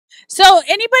So,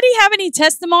 anybody have any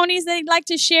testimonies they'd like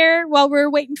to share while we're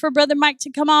waiting for Brother Mike to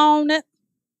come on?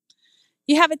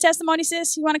 You have a testimony,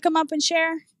 sis? You want to come up and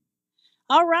share?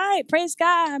 All right, praise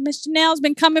God. Miss Janelle's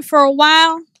been coming for a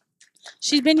while.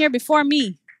 She's been here before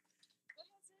me.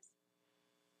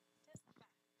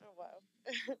 Oh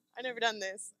wow. I never done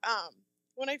this.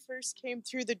 When I first came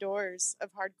through the doors of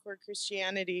hardcore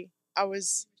Christianity, I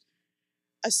was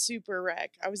a super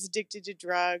wreck. I was addicted to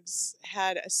drugs,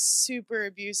 had a super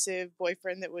abusive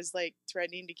boyfriend that was like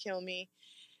threatening to kill me.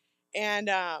 And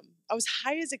I was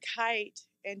high as a kite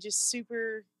and just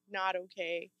super not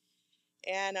okay.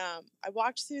 And I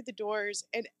walked through the doors,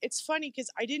 and it's funny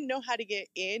because I didn't know how to get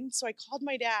in. So I called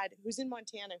my dad, who's in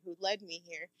Montana, who led me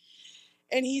here.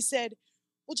 And he said,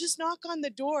 well, just knock on the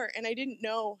door. And I didn't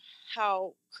know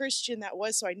how Christian that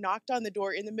was. So I knocked on the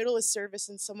door in the middle of service,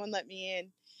 and someone let me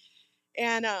in.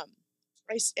 And I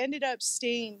ended up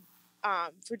staying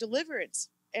for deliverance.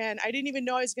 And I didn't even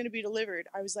know I was going to be delivered.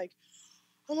 I was like,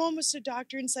 I'm almost a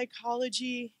doctor in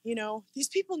psychology. You know, these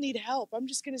people need help. I'm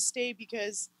just going to stay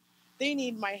because they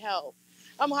need my help.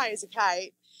 I'm high as a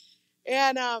kite.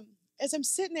 And as I'm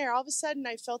sitting there, all of a sudden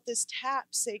I felt this tap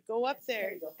say, go up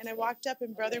there. And I walked up,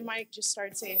 and Brother Mike just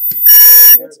started saying,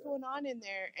 what's going on in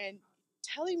there? And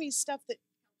telling me stuff that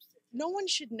no one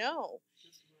should know.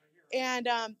 And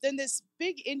then this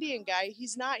big Indian guy,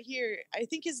 he's not here. I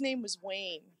think his name was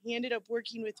Wayne. He ended up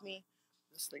working with me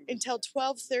until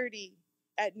 12:30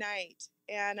 at night.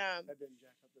 And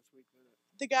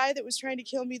the guy that was trying to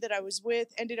kill me that I was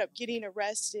with ended up getting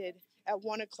arrested at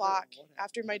 1 o'clock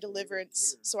after my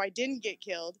deliverance. So I didn't get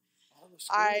killed.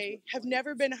 I have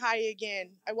never been high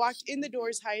again. I walked in the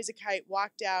doors high as a kite,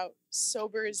 walked out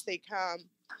sober as they come.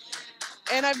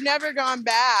 And I've never gone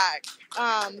back.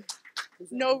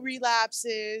 No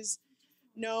relapses,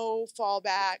 no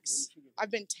fallbacks. I've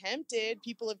been tempted.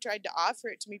 People have tried to offer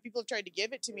it to me. People have tried to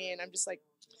give it to me. And I'm just like,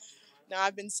 no,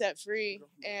 I've been set free.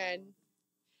 And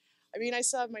I mean, I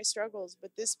still have my struggles,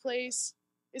 but this place,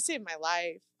 it saved my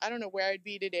life. I don't know where I'd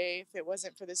be today if it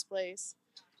wasn't for this place.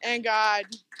 And God.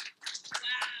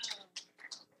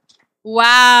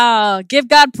 Wow. Give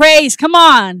God praise. Come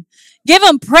on. Give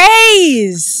him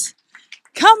praise.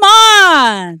 Come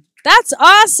on. That's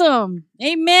awesome.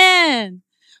 Amen.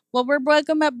 Well, we're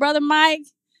welcome up Brother Mike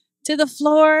to the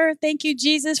floor. Thank you,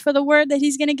 Jesus, for the word that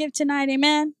he's going to give tonight.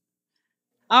 Amen.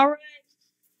 All right.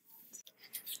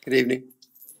 Good evening.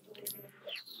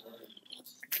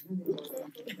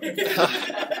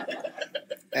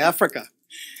 Africa.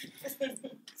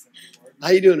 How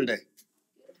you doing today?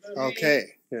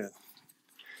 Okay. Yeah.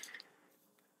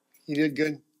 You did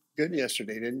good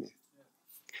yesterday, didn't you?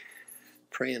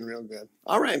 Praying real good.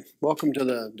 All right. Welcome to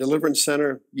the Deliverance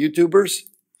Center YouTubers.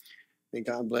 May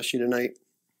God bless you tonight.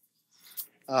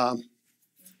 Our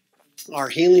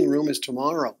healing room is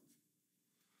tomorrow.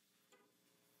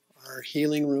 Our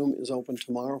healing room is open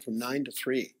tomorrow from 9 to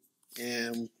 3.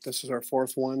 And this is our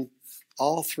fourth one.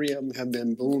 All three of them have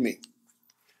been booming.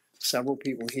 Several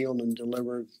people healed and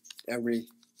delivered every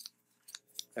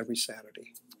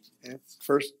Saturday. Okay?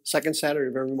 Second Saturday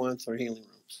of every month are healing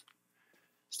rooms,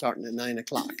 starting at 9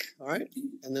 o'clock. All right?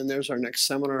 And then there's our next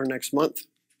seminar next month.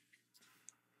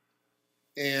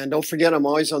 And don't forget, I'm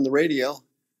always on the radio,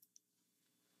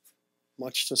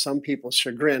 much to some people's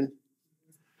chagrin,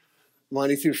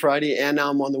 Monday through Friday, and now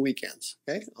I'm on the weekends,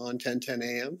 okay, on 10:10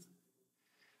 a.m.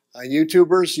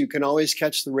 YouTubers, you can always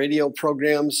catch the radio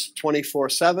programs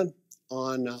 24/7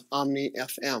 on Omni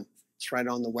FM. It's right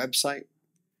on the website.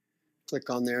 Click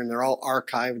on there, and they're all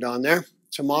archived on there.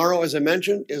 Tomorrow, as I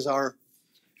mentioned, is our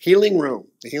healing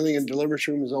room. The healing and deliverance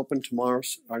room is open tomorrow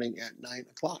starting at 9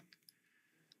 o'clock.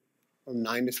 From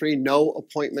 9 to 3, no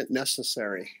appointment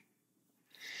necessary.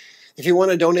 If you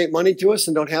want to donate money to us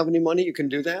and don't have any money, you can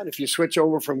do that. If you switch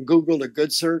over from Google to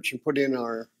Good Search and put in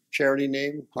our charity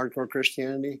name, Hardcore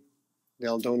Christianity,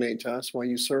 they'll donate to us while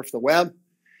you surf the web.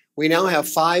 We now have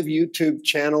 5 YouTube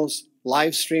channels.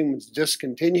 Live stream was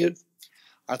discontinued.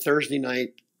 Our Thursday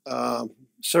night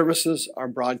services are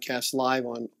broadcast live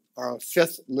on our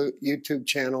 5th YouTube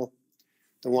channel,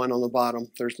 the one on the bottom,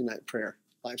 Thursday night prayer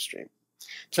live stream.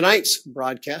 Tonight's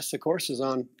broadcast, of course, is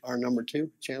on our number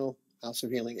 2 channel, House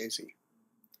of Healing AZ.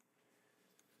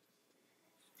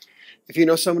 If you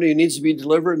know somebody who needs to be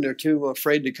delivered and they're too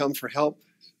afraid to come for help,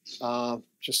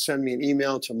 just send me an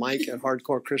email to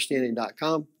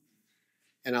mike@hardcorechristianity.com,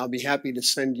 and I'll be happy to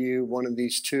send you one of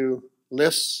these 2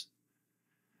 lists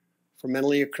for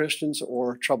mentally ill Christians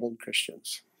or troubled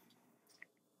Christians.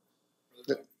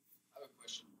 I have a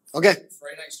question. Okay.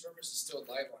 Friday night service is still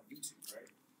live on YouTube, right?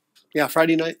 Yeah,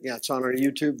 Friday night. Yeah, it's on our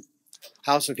YouTube.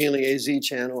 House of Healing AZ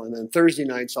channel, and then Thursday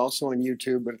nights also on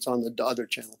YouTube, but it's on the other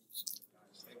channel.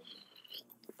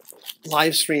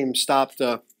 Live stream stopped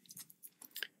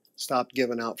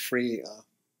giving out free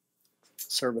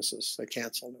services. They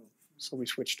canceled them, so we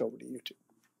switched over to YouTube.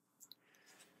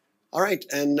 All right,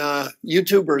 and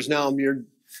YouTubers now, your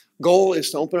goal is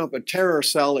to open up a terror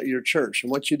cell at your church. And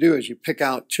what you do is you pick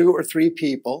out 2 or 3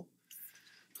 people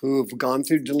who've gone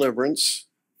through deliverance,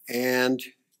 and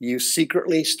you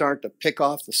secretly start to pick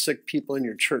off the sick people in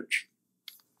your church.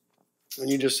 And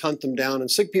you just hunt them down. And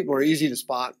sick people are easy to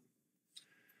spot.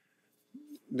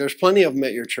 There's plenty of them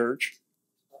at your church.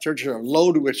 Churches are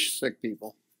loaded with sick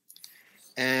people.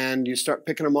 And you start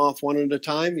picking them off one at a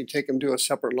time. You take them to a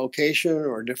separate location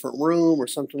or a different room or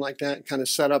something like that, kind of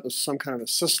set up as some kind of a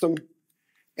system.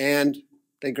 And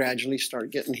they gradually start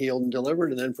getting healed and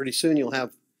delivered. And then pretty soon you'll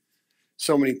have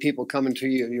so many people coming to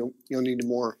you, you'll need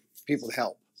more people to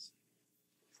help.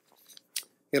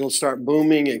 It'll start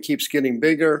booming. It keeps getting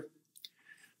bigger.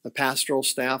 The pastoral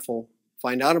staff will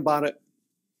find out about it.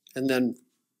 And then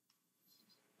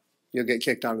you'll get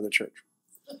kicked out of the church.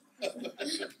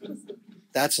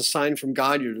 That's a sign from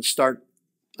God. You're to start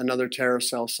another terror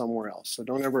cell somewhere else. So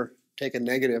don't ever take a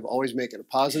negative. Always make it a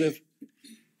positive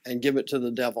and give it to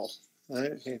the devil.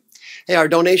 Right? Okay. Hey, our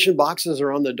donation boxes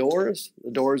are on the doors.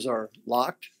 The doors are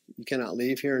locked. You cannot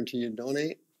leave here until you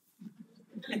donate.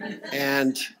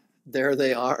 And there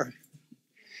they are.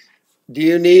 Do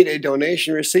you need a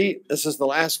donation receipt? This is the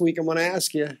last week I'm going to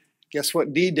ask you. Guess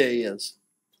what D-Day is?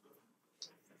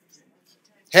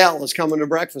 Hell is coming to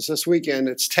breakfast this weekend.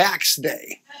 It's tax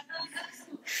day.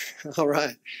 All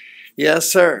right. Yes,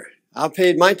 sir. I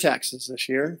paid my taxes this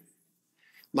year.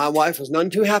 My wife was none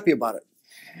too happy about it.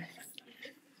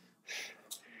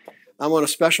 I'm on a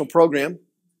special program.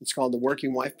 It's called the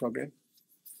Working Wife Program.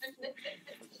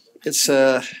 It's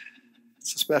a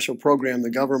special program the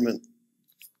government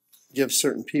gives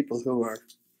certain people who are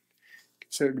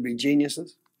considered to be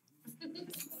geniuses.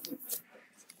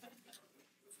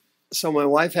 So my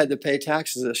wife had to pay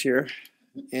taxes this year,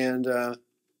 and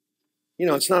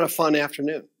it's not a fun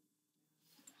afternoon.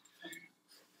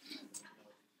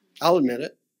 I'll admit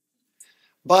it.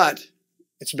 But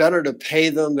it's better to pay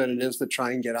them than it is to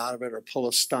try and get out of it or pull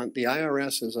a stunt. The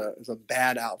IRS is a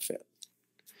bad outfit.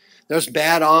 There's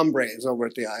bad hombres over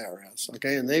at the IRS,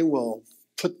 okay? And they will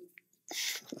put,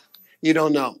 you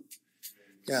don't know.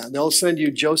 Yeah, they'll send you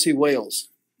Josie Wales.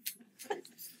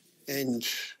 And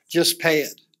just pay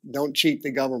it. Don't cheat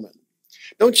the government.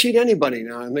 Don't cheat anybody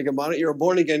now. And think about it, you're a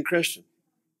born-again Christian.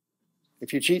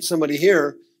 If you cheat somebody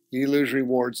here, you lose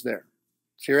rewards there.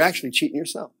 So you're actually cheating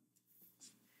yourself.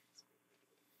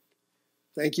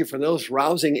 Thank you for those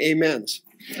rousing amens.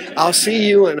 I'll see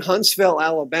you in Huntsville,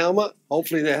 Alabama.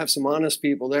 Hopefully they have some honest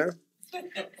people there.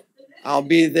 I'll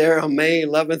be there on May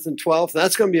 11th and 12th.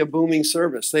 That's going to be a booming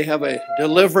service. They have a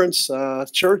deliverance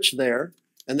church there,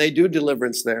 and they do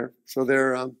deliverance there. So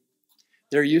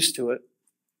they're used to it.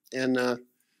 And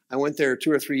I went there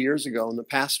 2 or 3 years ago, and the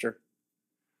pastor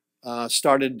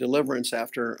started deliverance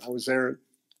after I was there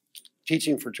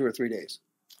teaching for 2 or 3 days.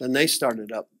 Then they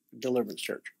started up Deliverance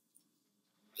Church.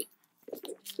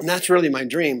 And that's really my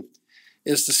dream,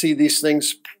 is to see these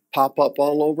things pop up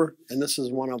all over. And this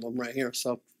is one of them right here.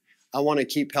 So I want to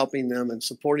keep helping them and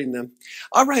supporting them.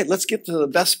 All right, let's get to the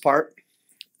best part.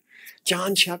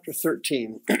 John chapter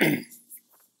 13.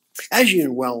 As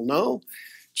you well know,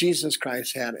 Jesus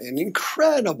Christ had an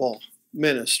incredible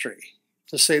ministry,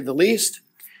 to say the least,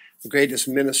 the greatest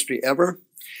ministry ever.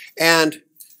 And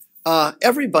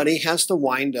everybody has to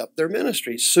wind up their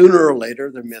ministry. Sooner or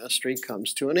later, their ministry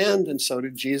comes to an end, and so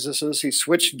did Jesus's. He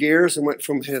switched gears and went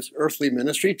from his earthly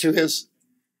ministry to the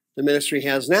ministry he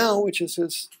has now, which is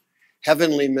his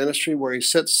heavenly ministry, where he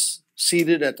sits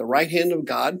seated at the right hand of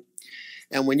God.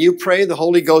 And when you pray, the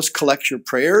Holy Ghost collects your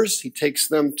prayers. He takes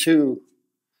them to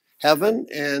heaven,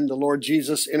 and the Lord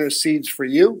Jesus intercedes for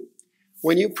you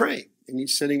when you pray. And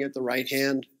he's sitting at the right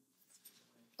hand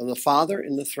of the Father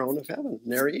in the throne of heaven.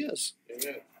 And there he is.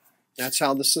 Amen. That's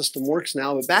how the system works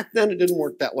now. But back then, it didn't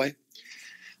work that way.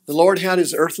 The Lord had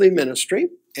his earthly ministry,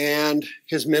 and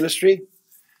his ministry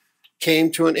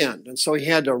came to an end. And so he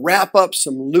had to wrap up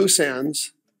some loose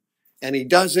ends, and he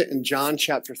does it in John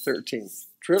chapter 13. It's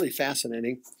really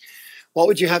fascinating. What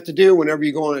would you have to do whenever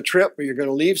you go on a trip or you're going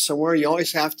to leave somewhere? You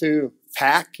always have to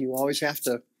pack. You always have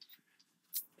to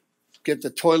get the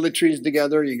toiletries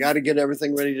together. You got to get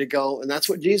everything ready to go. And that's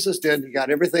what Jesus did. He got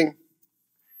everything.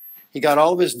 He got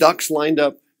all of his ducks lined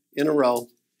up in a row.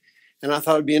 And I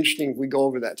thought it'd be interesting if we go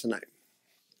over that tonight.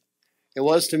 It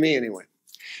was to me anyway.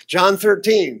 John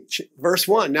 13, verse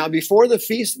 1. Now before the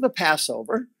feast of the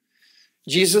Passover,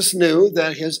 Jesus knew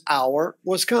that his hour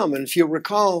was come. And if you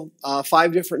recall,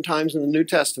 5 different times in the New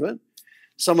Testament,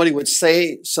 somebody would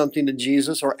say something to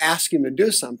Jesus or ask him to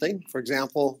do something, for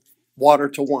example, water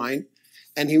to wine,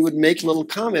 and he would make little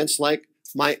comments like,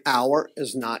 my hour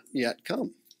is not yet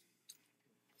come.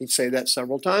 He'd say that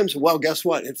several times. Well, guess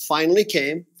what? It finally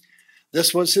came.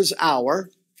 This was his hour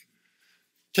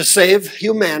to save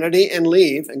humanity and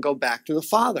leave and go back to the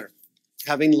Father.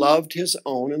 Having loved his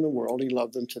own in the world, he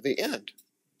loved them to the end.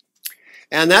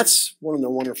 And that's one of the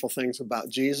wonderful things about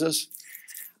Jesus.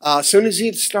 As soon as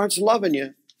he starts loving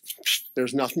you,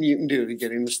 there's nothing you can do to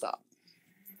get him to stop.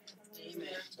 Amen.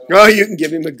 Oh, you can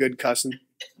give him a good cussing.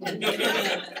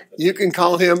 You can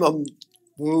call him a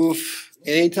woof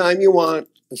anytime you want,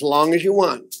 as long as you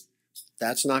want.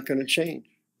 That's not going to change.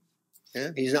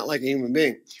 Yeah? He's not like a human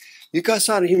being. You cuss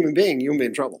out a human being, you'll be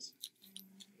in trouble.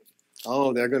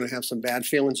 Oh, they're going to have some bad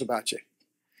feelings about you.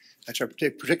 That's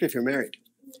particularly if you're married.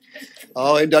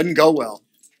 Oh, it doesn't go well.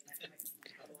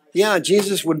 Yeah,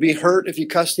 Jesus would be hurt if you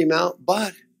cussed him out,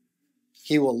 but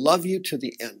he will love you to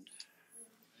the end.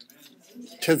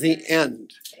 To the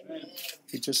end.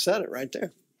 He just said it right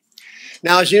there.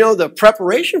 Now, as you know, the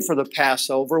preparation for the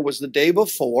Passover was the day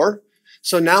before.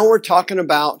 So now we're talking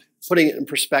about putting it in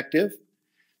perspective.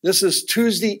 This is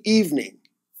Tuesday evening.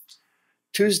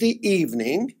 Tuesday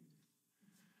evening,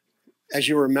 as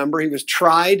you remember, he was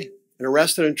tried and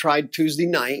arrested and tried Tuesday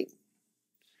night.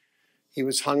 He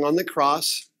was hung on the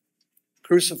cross,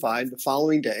 crucified the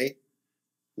following day,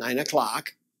 9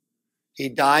 o'clock. He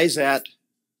dies at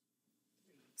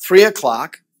 3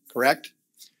 o'clock, correct?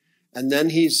 And then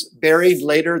he's buried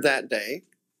later that day,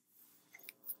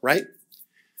 right?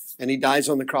 And he dies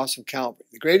on the cross of Calvary.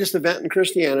 The greatest event in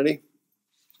Christianity,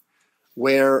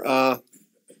 where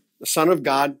the Son of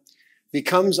God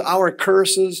becomes our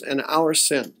curses and our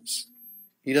sins.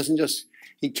 He doesn't just,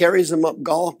 he carries them up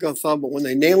Golgotha, but when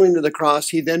they nail him to the cross,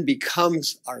 he then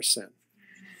becomes our sin.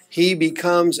 He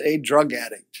becomes a drug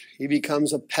addict. He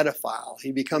becomes a pedophile.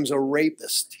 He becomes a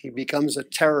rapist. He becomes a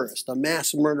terrorist, a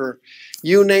mass murderer.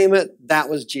 You name it, that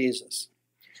was Jesus.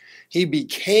 He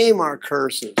became our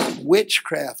curses,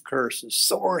 witchcraft curses,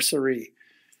 sorcery,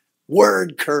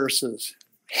 word curses,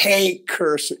 hate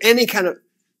curses, any kind of,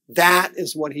 that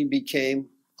is what he became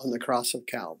on the cross of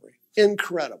Calvary.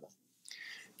 Incredible.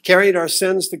 Carried our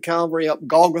sins to Calvary up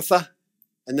Golgotha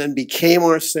and then became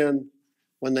our sin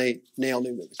when they nailed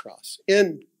him to the cross.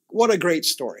 What a great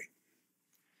story.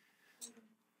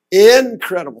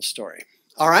 Incredible story.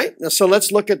 All right, now, so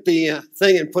let's look at the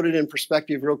thing and put it in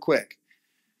perspective real quick.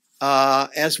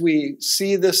 As we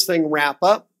see this thing wrap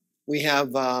up, we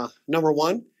have number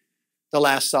 1, the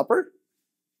Last Supper.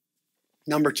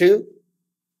 Number 2,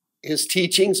 his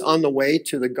teachings on the way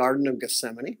to the Garden of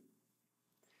Gethsemane.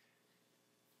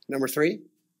 Number 3,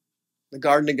 the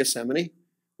Garden of Gethsemane,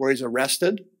 where he's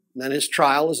arrested. And then his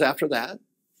trial is after that.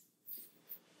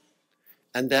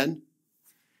 And then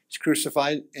he's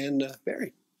crucified and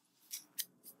buried.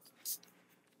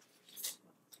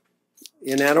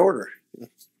 In that order.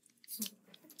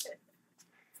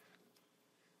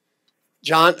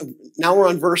 John, now we're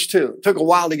on verse 2. It took a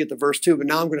while to get to verse 2, but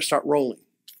now I'm going to start rolling.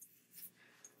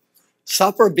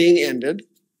 Supper being ended,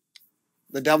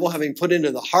 the devil having put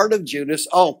into the heart of Judas.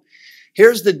 Oh,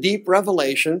 here's the deep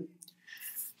revelation.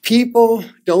 People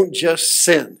don't just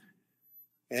sin.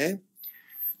 Okay?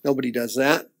 Nobody does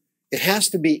that. It has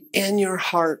to be in your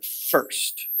heart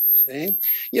first. See?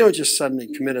 You don't just suddenly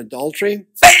commit adultery.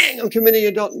 Bang! I'm committing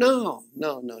adultery. No.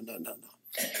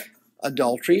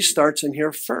 Adultery starts in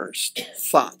here first.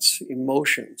 Thoughts,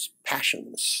 emotions,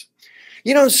 passions.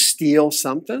 You don't steal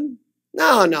something.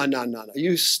 No.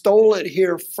 You stole it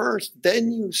here first.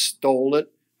 Then you stole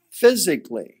it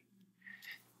physically.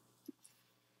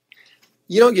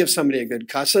 You don't give somebody a good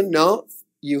cussing. No,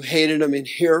 you hated them in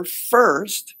here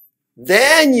first.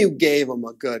 Then you gave them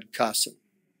a good cussing.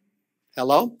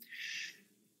 Hello?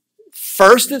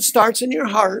 First it starts in your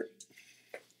heart.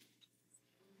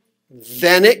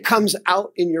 Then it comes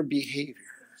out in your behavior.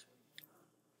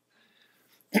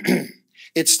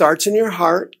 It starts in your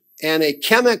heart, and a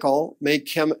chemical may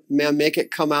make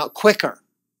it come out quicker.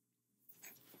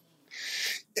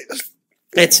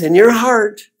 It's in your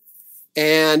heart,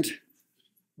 and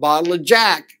bottle of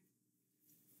Jack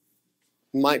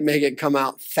might make it come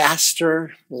out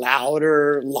faster,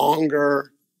 louder,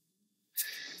 longer.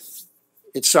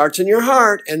 It starts in your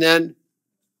heart, and then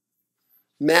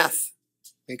meth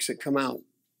makes it come out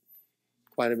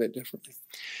quite a bit differently.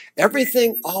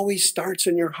 Everything always starts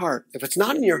in your heart. If it's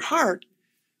not in your heart,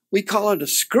 we call it a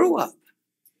screw up.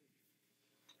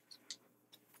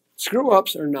 Screw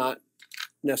ups are not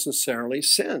necessarily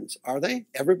sins, are they?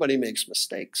 Everybody makes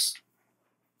mistakes.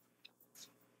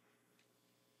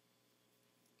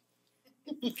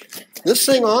 This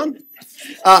thing on?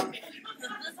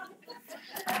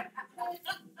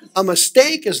 A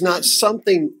mistake is not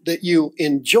something that you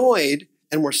enjoyed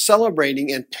and were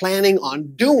celebrating and planning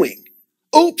on doing.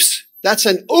 Oops, that's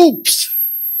an oops.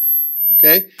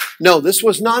 Okay? No, this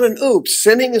was not an oops.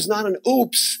 Sinning is not an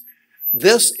oops.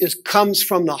 This comes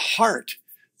from the heart.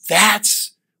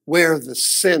 That's where the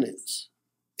sin is.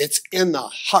 It's in the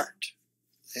heart.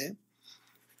 Okay?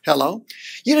 Hello?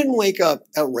 You didn't wake up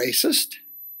a racist,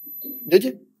 did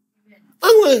you?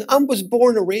 I was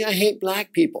born a racist. I hate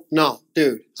black people. No,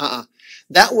 dude.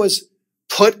 That was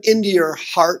put into your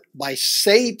heart by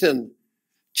Satan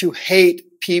to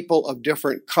hate people of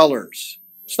different colors.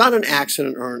 It's not an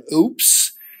accident or an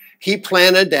oops. He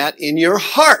planted that in your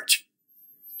heart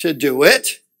to do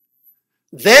it.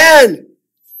 Then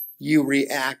you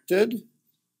reacted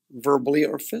verbally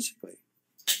or physically.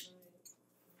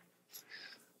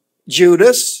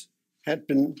 Judas had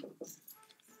been,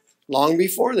 long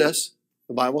before this,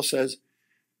 the Bible says,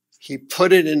 he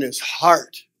put it in his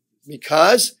heart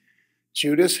because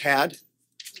Judas had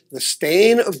the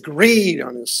stain of greed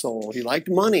on his soul. He liked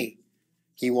money.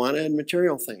 He wanted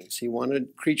material things. He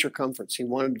wanted creature comforts. He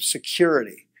wanted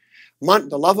security.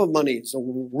 The love of money is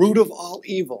the root of all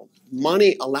evil.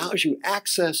 Money allows you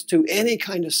access to any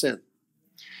kind of sin.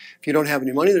 If you don't have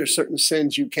any money, there's certain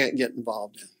sins you can't get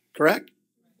involved in. Correct?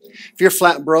 If you're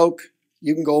flat broke,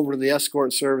 you can go over to the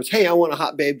escort service. Hey, I want a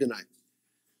hot babe tonight.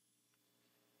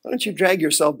 Why don't you drag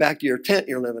yourself back to your tent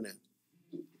you're living in?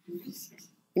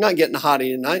 You're not getting a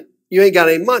hottie tonight. You ain't got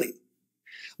any money.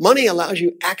 Money allows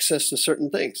you access to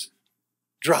certain things.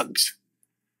 Drugs.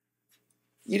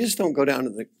 You just don't go down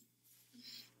to the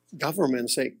government and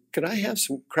say, could I have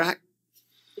some crack?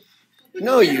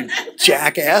 No, you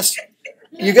jackass.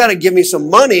 You got to give me some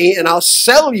money and I'll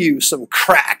sell you some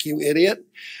crack, you idiot.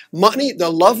 Money, the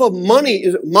love of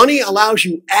money allows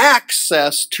you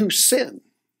access to sin.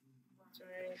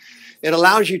 It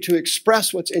allows you to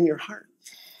express what's in your heart.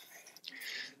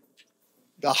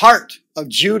 The heart of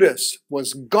Judas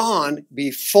was gone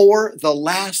before the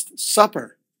Last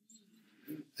Supper.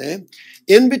 Okay?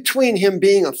 In between him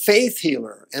being a faith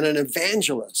healer and an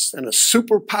evangelist and a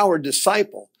superpowered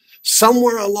disciple,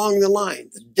 somewhere along the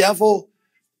line, the devil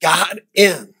got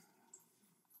in.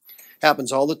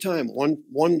 Happens all the time.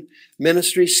 One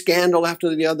ministry scandal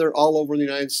after the other all over the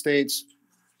United States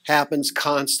happens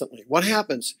constantly. What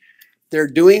happens? They're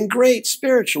doing great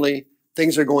spiritually.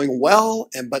 Things are going well,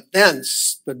 but then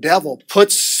the devil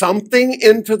puts something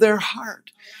into their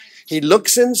heart. He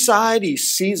looks inside. He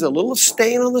sees a little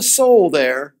stain on the soul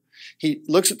there. He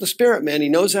looks at the spirit man. He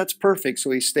knows that's perfect,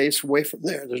 so he stays away from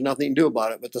there. There's nothing to do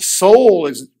about it. But the soul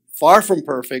is far from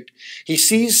perfect. He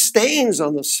sees stains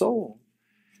on the soul,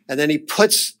 and then he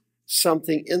puts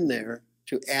something in there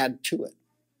to add to it.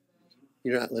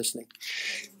 You're not listening.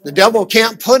 The devil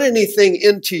can't put anything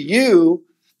into you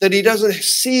that he doesn't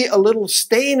see a little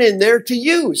stain in there to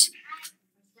use.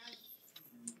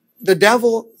 The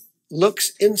devil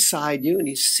looks inside you and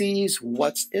he sees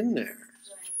what's in there.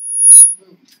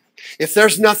 If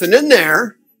there's nothing in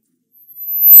there,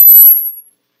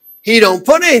 he don't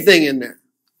put anything in there.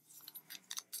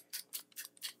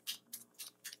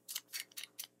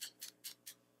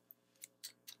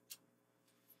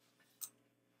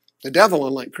 The devil,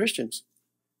 unlike Christians,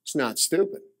 is not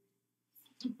stupid.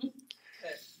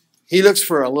 He looks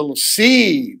for a little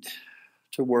seed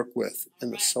to work with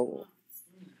in the soul.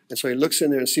 And so he looks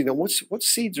in there and sees, what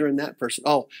seeds are in that person?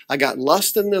 Oh, I got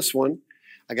lust in this one.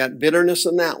 I got bitterness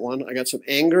in that one. I got some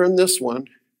anger in this one.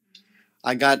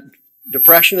 I got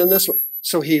depression in this one.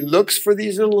 So he looks for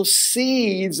these little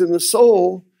seeds in the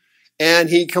soul, and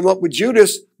he come up with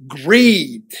Judas,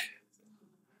 greed.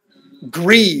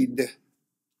 Greed.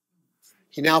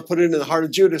 He now put it in the heart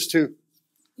of Judas to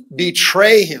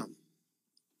betray him.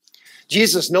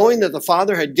 Jesus, knowing that the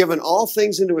Father had given all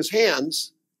things into his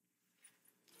hands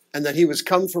and that he was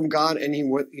come from God and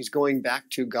he's going back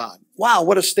to God. Wow,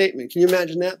 what a statement. Can you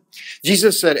imagine that?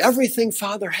 Jesus said, everything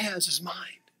Father has is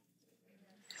mine.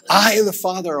 I and the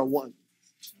Father are one.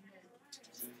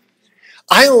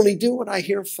 I only do what I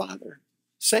hear Father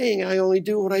saying. I only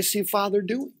do what I see Father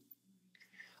doing.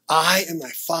 I and my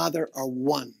Father are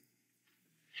one.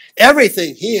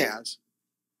 Everything he has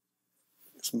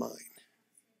is mine.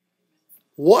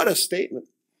 What a statement.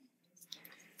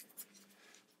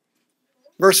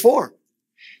 Verse 4.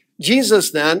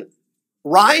 Jesus then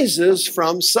rises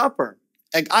from supper.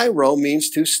 Egairo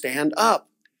means to stand up.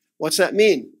 What's that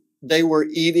mean? They were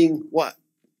eating what?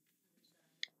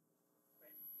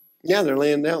 Yeah, they're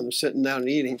laying down. They're sitting down and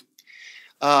eating.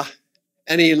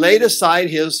 And he laid aside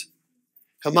his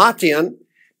hamatian,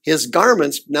 his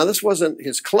garments. Now, this wasn't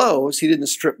his clothes. He didn't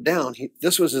strip down.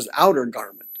 This was his outer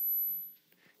garment.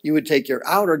 You would take your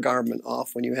outer garment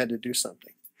off when you had to do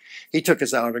something. He took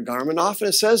his outer garment off, and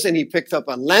it says, and he picked up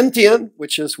a lentian,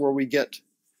 which is where we get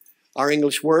our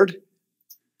English word,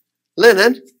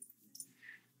 linen.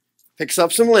 Picks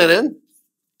up some linen,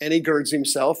 and he girds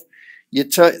himself.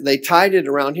 They tied it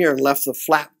around here and left the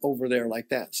flap over there like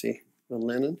that. See, the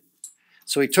linen.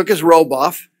 So he took his robe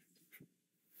off,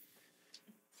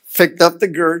 picked up the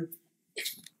gird,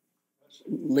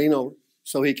 lean over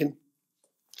so he can.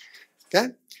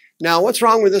 Okay? Now, what's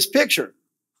wrong with this picture?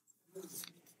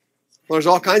 Well, there's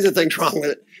all kinds of things wrong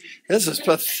with it.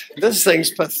 This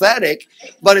thing's pathetic,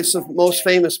 but it's the most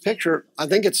famous picture. I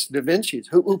think it's Da Vinci's.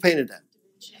 Who painted that?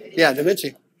 Yeah, Da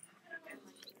Vinci.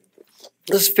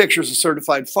 This picture is a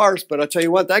certified farce, but I'll tell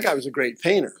you what, that guy was a great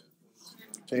painter.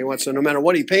 I'll tell you what, so no matter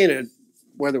what he painted,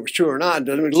 whether it was true or not, it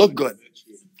doesn't look good.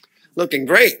 Looking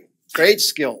great. Great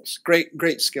skills.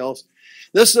 Great skills.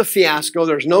 This is a fiasco.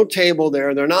 There's no table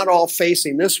there. They're not all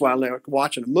facing this way. They're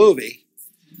watching a movie.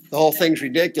 The whole thing's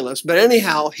ridiculous. But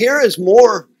anyhow, here is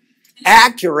more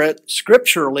accurate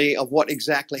scripturally of what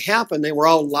exactly happened. They were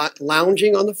all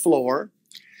lounging on the floor,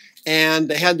 and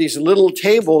they had these little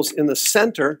tables in the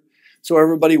center, so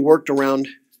everybody worked around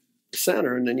the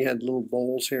center, and then you had little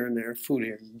bowls here and there, food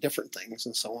here, different things,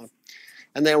 and so on.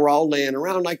 And they were all laying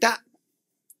around like that.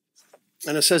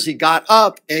 And it says he got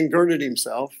up and girded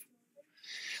himself.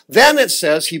 Then it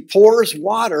says he pours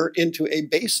water into a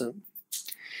basin,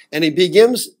 and he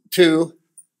begins to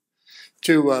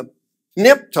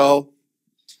nipto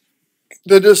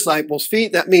the disciples'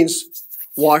 feet. That means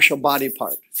wash a body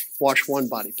part. Wash one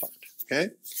body part.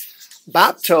 Okay?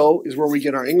 Bapto is where we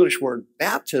get our English word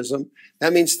baptism.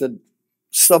 That means to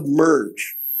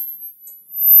submerge.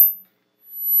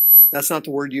 That's not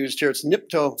the word used here. It's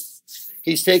nipto.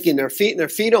 He's taking their feet and their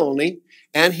feet only,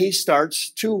 and he starts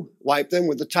to wipe them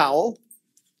with a towel,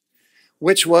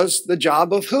 which was the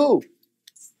job of who?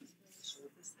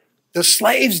 The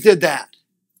slaves did that.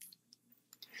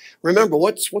 Remember,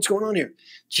 what's going on here?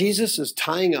 Jesus is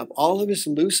tying up all of his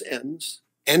loose ends,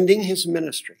 ending his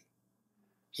ministry.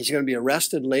 He's going to be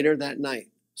arrested later that night.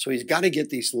 So he's got to get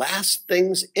these last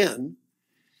things in,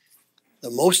 the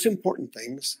most important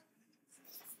things,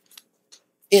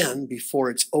 in before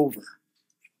it's over.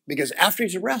 Because after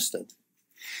he's arrested,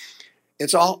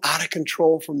 it's all out of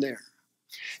control from there.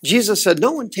 Jesus said,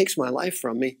 no one takes my life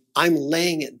from me. I'm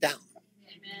laying it down.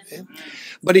 Okay?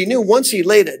 But he knew once he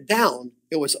laid it down,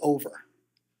 it was over.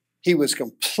 He was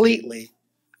completely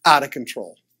out of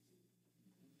control.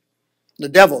 The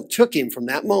devil took him from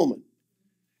that moment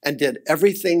and did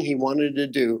everything he wanted to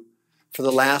do for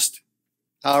the last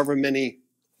however many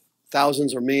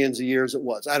thousands or millions of years it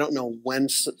was. I don't know when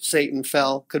Satan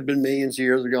fell. Could have been millions of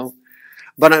years ago.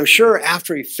 But I'm sure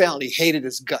after he fell, he hated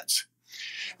his guts.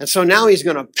 And so now he's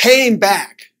going to pay him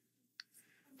back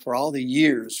for all the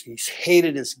years he's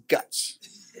hated his guts.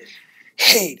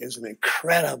 Hate is an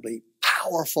incredibly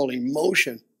powerful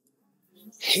emotion.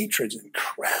 Hatred's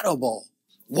incredible.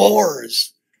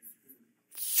 Wars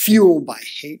fueled by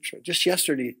hatred. Just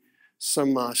yesterday,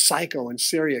 some psycho in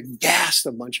Syria gassed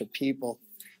a bunch of people,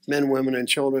 men, women, and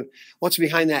children. What's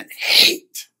behind that?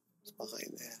 Hate. What's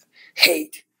behind that?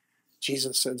 Hate.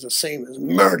 Jesus says the same as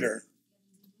murder.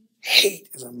 Hate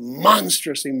is a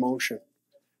monstrous emotion,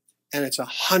 and it's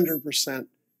 100%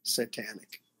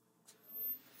 satanic.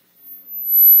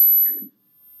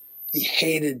 He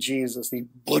hated Jesus. He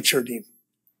butchered him.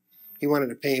 He wanted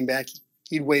to pay him back.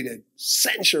 He'd waited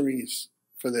centuries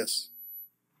for this,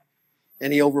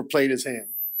 and he overplayed his hand.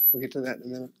 We'll get to that in a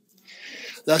minute.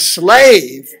 The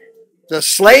slave's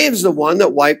the one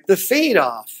that wiped the feet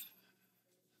off,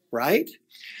 right?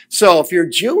 So if you're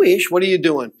Jewish, what are you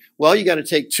doing? Well, you got to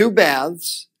take 2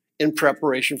 baths in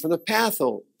preparation for the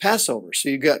Passover. So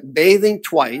you got bathing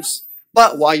twice,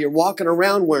 but while you're walking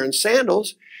around wearing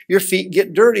sandals, your feet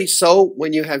get dirty. So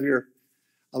when you have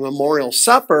a memorial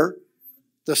supper,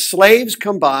 the slaves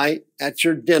come by at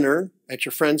your dinner, at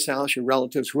your friend's house, your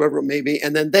relatives, whoever it may be,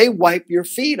 and then they wipe your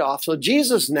feet off. So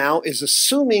Jesus now is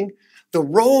assuming the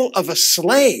role of a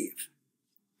slave.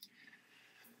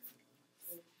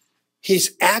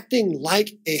 He's acting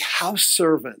like a house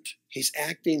servant. He's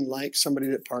acting like somebody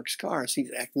that parks cars. He's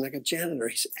acting like a janitor.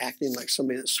 He's acting like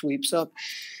somebody that sweeps up.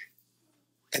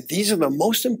 And these are the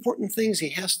most important things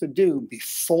he has to do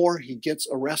before he gets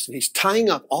arrested. He's tying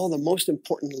up all the most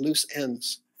important loose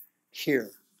ends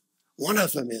here. One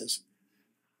of them is,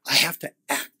 I have to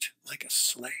act like a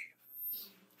slave.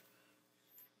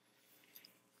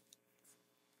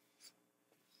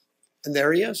 And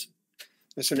there he is.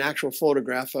 It's an actual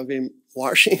photograph of him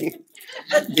washing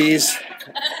these.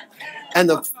 And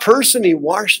the person he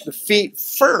washed the feet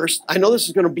first, I know this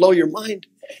is going to blow your mind.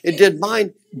 It did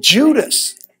mine.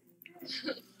 Judas.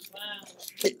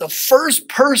 The first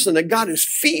person that got his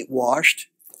feet washed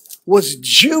was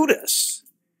Judas.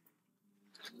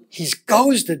 He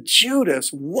goes to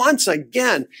Judas once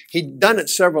again. He'd done it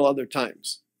several other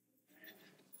times.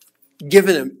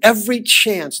 Given him every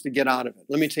chance to get out of it.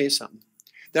 Let me tell you something.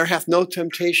 There hath no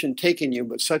temptation taken you,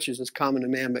 but such as is common to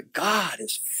man. But God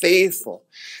is faithful.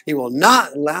 He will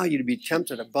not allow you to be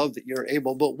tempted above that you're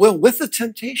able, but will, with the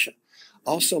temptation,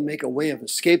 also make a way of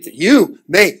escape that you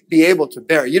may be able to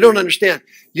bear. You don't understand.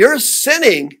 You're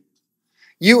sinning.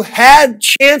 You had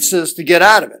chances to get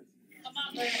out of it.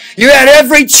 You had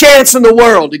every chance in the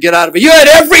world to get out of it. You had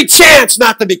every chance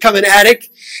not to become an addict.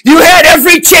 You had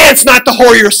every chance not to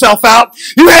whore yourself out.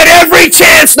 You had every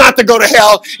chance not to go to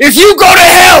hell. If you go to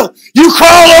hell, you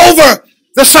crawl over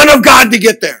the Son of God to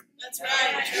get there. That's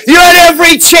right. You had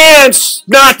every chance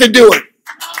not to do it.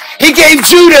 He gave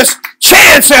Judas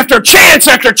chance after chance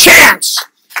after chance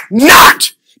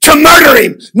not to murder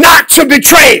him, not to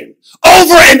betray him.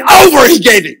 Over and over he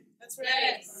gave him. That's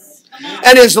right.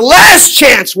 And his last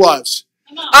chance was,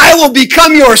 I will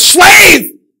become your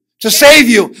slave to save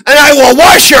you, and I will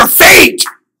wash your feet.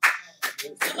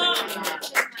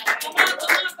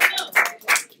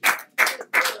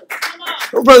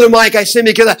 Oh, Brother Mike, I send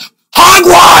me because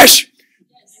hogwash.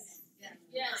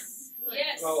 Yes.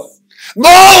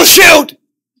 Bullshit.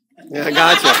 Yeah, I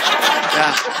got you.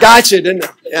 Yeah, got you, didn't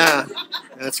I? Yeah.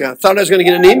 That's good. I thought I was going to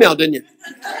get an email, didn't you?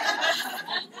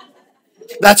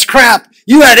 That's crap.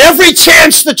 You had every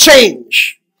chance to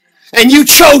change, and you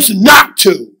chose not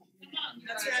to.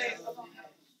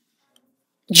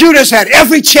 Judas had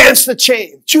every chance to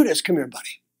change. Judas, come here,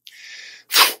 buddy.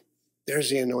 There's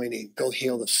the anointing. Go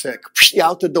heal the sick.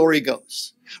 Out the door he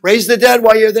goes. Raise the dead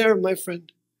while you're there, my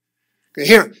friend.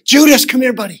 Here, Judas, come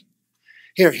here, buddy.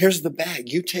 Here's the bag.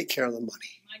 You take care of the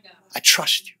money. I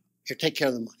trust you. Here, take care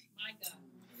of the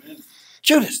money.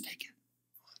 Judas, take it.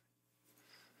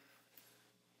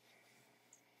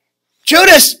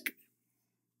 Judas!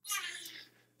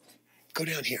 Go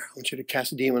down here. I want you to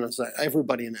cast a demon on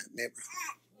everybody in that neighborhood.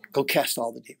 Go cast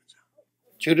all the demons out.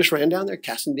 Judas ran down there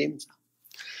casting demons out.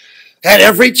 Had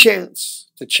every chance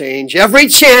to change, every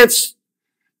chance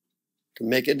to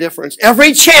make a difference,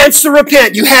 every chance to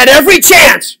repent. You had every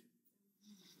chance.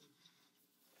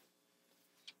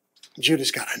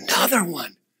 Judas got another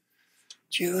one.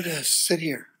 Judas, sit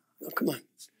here. Oh, come on.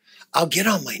 I'll get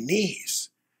on my knees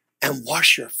and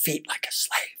wash your feet like a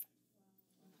slave.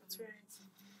 That's right.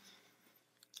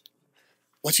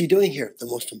 What's he doing here? The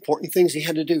most important things he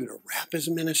had to do to wrap his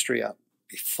ministry up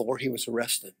before he was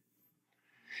arrested.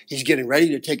 He's getting ready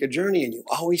to take a journey, and you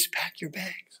always pack your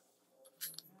bags.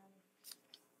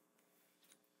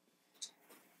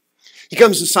 He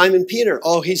comes to Simon Peter.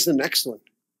 Oh, he's the next one.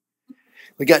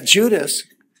 We got Judas,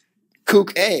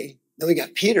 kook A. Then we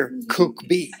got Peter, kook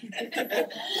B.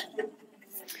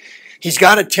 He's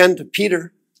got to tend to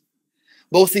Peter.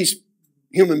 Both these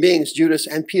human beings, Judas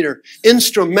and Peter,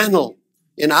 instrumental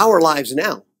in our lives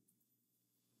now.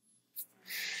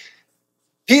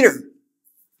 Peter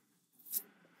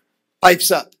pipes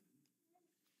up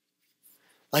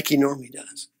like he normally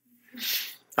does.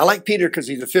 I like Peter because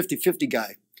he's a 50-50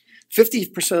 guy.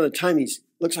 50% of the time he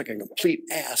looks like a complete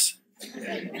ass.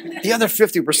 The other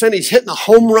 50% he's hitting a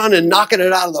home run and knocking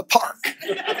it out of the park.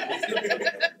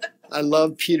 I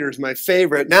love Peter, is my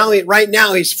favorite. Right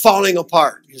now he's falling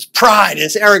apart. His pride,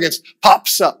 his arrogance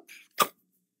pops up.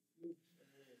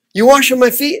 You washing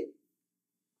my feet?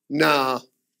 No,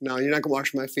 you're not going to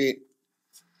wash my feet.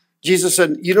 Jesus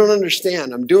said, you don't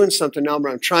understand. I'm doing something now,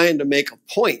 but I'm trying to make a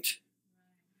point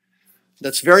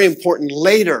that's very important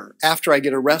later after I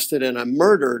get arrested and I'm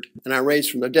murdered and I'm raised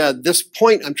from the dead. This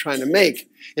point I'm trying to make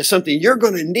is something you're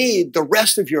going to need the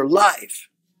rest of your life.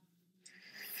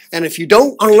 And if you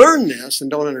don't unlearn this and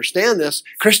don't understand this,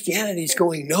 Christianity is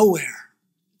going nowhere.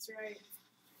 That's right.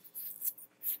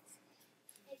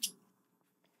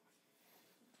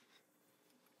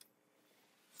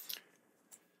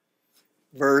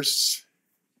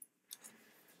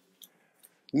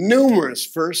 Numerous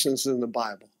verses in the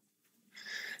Bible.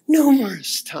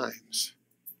 Numerous times.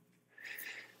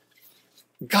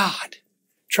 God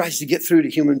tries to get through to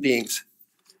human beings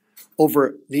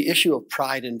over the issue of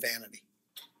pride and vanity.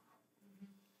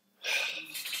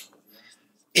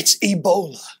 It's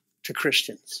Ebola to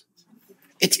Christians.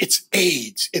 It's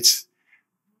AIDS.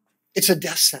 It's a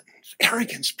death sentence.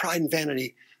 Arrogance, pride, and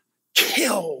vanity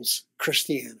kills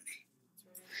Christianity.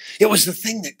 It was the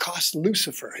thing that cost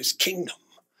Lucifer his kingdom.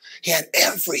 He had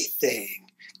everything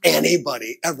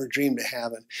anybody ever dreamed of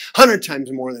having. 100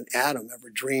 times more than Adam ever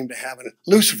dreamed of having.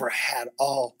 Lucifer had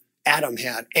all Adam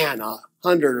had and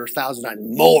 100 or 1,000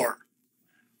 times more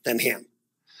than him.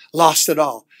 Lost it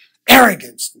all.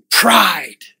 Arrogance and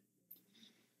pride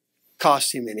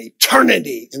cost him an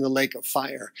eternity in the lake of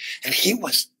fire. And he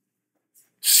was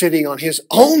sitting on his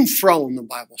own throne, the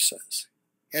Bible says.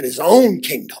 He had his own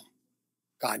kingdom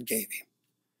God gave him.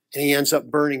 And he ends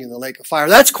up burning in the lake of fire.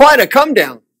 That's quite a come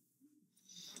down.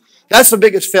 That's the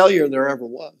biggest failure there ever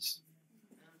was.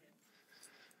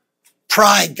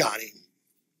 Pride got him.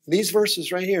 These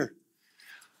verses right here.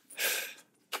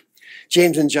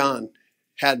 James and John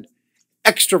had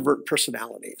extrovert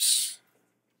personalities.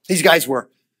 These guys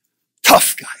were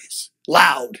tough guys,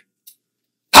 loud,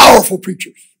 powerful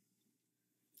preachers.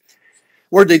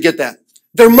 Where'd they get that?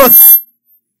 Their mother.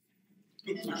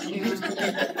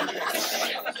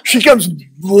 She comes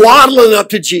waddling up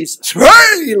to Jesus.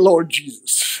 Hey, Lord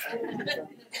Jesus.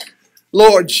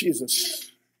 Lord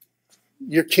Jesus,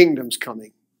 your kingdom's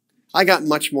coming. I got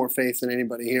much more faith than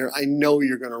anybody here. I know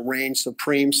you're going to reign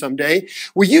supreme someday.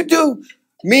 Will you do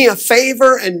me a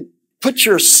favor and put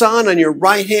your son on your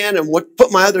right hand and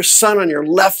put my other son on your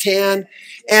left hand?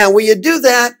 And will you do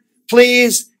that,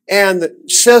 please? And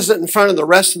says it in front of the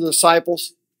rest of the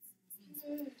disciples.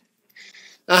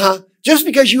 Just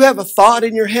because you have a thought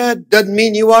in your head doesn't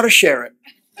mean you ought to share it.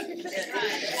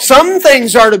 Some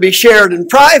things are to be shared in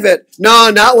private. No,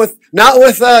 not with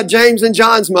James and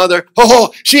John's mother.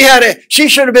 Oh, she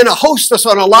should have been a hostess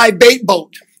on a live bait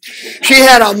boat. She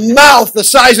had a mouth the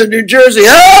size of New Jersey.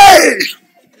 Hey!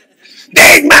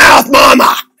 Big mouth,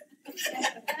 mama!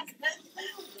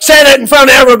 Said it in front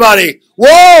of everybody.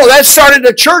 Whoa, that started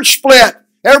a church split.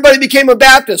 Everybody became a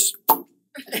Baptist.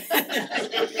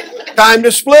 Time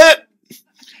to split.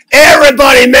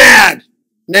 Everybody mad.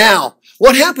 Now,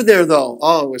 what happened there though?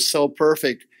 Oh, it was so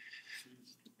perfect.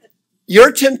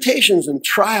 Your temptations and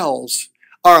trials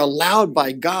are allowed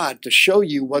by God to show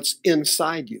you what's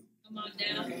inside you. Come on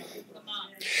now. Come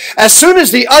on. As soon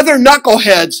as the other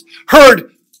knuckleheads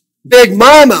heard Big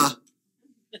Mama,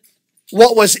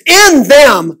 what was in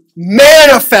them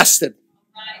manifested.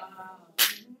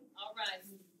 All right.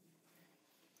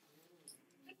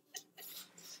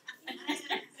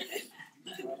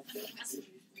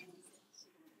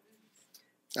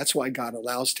 That's why God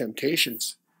allows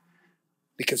temptations.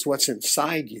 Because what's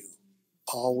inside you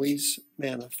always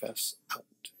manifests out.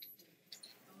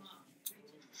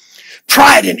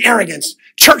 Pride and arrogance,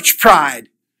 church pride,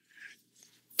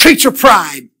 preacher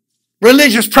pride,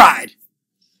 religious pride,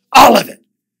 all of it.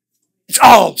 It's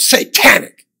all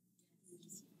satanic.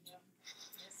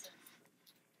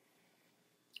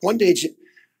 One day,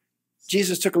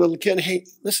 Jesus took a little kid and, hey,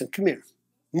 listen, come here.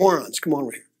 Morons, come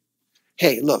over here.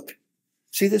 Hey, look,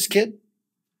 see this kid?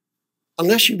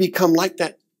 Unless you become like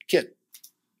that kid,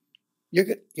 you're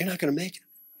not going to make it.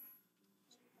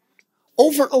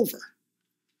 Over and over.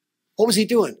 What was he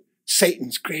doing?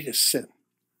 Satan's greatest sin.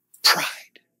 Pride.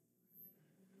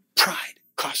 Pride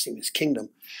cost him his kingdom.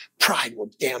 Pride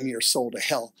will damn your soul to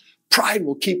hell. Pride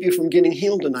will keep you from getting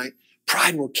healed tonight.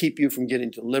 Pride will keep you from getting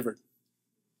delivered.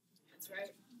 That's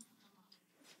right.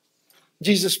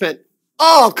 Jesus spent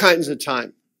all kinds of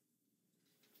time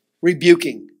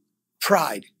rebuking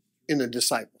pride in the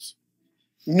disciples.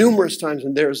 Numerous times,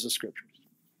 and there's the scriptures.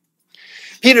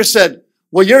 Peter said,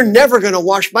 well, you're never going to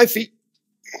wash my feet.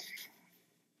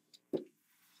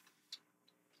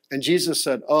 And Jesus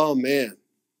said, oh man,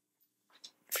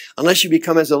 unless you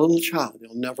become as a little child,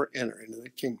 you'll never enter into the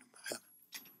kingdom of heaven.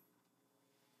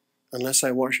 Unless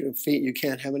I wash your feet, you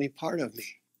can't have any part of me.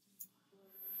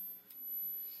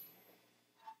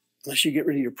 Unless you get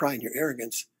rid of your pride and your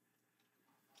arrogance,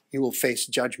 you will face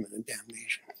judgment and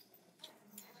damnation.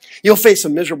 You'll face a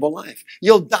miserable life.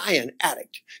 You'll die an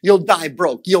addict. You'll die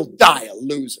broke. You'll die a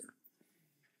loser.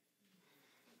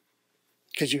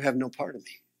 Because you have no part of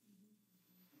me.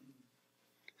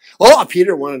 Oh,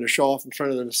 Peter wanted to show off in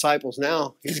front of the disciples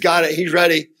now. He's got it. He's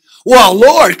ready. Well,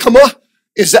 Lord, come on.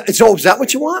 Is that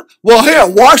what you want? Well, here,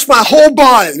 wash my whole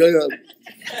body.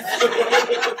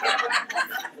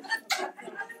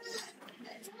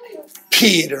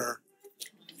 Peter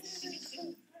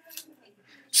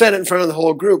said it in front of the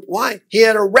whole group. Why? He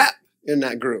had a rep in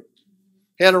that group.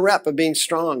 He had a rep of being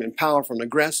strong and powerful and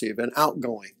aggressive and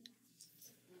outgoing.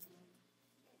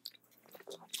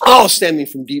 All stemming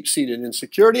from deep-seated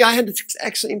insecurity. I had the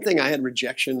exact same thing. I had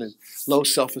rejection and low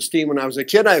self-esteem when I was a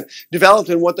kid. I developed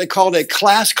in what they called a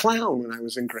class clown when I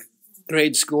was in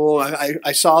grade school.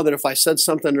 I saw that if I said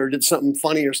something or did something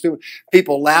funny or stupid,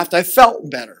 people laughed. I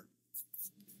felt better.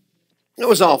 It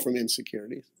was all from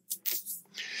insecurities.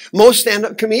 Most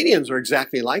stand-up comedians are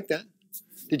exactly like that.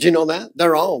 Did you know that?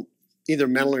 They're all either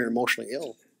mentally or emotionally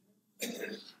ill.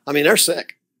 I mean, they're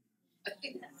sick.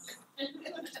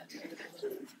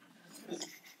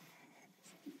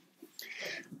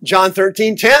 John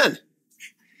 13:10.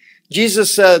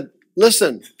 Jesus said,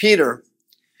 listen, Peter,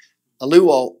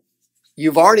 Aluo,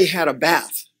 you've already had a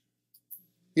bath.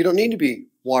 You don't need to be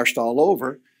washed all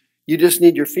over. You just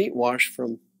need your feet washed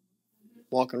from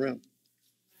walking around.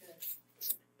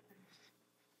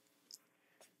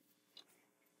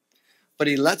 But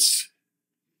he lets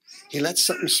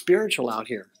something spiritual out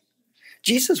here.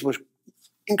 Jesus was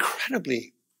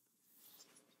incredibly,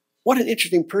 what an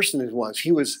interesting person he was.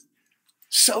 He was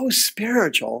so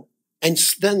spiritual and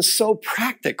then so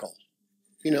practical,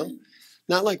 you know.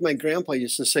 Not like my grandpa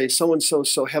used to say, so-and-so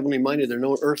so heavenly minded, they're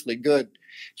no earthly good.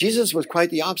 Jesus was quite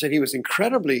the opposite. He was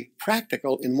incredibly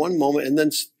practical in one moment and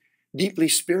then deeply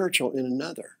spiritual in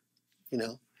another, you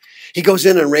know. He goes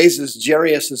in and raises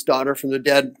Jairus' daughter from the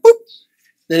dead. Whoop!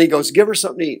 Then he goes, give her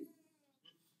something to eat.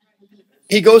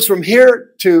 He goes from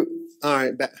here to, all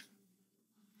right,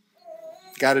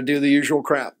 got to do the usual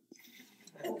crap.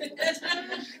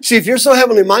 See, if you're so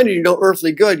heavenly minded, you're no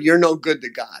earthly good, you're no good to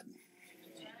God.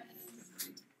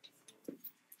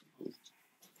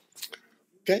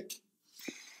 Okay?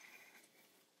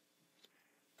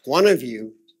 One of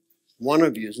you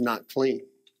is not clean.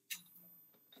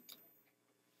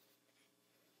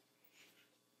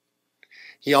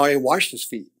 He already washed his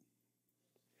feet,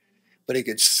 but he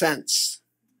could sense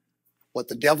what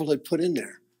the devil had put in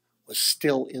there was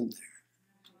still in there.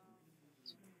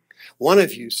 One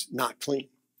of you's not clean.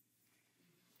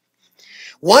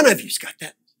 One of you's got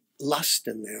that lust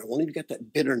in there. One of you got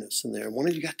that bitterness in there. One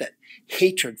of you got that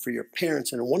hatred for your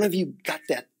parents, and one of you got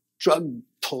that drug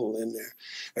pull in there.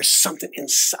 There's something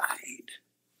inside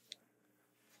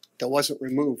that wasn't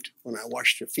removed when I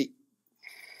washed your feet.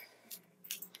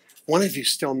 One of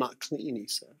you's still not clean, he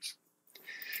says.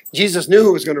 Jesus knew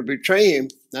who was going to betray him.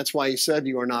 That's why he said,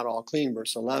 you are not all clean,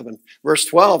 verse 11. Verse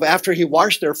 12, after he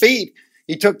washed their feet,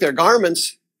 he took their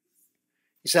garments.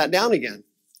 He sat down again.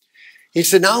 He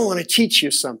said, now I want to teach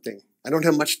you something. I don't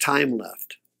have much time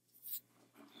left.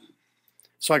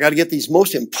 So I got to get these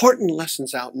most important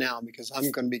lessons out now because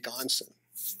I'm going to be gone soon.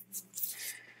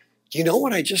 Do you know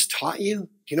what I just taught you? Do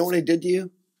you know what I did to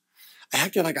you? I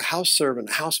acted like a house servant,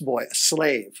 a houseboy, a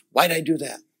slave. Why'd I do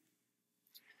that?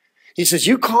 He says,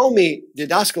 you call me,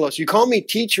 didaskalos, you call me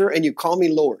teacher and you call me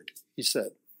Lord, he said.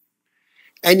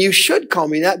 And you should call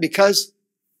me that because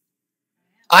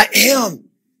I am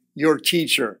your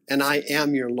teacher and I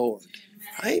am your Lord,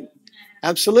 right?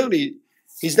 Absolutely.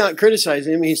 He's not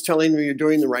criticizing him. He's telling him you're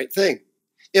doing the right thing.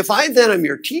 If I then am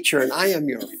your teacher and I am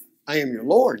your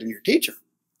Lord and your teacher,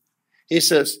 he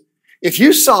says, if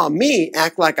you saw me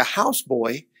act like a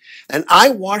houseboy and I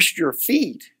washed your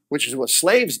feet, which is what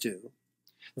slaves do,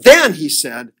 then, he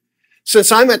said, since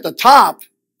I'm at the top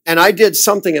and I did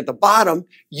something at the bottom,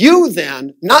 you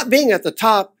then, not being at the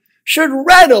top, should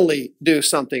readily do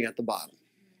something at the bottom.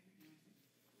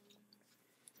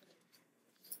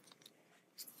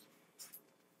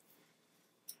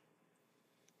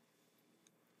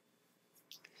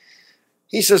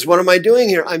 He says, what am I doing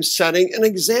here? I'm setting an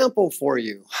example for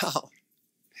you. Wow.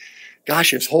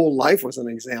 Gosh, his whole life was an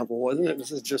example, wasn't it?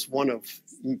 This is just one of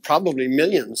probably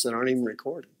millions that aren't even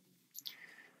recorded.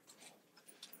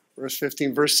 Verse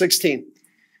 15, verse 16.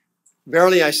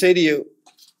 Verily I say to you,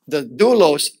 the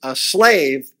doulos, a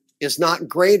slave, is not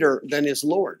greater than his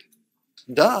Lord.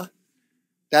 Duh.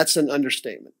 That's an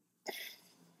understatement.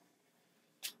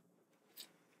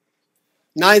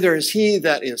 Neither is he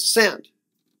that is sent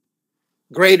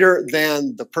greater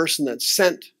than the person that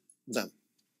sent them.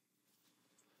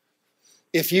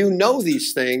 If you know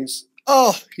these things,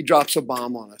 oh, he drops a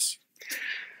bomb on us.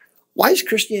 Why does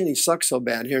Christianity suck so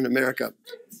bad here in America?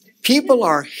 People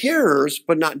are hearers,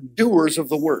 but not doers of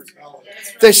the word.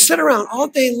 They sit around all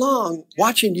day long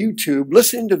watching YouTube,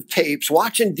 listening to tapes,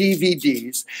 watching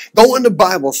DVDs, going to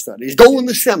Bible studies, going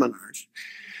to seminars.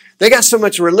 They got so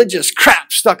much religious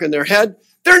crap stuck in their head,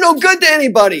 they're no good to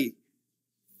anybody.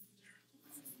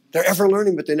 They're ever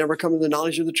learning, but they never come to the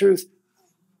knowledge of the truth.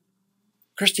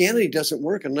 Christianity doesn't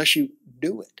work unless you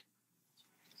do it.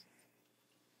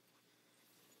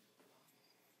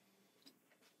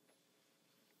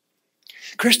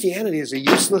 Christianity is a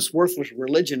useless, worthless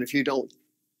religion if you don't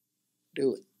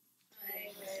do it.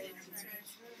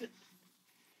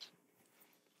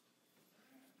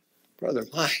 Brother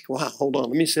Mike, wow, hold on.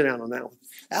 Let me sit down on that one.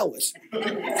 That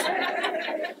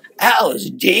was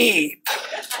deep.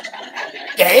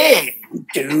 Dang,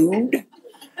 dude.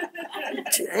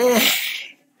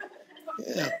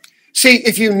 Yeah. See,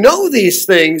 if you know these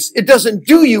things, it doesn't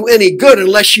do you any good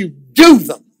unless you do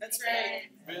them. That's right.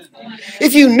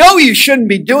 If you know you shouldn't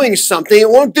be doing something, it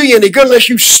won't do you any good unless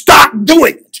you stop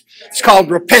doing it. It's called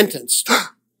repentance.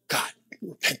 God,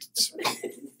 repentance. Oh,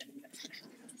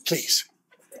 please,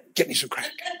 get me some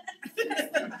crack.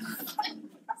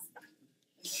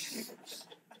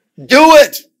 Do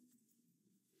it.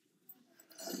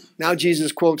 Now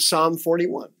Jesus quotes Psalm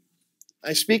 41.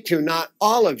 I speak to not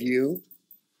all of you.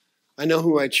 I know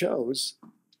who I chose.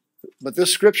 But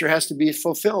this scripture has to be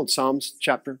fulfilled. Psalms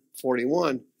chapter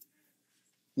 41.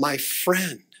 My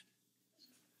friend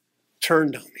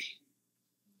turned on me.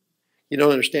 You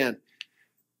don't understand.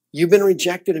 You've been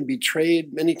rejected and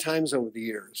betrayed many times over the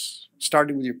years.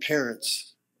 Started with your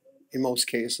parents in most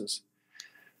cases.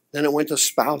 Then it went to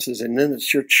spouses, and then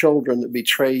it's your children that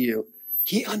betray you.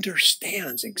 He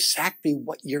understands exactly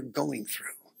what you're going through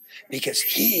because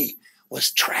he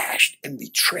was trashed and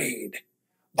betrayed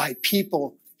by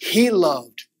people he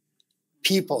loved,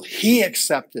 people he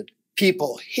accepted,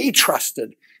 people he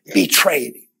trusted,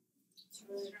 betrayed him.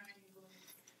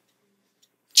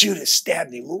 Judas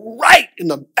stabbed him right in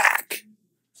the back.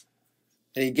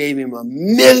 And he gave him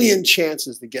 1,000,000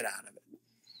 chances to get out of it.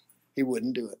 He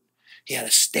wouldn't do it. He had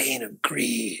a stain of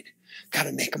greed. Got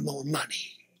to make more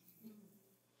money.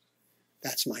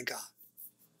 That's my God.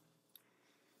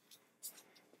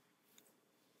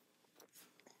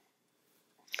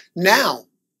 Now,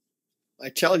 I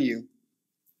tell you,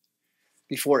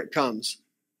 before it comes,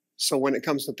 so when it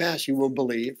comes to pass, you will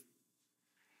believe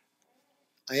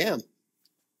I am.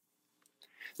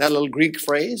 That little Greek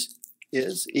phrase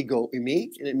is ego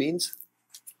eimi, and it means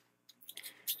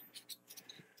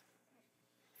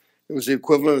it was the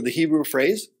equivalent of the Hebrew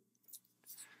phrase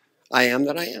I am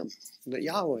that I am, that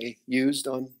Yahweh used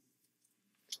on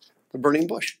the burning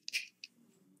bush.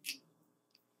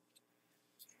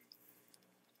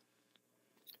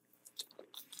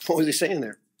 What was he saying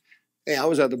there? Hey, I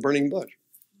was at the burning bush.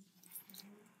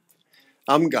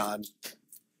 I'm God.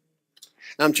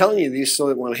 And I'm telling you these so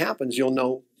that when it happens, you'll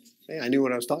know, hey, I knew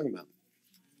what I was talking about.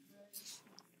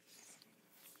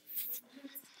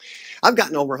 I've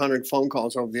gotten over 100 phone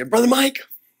calls over the year. Brother Mike,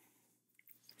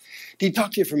 need to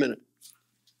talk to you for a minute.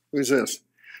 Who's this?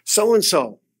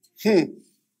 So-and-so.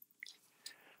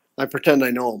 I pretend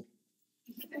I know him.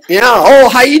 Yeah, oh,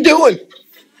 how you doing?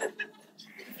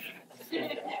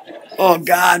 Oh,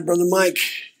 God, Brother Mike,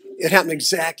 it happened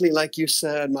exactly like you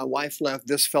said. My wife left,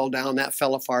 this fell down, that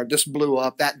fell apart, this blew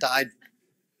up, that died.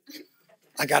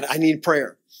 I need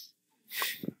prayer.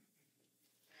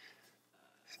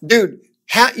 Dude,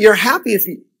 you're happy if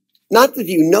you, not that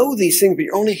you know these things, but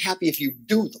you're only happy if you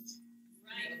do them.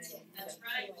 Right. That's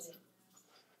right.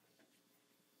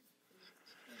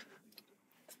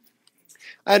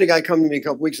 I had a guy come to me a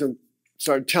couple weeks and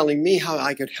started telling me how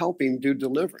I could help him do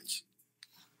deliverance.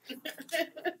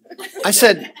 I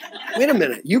said, wait a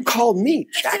minute, you called me,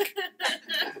 Jack.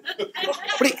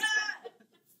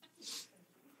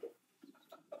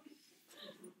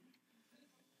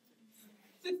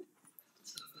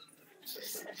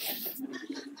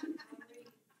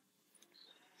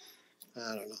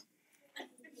 I don't know.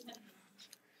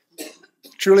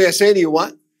 Truly I say to you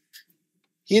what?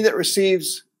 He that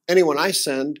receives anyone I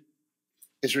send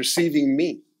is receiving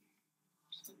me.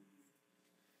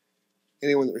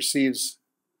 Anyone that receives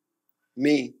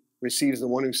me receives the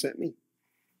one who sent me.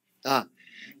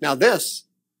 Now this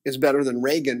is better than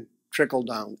Reagan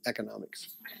trickle-down economics.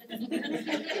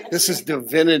 This is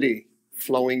divinity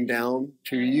flowing down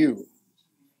to you.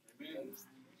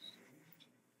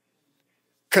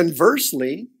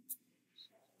 Conversely,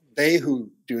 they who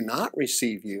do not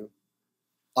receive you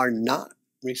are not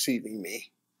receiving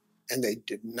me, and they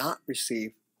did not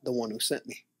receive the one who sent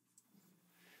me.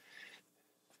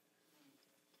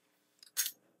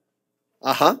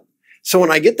 So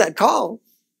when I get that call,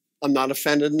 I'm not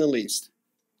offended in the least.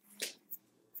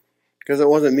 Because it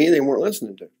wasn't me they weren't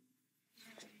listening to.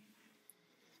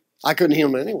 I couldn't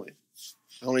heal them anyway.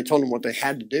 I only told them what they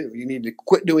had to do. You need to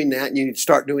quit doing that and you need to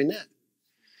start doing that.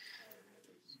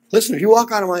 Listen, if you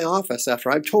walk out of my office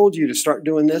after I've told you to start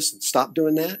doing this and stop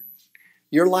doing that,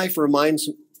 your life rhymes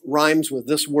with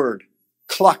this word,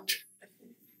 clucked.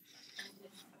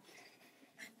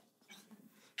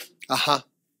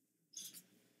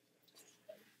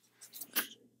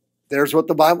 There's what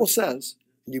the Bible says.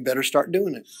 You better start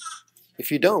doing it. If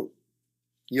you don't,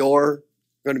 you're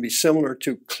going to be similar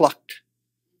to clucked.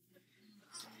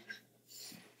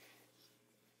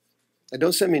 And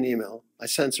don't send me an email. I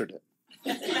censored it.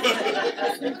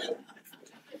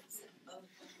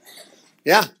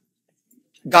 Yeah.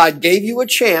 God gave you a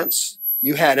chance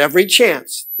You had every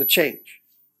chance to change.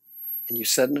 And you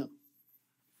said no.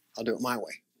 I'll do it my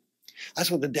way.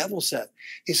 That's what the devil said.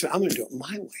 He said, I'm going to do it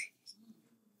my way.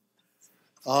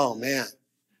 Oh, man.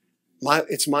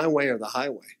 It's my way or the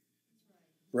highway.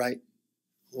 Right?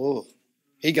 Oh,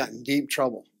 he got in deep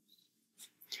trouble.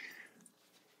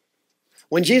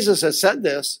 When Jesus had said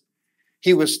this,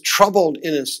 he was troubled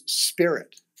in his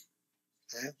spirit.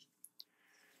 Okay?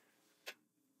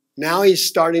 Now he's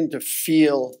starting to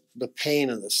feel the pain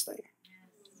of this thing.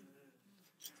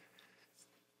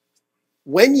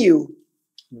 When you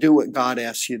do what God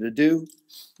asks you to do,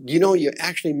 you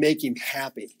actually make him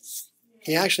happy.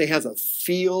 He actually has a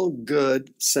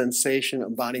feel-good sensation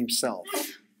about himself.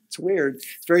 It's weird.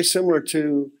 It's very similar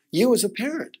to you as a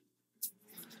parent.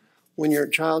 When your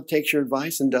child takes your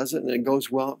advice and does it and it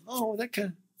goes well, oh, that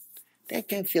kind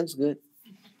of feels good.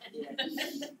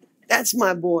 That's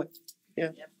my boy.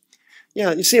 Yeah.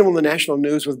 Yeah, you see them on the national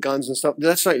news with guns and stuff.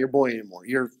 That's not your boy anymore.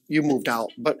 You moved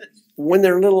out. But when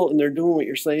they're little and they're doing what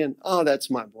you're saying, oh, that's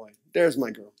my boy. There's my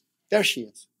girl. There she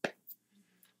is.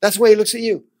 That's the way he looks at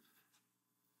you.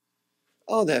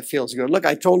 Oh, that feels good. Look,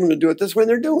 I told them to do it this way and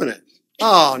they're doing it.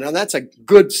 Oh, now that's a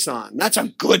good son. That's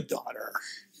a good daughter.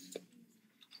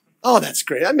 Oh, that's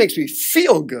great. That makes me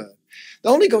feel good. The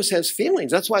Holy Ghost has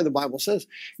feelings. That's why the Bible says,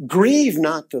 grieve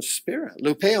not the Spirit.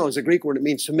 Lupeo is a Greek word. It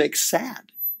means to make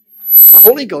sad. The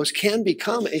Holy Ghost can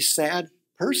become a sad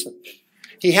person.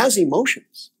 He has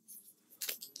emotions.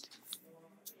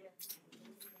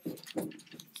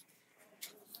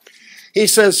 He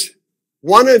says,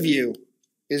 one of you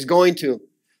is going to,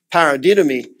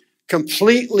 paradidomi,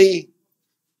 completely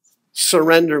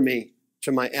surrender me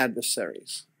to my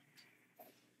adversaries.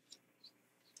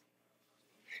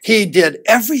 He did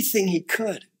everything he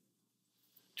could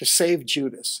to save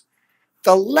Judas.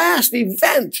 The last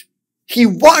event, he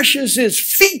washes his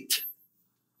feet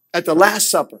at the Last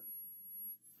Supper,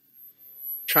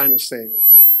 trying to save him.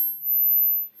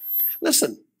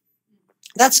 Listen,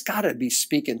 that's got to be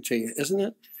speaking to you, isn't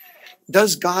it?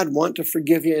 Does God want to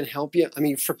forgive you and help you? I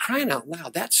mean, for crying out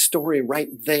loud, that story right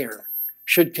there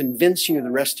should convince you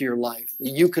the rest of your life that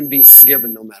you can be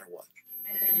forgiven no matter what.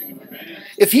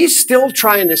 If he's still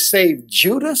trying to save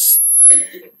Judas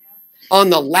on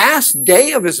the last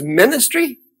day of his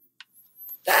ministry,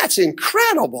 that's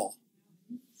incredible.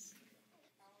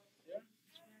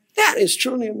 That is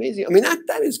truly amazing. I mean,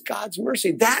 that is God's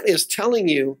mercy. That is telling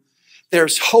you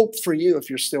there's hope for you if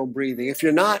you're still breathing. If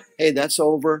you're not, hey, that's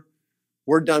over.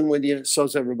 We're done with you.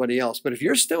 So's everybody else. But if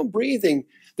you're still breathing,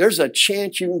 there's a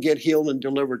chance you can get healed and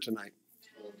delivered tonight.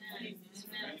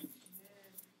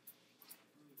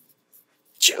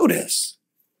 Judas.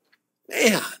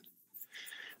 Man.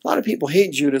 A lot of people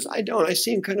hate Judas. I don't. I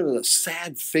see him kind of as a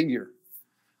sad figure.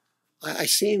 I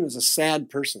see him as a sad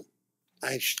person.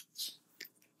 I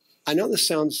know this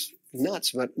sounds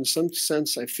nuts, but in some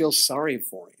sense, I feel sorry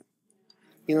for him.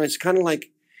 You know, it's kind of like,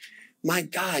 my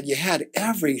God, you had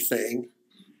everything,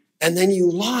 and then you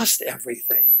lost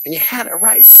everything, and you had it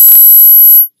right.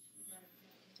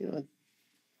 You know,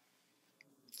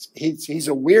 he's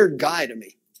a weird guy to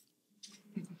me,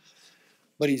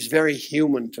 but he's very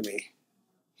human to me.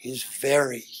 He's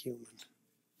very human.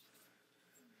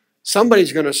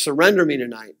 Somebody's going to surrender me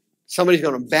tonight. Somebody's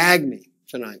going to bag me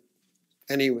tonight.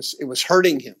 And it was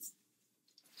hurting him.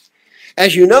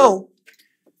 As you know,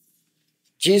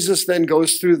 Jesus then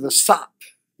goes through the sop.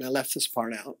 And I left this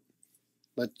part out.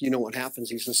 But you know what happens.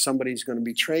 He says, somebody's going to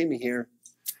betray me here.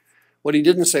 What he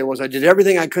didn't say was, I did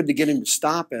everything I could to get him to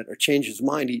stop it or change his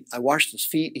mind. I washed his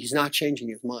feet. He's not changing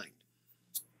his mind.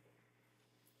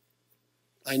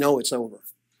 I know it's over.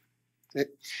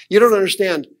 You don't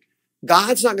understand.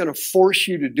 God's not going to force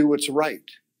you to do what's right.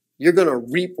 You're going to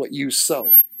reap what you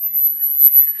sow.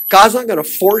 God's not going to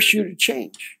force you to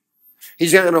change.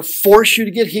 He's not going to force you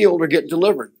to get healed or get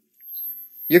delivered.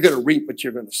 You're going to reap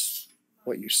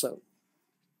what you sow.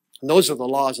 And those are the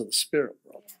laws of the Spirit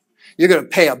world. You're going to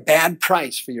pay a bad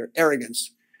price for your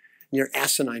arrogance and your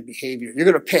asinine behavior. You're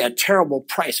going to pay a terrible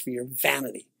price for your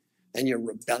vanity and your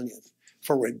rebellion.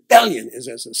 For rebellion is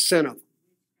as a sin of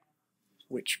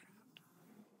witchcraft.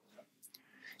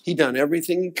 He done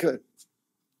everything he could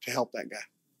to help that guy.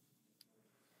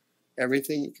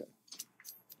 Everything he could.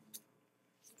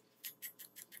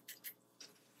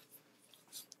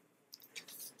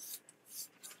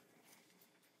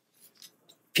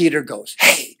 Peter goes,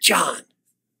 hey, John.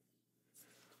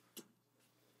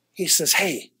 He says,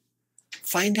 hey,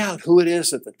 find out who it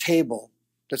is at the table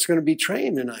that's going to betray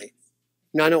him tonight.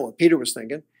 Now, I know what Peter was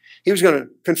thinking. He was going to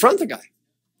confront the guy.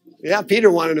 Yeah, Peter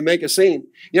wanted to make a scene.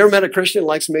 You ever met a Christian who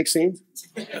likes to make scenes?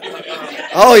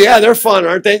 Oh, yeah, they're fun,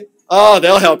 aren't they? Oh,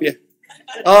 they'll help you.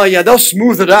 Oh, yeah, they'll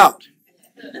smooth it out.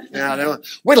 Yeah,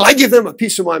 wait till I give them a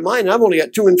piece of my mind. I've only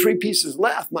got 2 and 3 pieces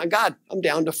left. My God, I'm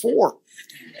down to 4.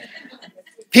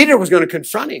 Peter was going to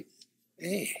confront him.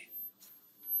 Hey,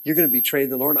 you're going to betray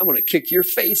the Lord. I'm going to kick your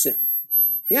face in.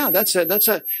 Yeah, that's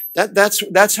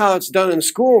how it's done in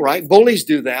school, right? Bullies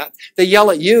do that. They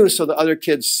yell at you so the other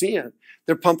kids see it.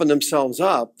 They're pumping themselves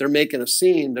up. They're making a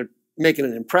scene. They're making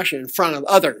an impression in front of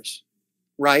others,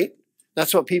 right?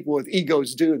 That's what people with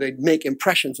egos do. They make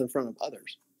impressions in front of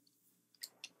others.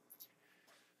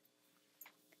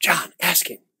 John, ask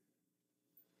him,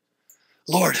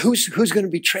 Lord, who's going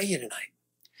to betray you tonight?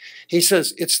 He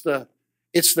says, it's the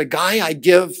guy I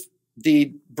give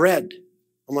the bread.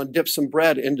 I'm going to dip some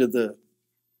bread into the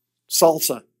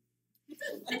salsa.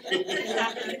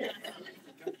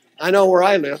 I know where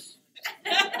I live.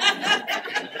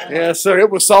 Yeah, sir, it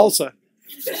was salsa.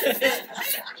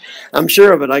 I'm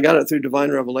sure of it. I got it through divine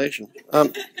revelation.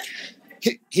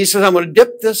 He says, I'm going to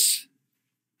dip this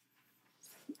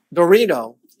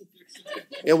Dorito.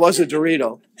 It was a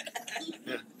Dorito.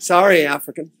 Sorry,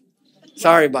 African.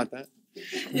 Sorry about that.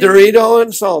 Dorito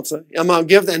and salsa. I'm going to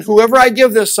give, and whoever I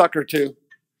give this sucker to,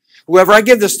 whoever I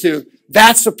give this to,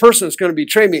 that's the person that's going to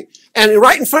betray me. And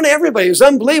right in front of everybody, it was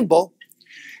unbelievable.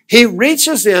 He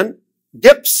reaches in,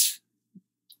 dips,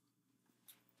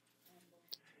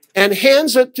 and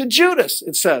hands it to Judas,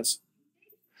 it says.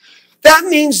 That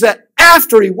means that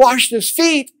after he washed his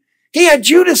feet, he had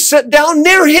Judas sit down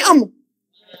near him.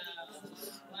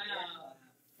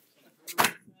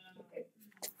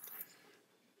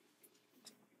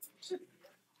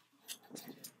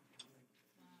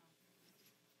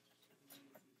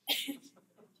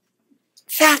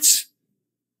 That's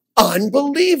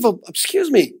unbelievable. Excuse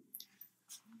me.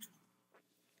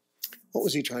 What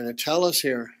was he trying to tell us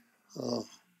here? Oh,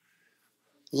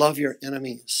 love your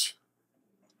enemies.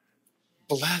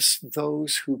 Bless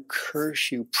those who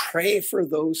curse you. Pray for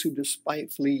those who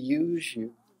despitefully use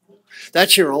you.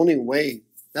 That's your only way.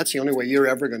 That's the only way you're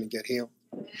ever going to get healed.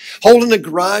 Holding a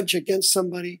grudge against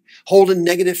somebody, holding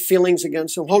negative feelings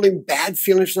against them, holding bad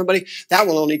feelings for somebody, that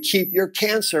will only keep your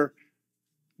cancer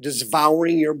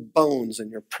devouring your bones and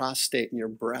your prostate and your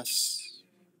breasts.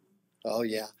 Oh,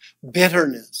 yeah.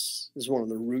 Bitterness is one of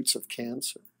the roots of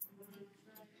cancer.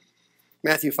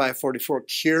 Matthew 5:44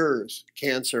 cures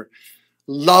cancer.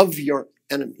 Love your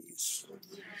enemies.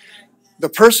 The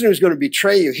person who's going to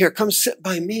betray you, here, come sit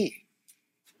by me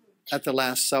at the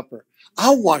Last Supper.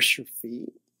 I'll wash your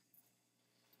feet.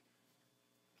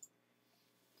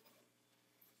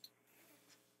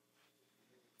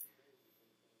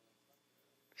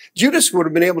 Judas would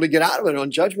have been able to get out of it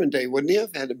on Judgment Day, wouldn't he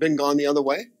have, had it been gone the other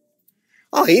way?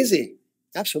 Oh, easy.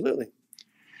 Absolutely.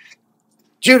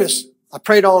 Judas, I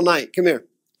prayed all night. Come here.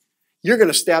 You're going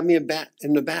to stab me in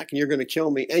the back and you're going to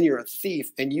kill me, and you're a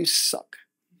thief and you suck.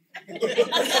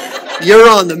 You're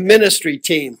on the ministry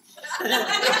team.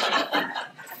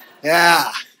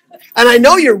 Yeah. And I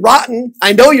know you're rotten.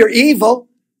 I know you're evil.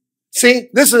 See,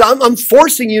 I'm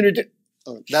forcing you to do.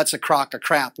 Oh, that's a crock of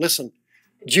crap. Listen,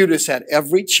 Judas had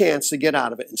every chance to get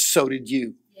out of it, and so did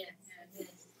you.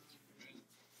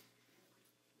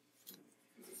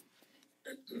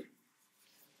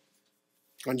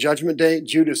 On Judgment Day,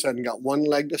 Judas hadn't got one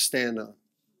leg to stand on.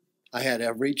 I had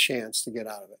every chance to get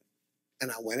out of it.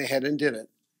 And I went ahead and did it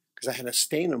because I had a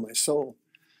stain on my soul.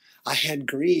 I had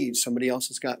greed. Somebody else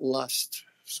has got lust.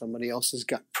 Somebody else has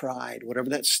got pride. Whatever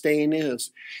that stain is,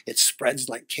 it spreads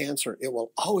like cancer. It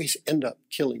will always end up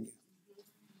killing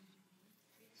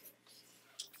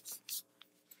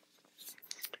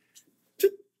you.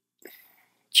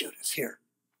 Judas, here.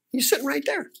 He's sitting right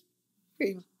there. Here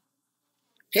you go.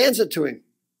 Hands it to him.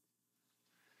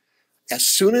 As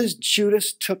soon as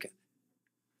Judas took it,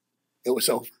 it was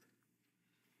over.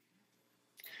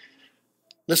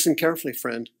 Listen carefully,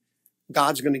 friend.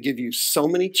 God's going to give you so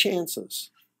many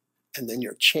chances, and then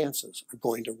your chances are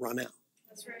going to run out.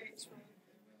 That's right.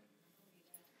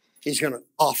 He's going to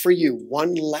offer you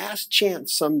one last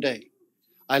chance someday.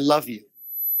 I love you.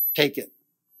 Take it.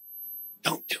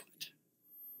 Don't do it.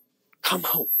 Come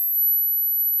home.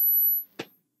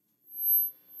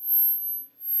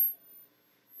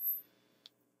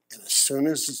 And as soon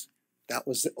as that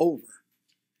was over,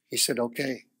 he said,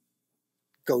 okay,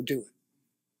 go do it.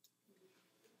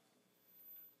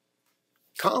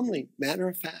 Calmly, matter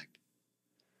of fact.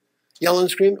 Yell and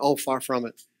scream? Oh, far from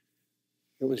it.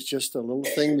 It was just a little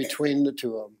thing between the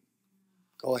two of them.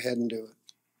 Go ahead and do it.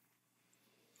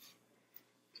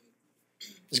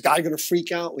 Is God going to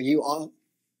freak out when you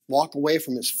walk away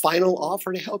from his final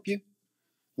offer to help you?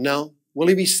 No. Will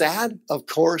he be sad? Of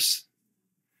course.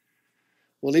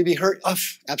 Will he be hurt?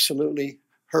 Absolutely.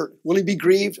 hurt. Will he be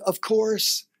grieved? Of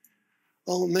course.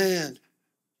 Oh, man.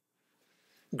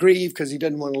 Grieve because he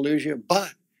didn't want to lose you.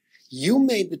 But you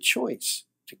made the choice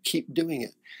to keep doing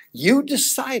it. You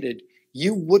decided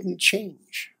you wouldn't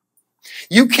change.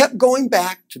 You kept going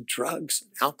back to drugs,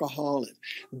 and alcohol,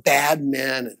 and bad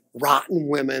men, and rotten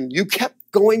women. You kept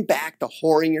going back to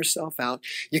whoring yourself out.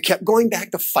 You kept going back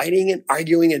to fighting and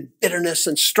arguing and bitterness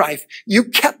and strife. You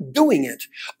kept doing it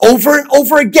over and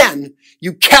over again.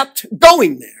 You kept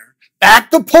going there. Back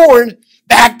to porn,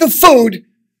 back to food.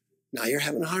 Now you're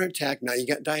having a heart attack. Now you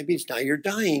got diabetes. Now you're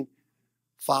dying.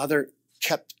 Father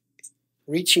kept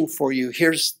reaching for you.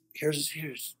 Here's.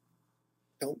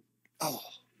 Don't. Oh.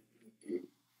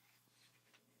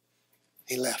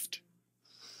 He left.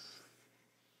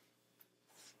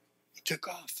 He took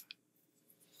off.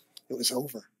 It was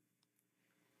over.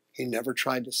 He never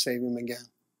tried to save him again.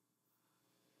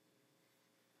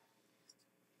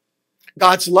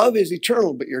 God's love is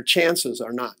eternal, but your chances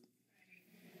are not.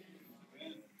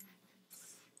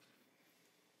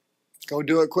 Go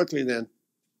do it quickly then.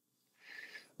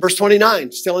 Verse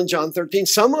 29, still in John 13.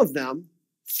 Some of them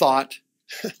thought,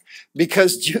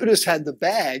 because Judas had the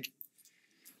bag,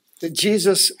 that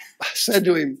Jesus said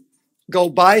to him, go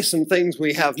buy some things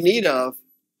we have need of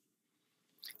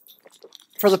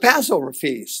for the Passover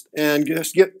feast. And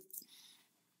just get...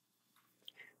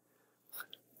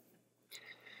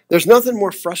 There's nothing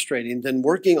more frustrating than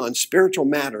working on spiritual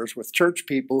matters with church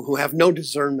people who have no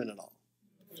discernment at all.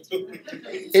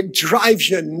 It drives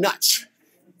you nuts.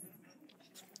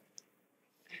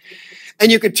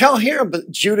 And you could tell here,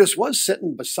 but Judas was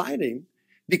sitting beside him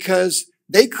because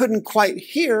they couldn't quite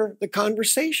hear the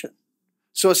conversation.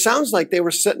 So it sounds like they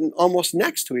were sitting almost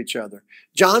next to each other.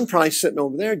 John probably sitting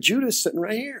over there, Judas sitting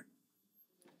right here.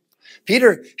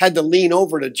 Peter had to lean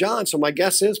over to John, so my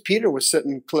guess is Peter was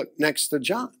sitting next to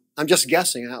John. I'm just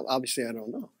guessing. Obviously, I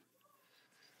don't know.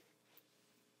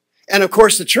 And of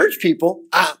course, the church people,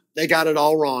 they got it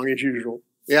all wrong as usual.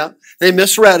 Yeah, they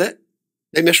misread it.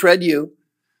 They misread you.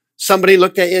 Somebody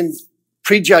looked at you and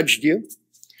prejudged you.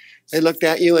 They looked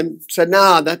at you and said,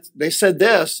 "No, they said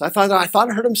this. I thought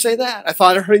I heard him say that. I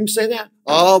thought I heard him say that."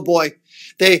 Oh boy,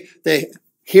 they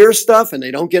hear stuff and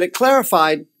they don't get it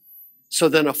clarified. So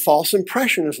then a false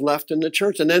impression is left in the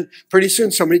church. And then pretty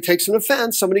soon somebody takes an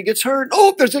offense, somebody gets hurt.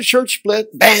 Oh, there's a church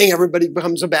split. Bang, everybody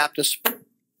becomes a Baptist.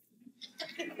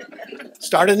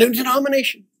 Start a new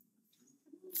denomination.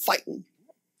 Fighting.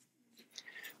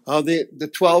 Oh,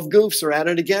 the 12 goofs are at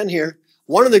it again here.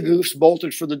 One of the goofs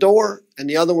bolted for the door, and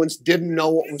the other ones didn't know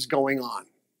what was going on.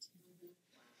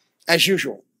 As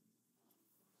usual.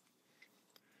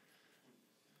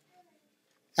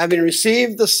 Having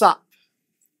received the sop.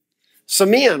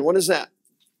 Simeon, what is that?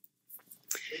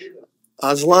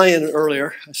 I was lying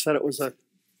earlier. I said it was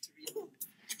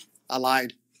I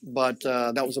lied, but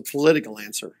that was a political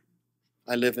answer.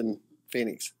 I live in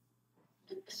Phoenix.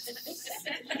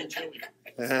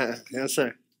 Yes,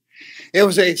 sir. It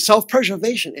was a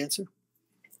self-preservation answer.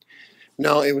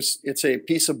 No, it's a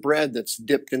piece of bread that's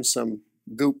dipped in some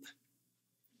goop.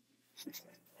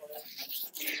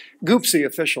 Goop's the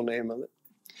official name of it.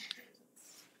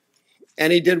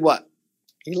 And he did what?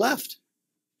 He left.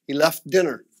 He left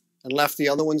dinner and left the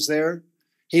other ones there.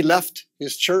 He left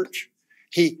his church.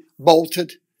 He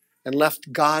bolted and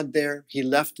left God there. He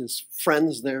left his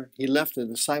friends there. He left the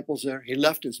disciples there. He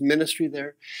left his ministry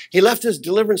there. He left his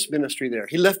deliverance ministry there.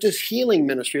 He left his healing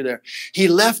ministry there. He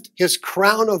left his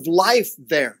crown of life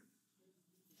there.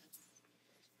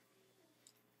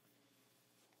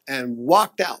 And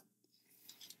walked out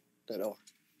the door.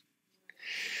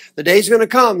 The day's going to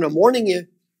come, I'm warning you,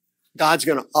 God's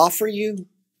going to offer you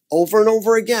over and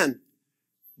over again,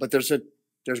 but there's going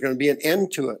to be an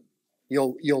end to it.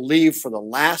 You'll leave for the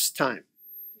last time.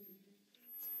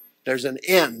 There's an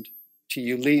end to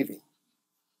you leaving.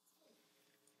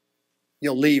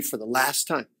 You'll leave for the last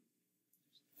time.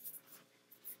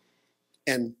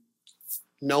 And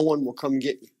no one will come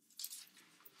get you.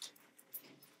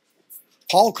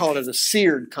 Paul called it a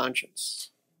seared conscience.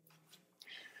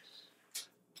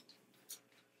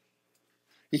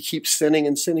 You keep sinning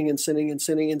and sinning and sinning and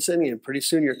sinning and sinning, and pretty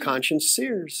soon your conscience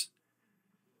sears.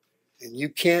 And you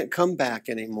can't come back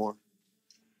anymore.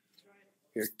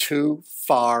 You're too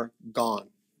far gone.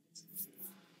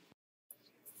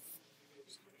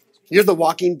 You're the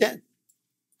walking dead.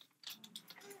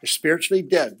 You're spiritually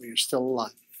dead, but you're still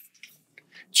alive.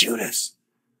 Judas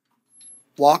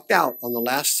walked out on the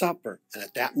Last Supper, and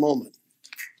at that moment,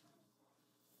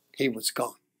 he was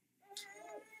gone.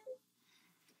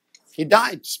 He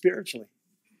died spiritually.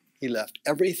 He left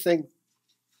everything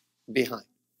behind.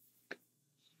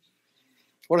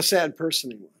 What a sad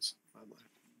person he was.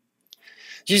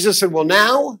 Jesus said, well,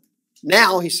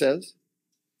 now, he says,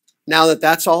 now that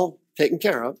that's all taken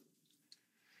care of,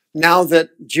 now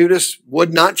that Judas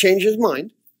would not change his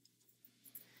mind,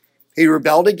 he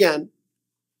rebelled again,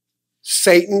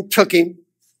 Satan took him.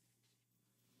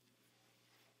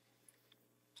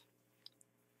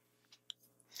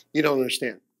 You don't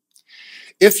understand.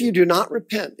 If you do not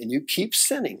repent and you keep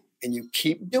sinning and you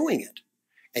keep doing it,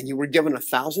 and you were given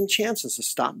 1,000 chances to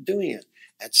stop doing it,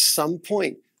 at some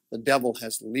point, the devil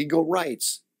has legal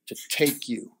rights to take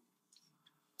you.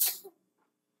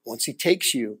 Once he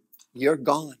takes you, you're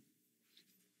gone.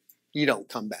 You don't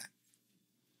come back.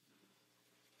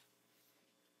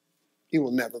 You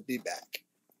will never be back.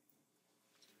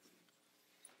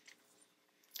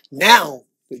 Now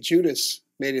that Judas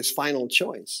made his final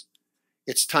choice,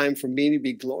 it's time for me to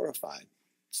be glorified.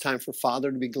 It's time for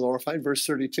Father to be glorified. Verse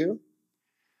 32.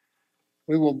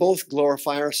 We will both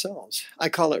glorify ourselves. I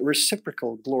call it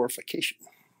reciprocal glorification.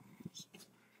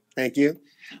 Thank you.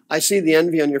 I see the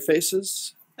envy on your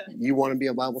faces. You want to be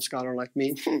a Bible scholar like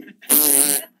me?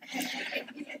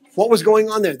 What was going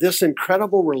on there? This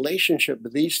incredible relationship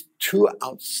with these two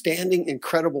outstanding,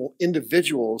 incredible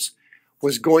individuals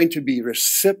was going to be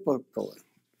reciprocal,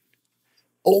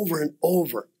 over and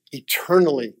over,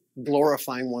 eternally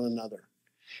glorifying one another.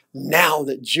 Now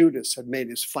that Judas had made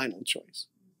his final choice.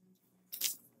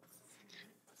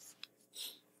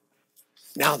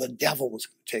 Now the devil was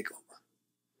going to take over.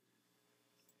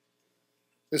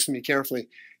 Listen to me carefully.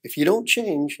 If you don't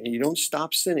change and you don't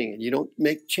stop sinning and you don't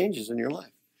make changes in your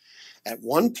life, at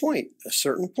one point, a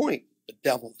certain point, the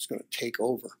devil is going to take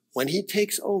over. When he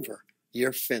takes over,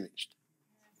 you're finished.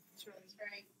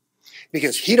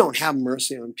 Because he don't have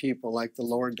mercy on people like the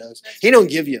Lord does. He don't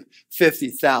give you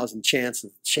 50,000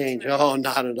 chances to change. Oh,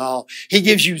 not at all. He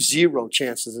gives you 0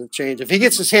 chances to change. If he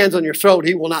gets his hands on your throat,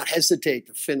 he will not hesitate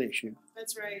to finish you.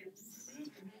 That's right.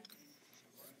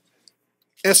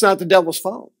 It's not the devil's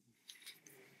fault.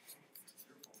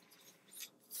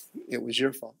 It was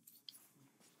your fault.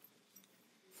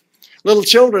 Little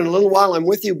children, a little while I'm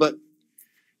with you, but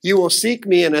you will seek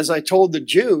me, and as I told the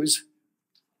Jews,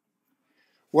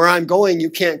 where I'm going, you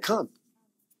can't come.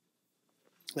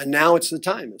 And now it's the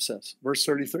time, it says, verse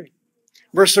 33.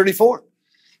 Verse 34,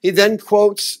 he then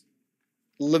quotes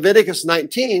Leviticus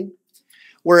 19,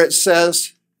 where it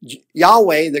says,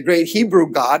 Yahweh, the great Hebrew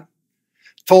God,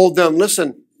 told them,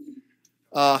 listen,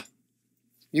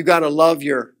 you got to love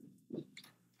your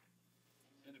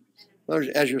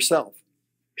as yourself.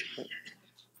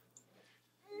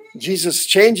 Jesus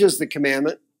changes the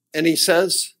commandment, and he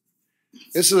says,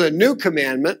 this is a new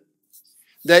commandment,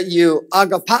 that you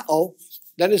agapao,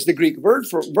 that is the Greek verb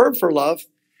for love,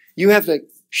 you have to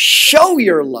show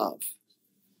your love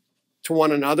to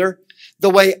one another the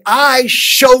way I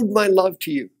showed my love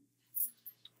to you.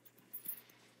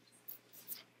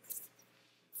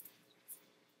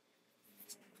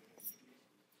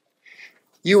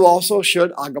 You also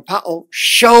should, agapao,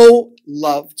 show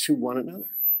love to one another.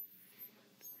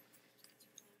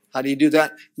 How do you do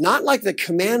that? Not like the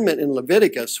commandment in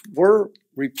Leviticus. We're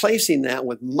replacing that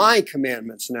with my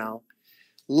commandments now.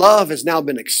 Love has now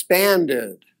been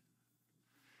expanded.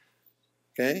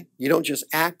 Okay? You don't just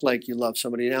act like you love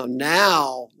somebody now.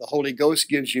 Now the Holy Ghost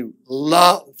gives you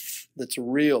love that's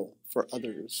real for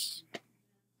others.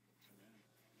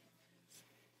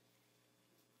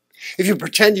 If you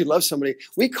pretend you love somebody,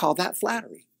 we call that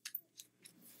flattery.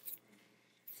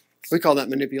 We call that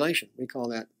manipulation. We call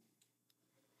that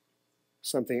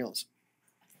something else.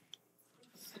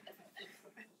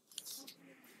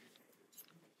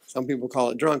 Some people call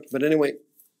it drunk, but anyway,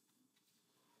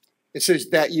 it says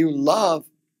that you love,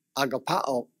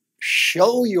 agapao,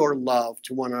 show your love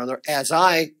to one another as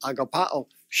I, agapao,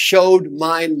 showed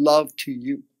my love to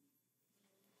you.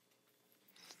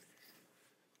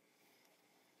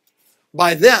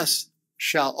 By this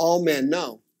shall all men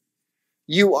know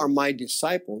you are my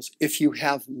disciples if you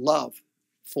have love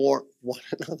for one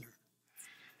another.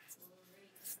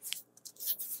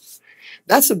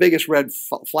 That's the biggest red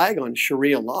flag on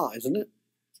Sharia law, isn't it?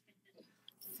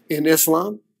 In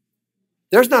Islam,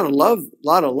 there's not a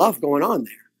lot of love going on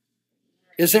there,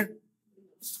 is there?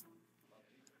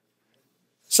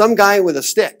 Some guy with a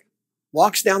stick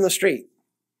walks down the street,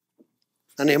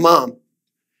 an imam,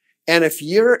 and if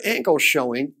your ankle's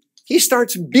showing, he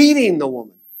starts beating the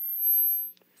woman.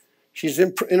 She's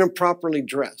improperly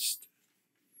dressed.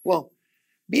 Well,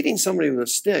 beating somebody with a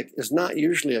stick is not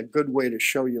usually a good way to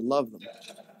show you love them.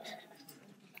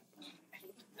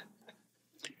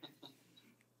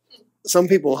 Some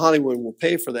people in Hollywood will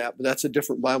pay for that, but that's a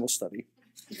different Bible study.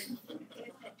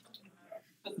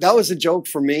 That was a joke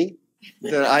for me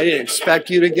that I didn't expect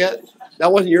you to get.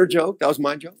 That wasn't your joke. That was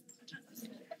my joke.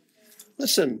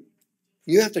 Listen,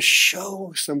 you have to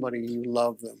show somebody you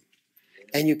love them.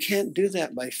 And you can't do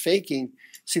that by faking.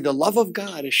 See, the love of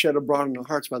God is shed abroad in our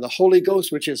hearts by the Holy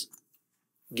Ghost, which is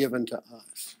given to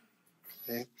us.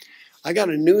 Okay? I got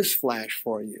a news flash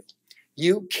for you.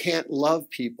 You can't love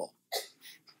people.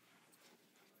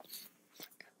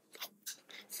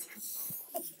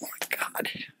 Oh my God.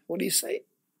 What do you say?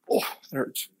 Oh, it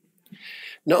hurts.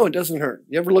 No, it doesn't hurt.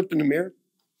 You ever looked in the mirror?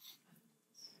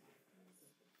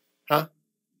 Huh?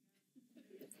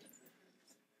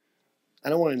 I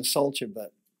don't want to insult you,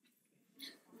 but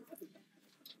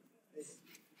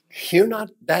you're not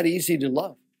that easy to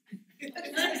love.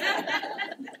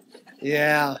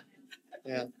 Yeah.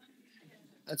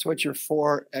 That's what your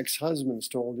 4 ex-husbands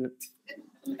told you.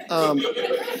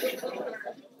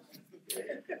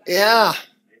 Yeah.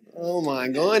 Oh my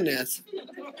goodness.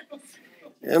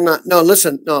 No.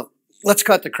 Let's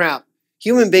cut the crap.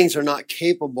 Human beings are not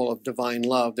capable of divine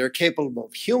love. They're capable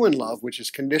of human love, which is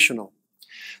conditional.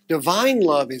 Divine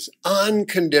love is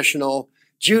unconditional.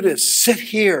 Judas, sit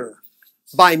here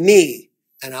by me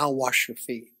and I'll wash your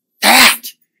feet.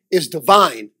 That is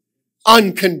divine,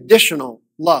 unconditional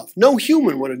love. No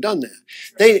human would have done that.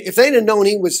 If they'd have known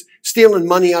he was stealing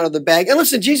money out of the bag, and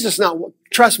listen, Jesus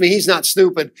trust me, he's not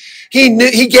stupid.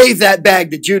 He gave that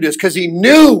bag to Judas because he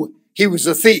knew he was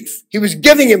a thief. He was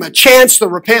giving him a chance to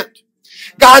repent.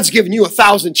 God's given you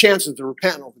 1,000 chances to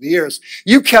repent over the years.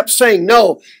 You kept saying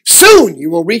no. Soon you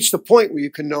will reach the point where you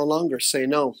can no longer say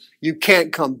no. You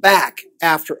can't come back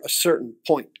after a certain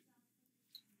point.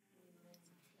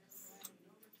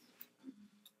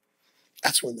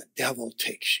 That's when the devil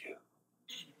takes you.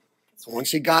 So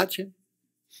once he got you,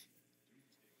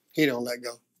 he don't let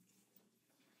go.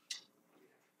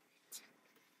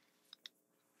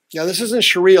 Now, this isn't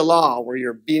Sharia law where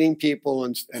you're beating people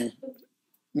and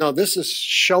no, this is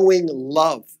showing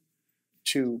love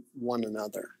to one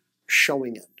another.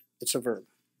 Showing it. It's a verb.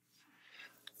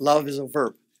 Love is a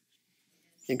verb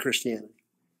in Christianity.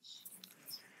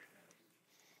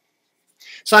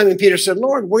 Simon Peter said,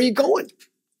 Lord, where are you going?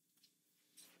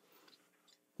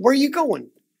 Where are you going?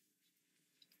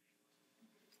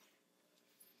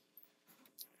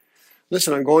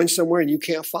 Listen, I'm going somewhere and you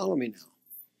can't follow me now.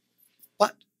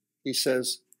 But, he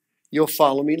says, you'll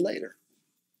follow me later.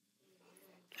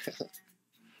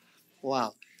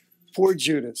 Wow. Poor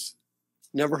Judas.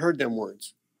 Never heard them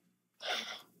words.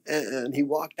 And he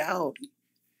walked out.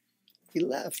 He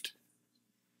left.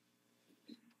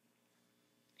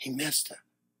 He missed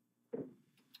it.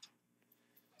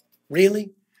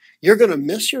 Really? You're going to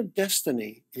miss your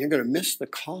destiny. You're going to miss the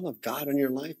call of God in your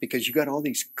life because you got all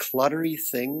these cluttery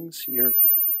things you're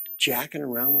jacking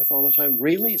around with all the time.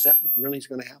 Really? Is that what really is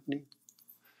going to happen to you?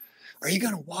 Are you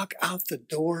going to walk out the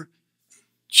door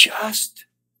just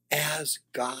as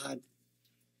God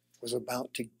was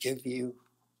about to give you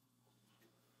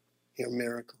your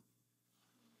miracle?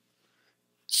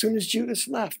 As soon as Judas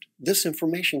left, this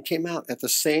information came out at the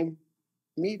same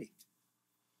meeting.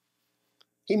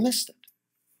 He missed it.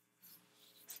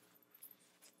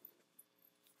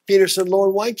 Peter said,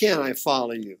 Lord, why can't I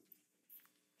follow you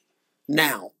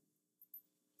now?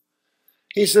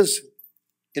 He says,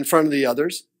 in front of the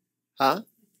others, huh?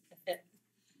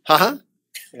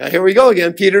 Here we go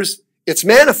again, it's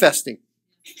manifesting.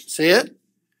 See it?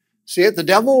 See it? The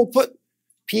devil will put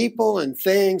people and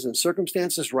things and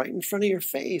circumstances right in front of your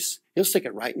face. He'll stick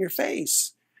it right in your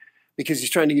face because he's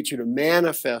trying to get you to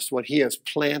manifest what he has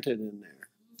planted in there.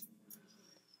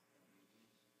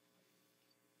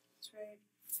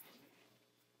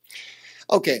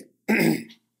 Okay.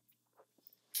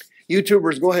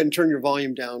 YouTubers, go ahead and turn your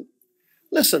volume down.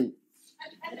 Listen,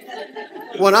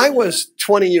 when I was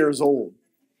 20 years old,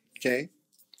 okay,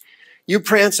 you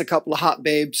prance a couple of hot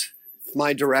babes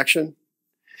my direction,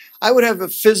 I would have a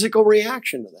physical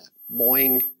reaction to that.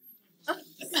 Boing.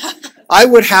 I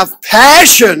would have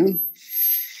passion.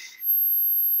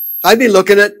 I'd be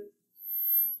looking at,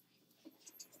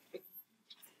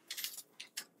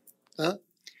 huh?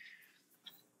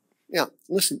 Yeah,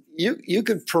 listen, you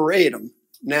could parade them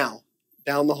now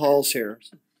down the halls here,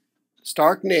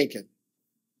 stark naked,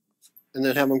 and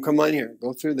then have them come on here,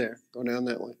 go through there, go down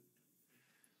that way.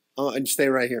 Oh, and stay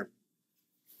right here.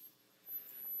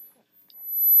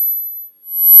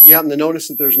 You happen to notice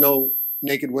that there's no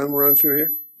naked women running through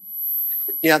here?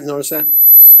 You happen to notice that?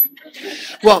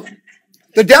 Well,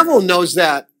 the devil knows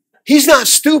that. He's not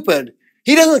stupid.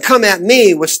 He doesn't come at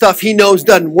me with stuff he knows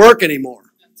doesn't work anymore.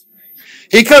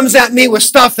 He comes at me with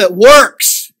stuff that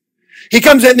works. He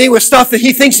comes at me with stuff that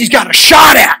he thinks he's got a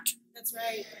shot at. That's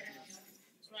right.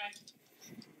 That's right.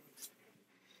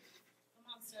 Come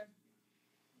on, sir.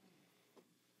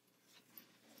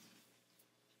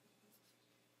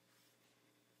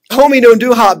 Homie don't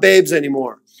do hot babes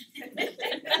anymore.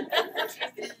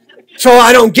 So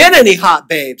I don't get any hot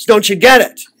babes. Don't you get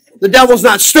it? The devil's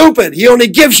not stupid. He only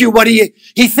gives you what he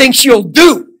thinks you'll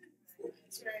do.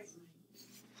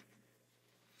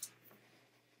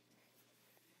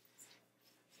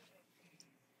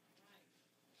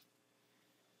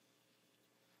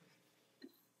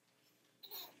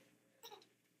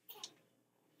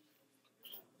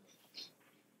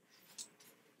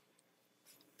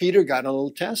 Peter got a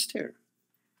little test here.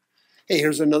 Hey,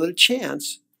 here's another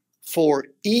chance for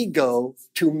ego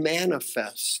to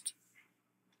manifest.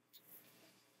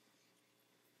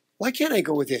 Why can't I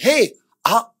go with you? Hey,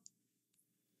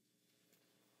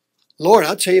 Lord,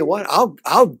 I'll tell you what,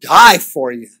 I'll die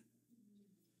for you.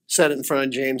 Said it in front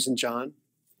of James and John.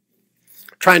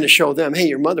 Trying to show them, hey,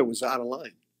 your mother was out of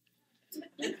line.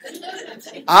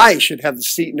 I should have the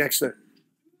seat next to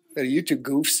you two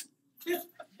goofs.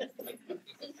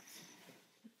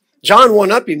 John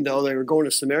went up him, though. They were going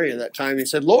to Samaria that time. He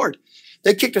said, Lord,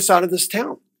 they kicked us out of this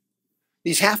town.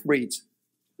 These half-breeds.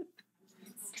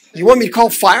 You want me to call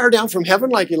fire down from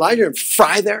heaven like Elijah and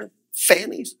fry their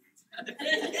fannies?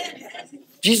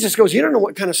 Jesus goes, you don't know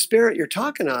what kind of spirit you're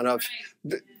talking out of.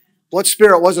 What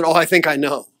spirit was it? Oh, I think I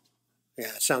know. Yeah,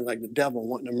 it sounds like the devil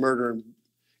wanting to murder and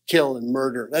kill and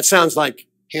murder. That sounds like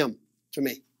him to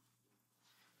me.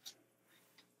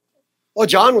 Well,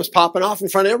 John was popping off in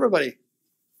front of everybody.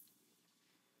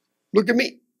 Look at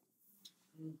me.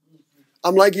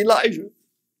 I'm like Elijah.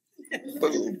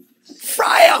 Boom.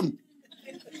 Fry him.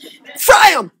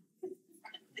 Fry him.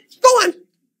 Go on.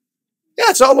 Yeah,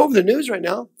 it's all over the news right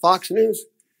now. Fox News.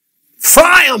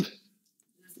 Fry him.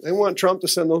 They want Trump to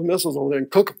send those missiles over there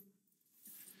and cook them.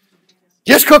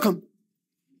 Just cook them.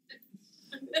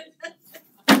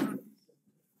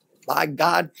 By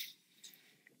God,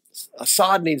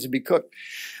 Assad needs to be cooked.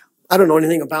 I don't know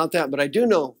anything about that, but I do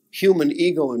know human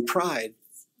ego and pride.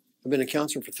 I've been a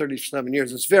counselor for 37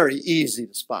 years. It's very easy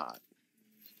to spot.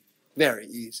 Very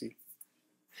easy.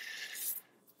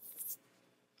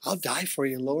 I'll die for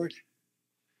you, Lord.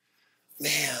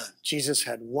 Man, Jesus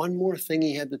had one more thing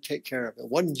he had to take care of. It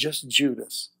wasn't just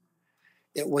Judas.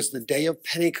 It was the day of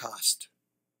Pentecost.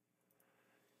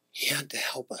 He had to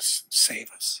help us,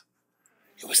 save us.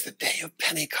 It was the day of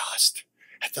Pentecost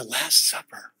at the Last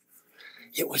Supper.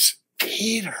 It was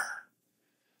Peter,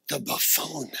 the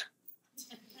buffoon,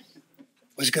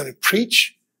 was going to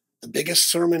preach the biggest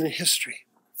sermon in history.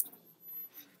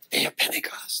 Day of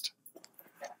Pentecost.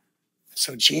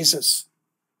 So Jesus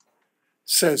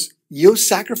says, you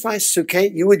sacrifice, okay?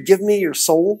 You would give me your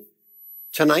soul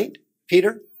tonight,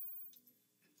 Peter?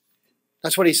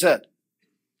 That's what he said.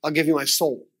 I'll give you my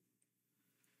soul.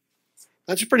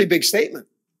 That's a pretty big statement.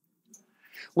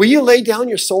 Will you lay down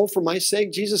your soul for my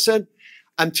sake? Jesus said,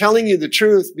 I'm telling you the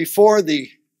truth. Before the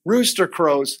rooster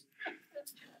crows,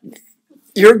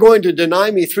 you're going to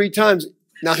deny me 3 times.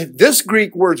 Now, this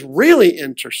Greek word's really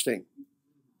interesting.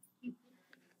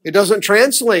 It doesn't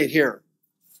translate here.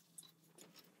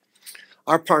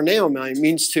 Arparneomai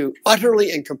means to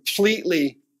utterly and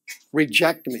completely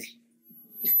reject me.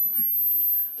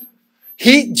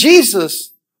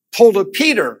 Jesus pulled a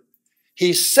Peter.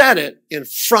 He said it in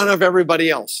front of everybody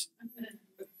else.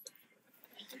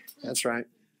 That's right.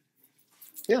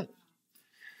 Yeah.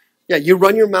 Yeah, you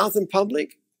run your mouth in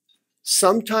public.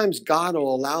 Sometimes God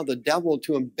will allow the devil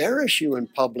to embarrass you in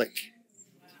public.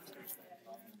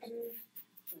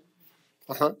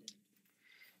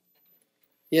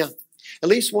 Yeah. At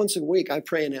least once a week, I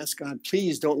pray and ask God,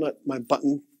 please don't let my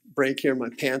button break here, my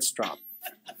pants drop.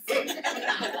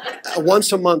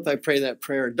 Once a month, I pray that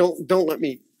prayer. Don't let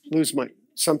me lose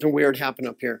something weird happen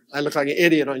up here. I look like an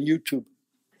idiot on YouTube.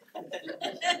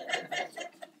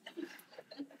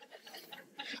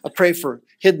 I pray for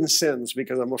hidden sins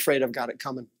because I'm afraid I've got it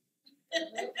coming.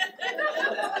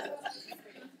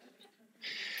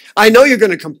 I know you're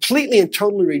going to completely and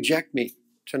totally reject me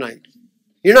tonight.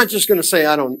 You're not just going to say,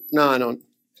 I don't. No,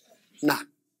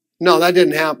 that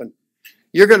didn't happen.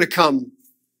 You're going to come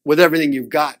with everything you've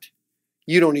got.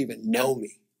 You don't even know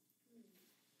me.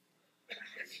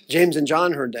 James and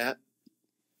John heard that.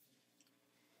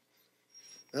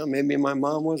 Well, maybe my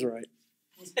mom was right.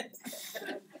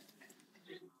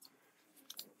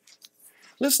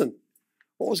 Listen,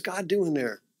 what was God doing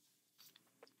there?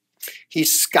 He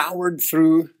scoured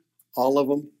through all of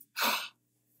them.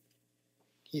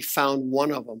 He found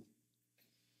one of them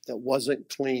that wasn't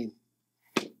clean.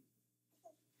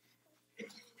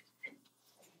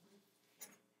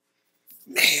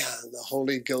 Man, the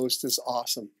Holy Ghost is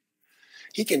awesome.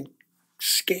 He can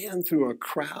scan through a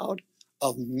crowd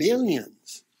of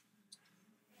millions,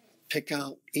 pick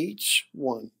out each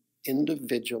one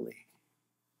individually.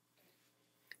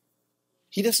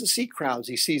 He doesn't see crowds,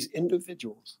 he sees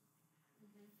individuals.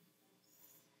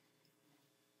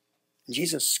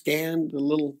 Jesus scanned his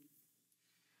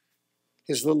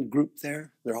little group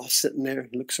there. They're all sitting there.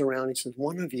 He looks around. He says,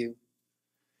 one of you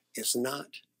is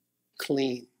not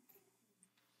clean.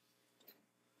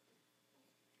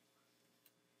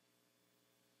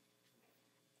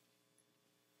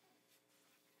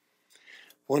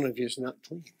 One of you is not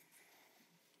clean.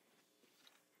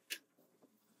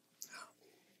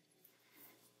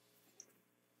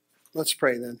 Let's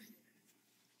pray then.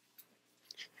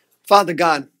 Father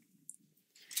God,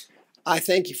 I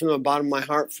thank you from the bottom of my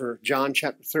heart for John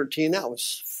chapter 13. That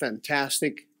was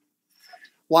fantastic.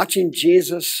 Watching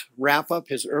Jesus wrap up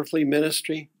his earthly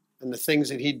ministry and the things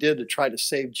that he did to try to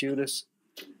save Judas.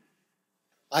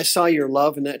 I saw your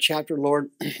love in that chapter,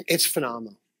 Lord. It's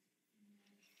phenomenal.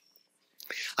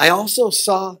 I also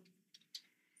saw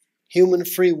human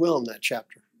free will in that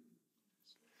chapter.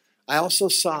 I also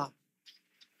saw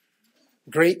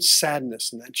great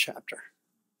sadness in that chapter.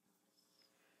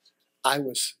 I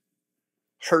was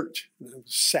hurt and I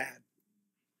was sad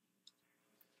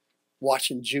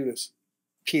watching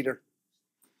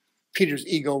Peter's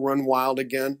ego run wild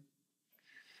again.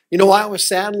 You know why I was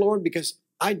sad, Lord? Because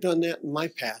I'd done that in my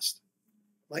past.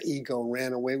 My ego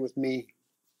ran away with me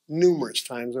numerous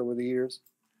times over the years.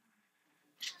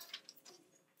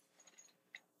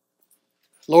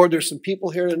 Lord, there's some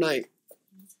people here tonight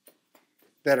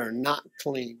that are not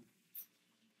clean,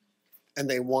 and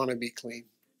they want to be clean.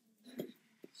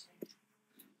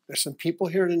 There's some people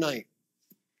here tonight.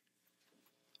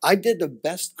 I did the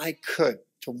best I could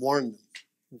to warn them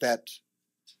that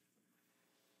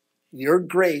your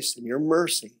grace and your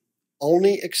mercy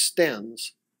only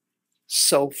extends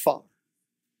so far.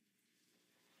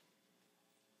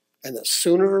 And that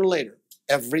sooner or later,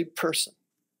 every person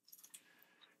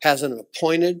has an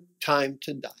appointed time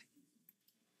to die.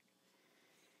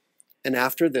 And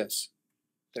after this,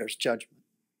 there's judgment.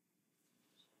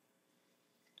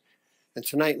 And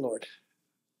tonight, Lord,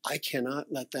 I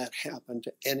cannot let that happen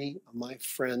to any of my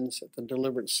friends at the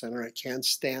Deliverance Center. I can't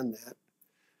stand that.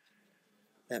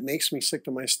 That makes me sick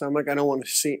to my stomach. I don't want to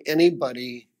see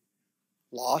anybody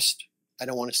lost. I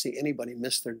don't want to see anybody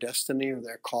miss their destiny or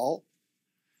their call.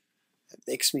 It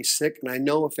makes me sick, and I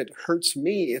know if it hurts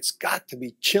me, it's got to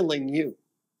be killing you.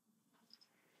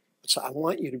 So I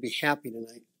want you to be happy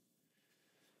tonight.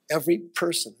 Every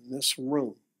person in this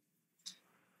room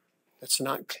that's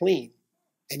not clean,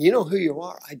 and you know who you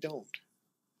are, I don't.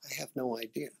 I have no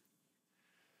idea.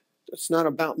 It's not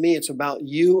about me, it's about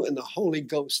you and the Holy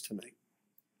Ghost tonight.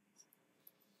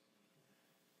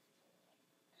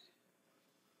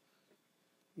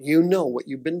 You know what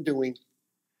you've been doing.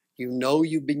 You know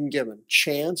you've been given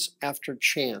chance after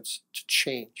chance to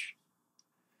change.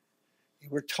 You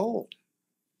were told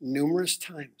numerous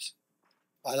times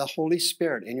by the Holy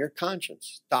Spirit in your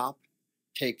conscience, stop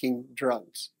taking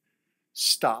drugs,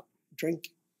 stop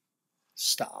drinking,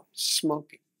 stop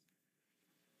smoking,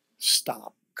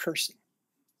 stop cursing,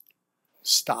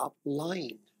 stop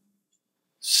lying,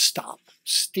 stop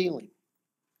stealing.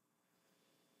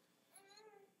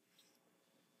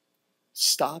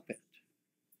 Stop it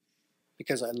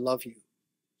because I love you.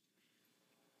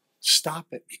 Stop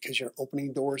it because you're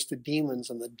opening doors to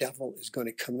demons and the devil is going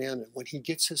to come in. And when he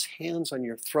gets his hands on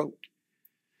your throat,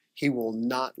 he will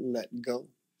not let go.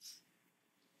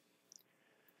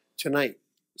 Tonight,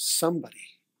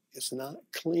 somebody is not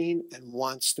clean and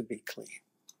wants to be clean.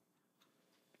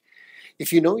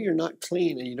 If you know you're not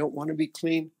clean and you don't want to be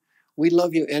clean, we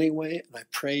love you anyway, and I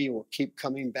pray you will keep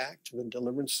coming back to the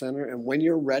Deliverance Center. And when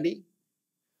you're ready,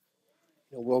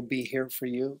 we'll be here for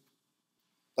you.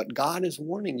 But God is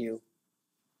warning you.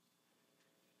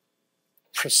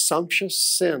 Presumptuous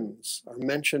sins are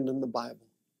mentioned in the Bible.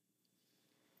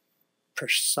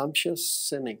 Presumptuous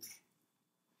sinning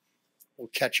will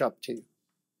catch up to you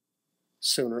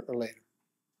sooner or later.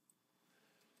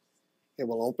 It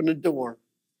will open a door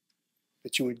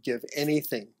that you would give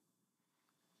anything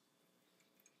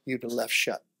you'd have left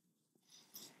shut.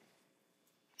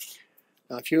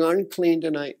 Now, if you aren't clean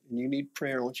tonight and you need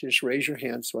prayer, I want you to just raise your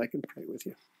hand so I can pray with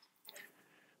you.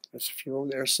 There's a few over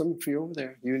there, some few over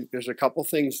there. There's a couple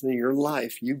things in your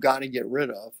life you got to get rid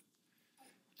of.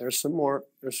 There's some more.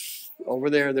 There's over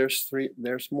there. There's three.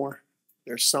 There's more.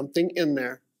 There's something in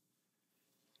there,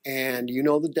 and you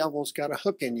know the devil's got a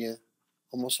hook in you,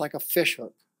 almost like a fish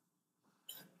hook.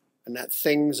 And that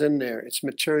thing's in there. It's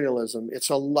materialism. It's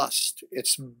a lust.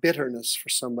 It's bitterness for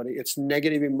somebody. It's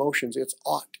negative emotions. It's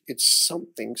ought. It's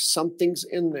something. Something's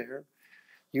in there.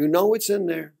 You know it's in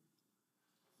there.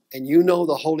 And you know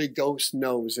the Holy Ghost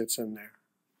knows it's in there.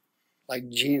 Like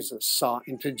Jesus saw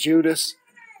into Judas,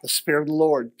 the Spirit of the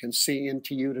Lord can see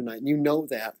into you tonight. You know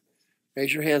that.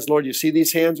 Raise your hands. Lord, you see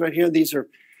these hands right here? These are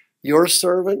your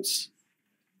servants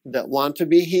that want to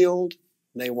be healed.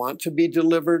 They want to be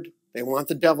delivered. They want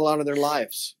the devil out of their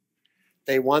lives.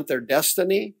 They want their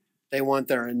destiny. They want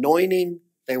their anointing.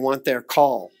 They want their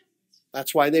call.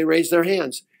 That's why they raise their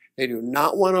hands. They do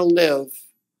not want to live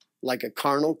like a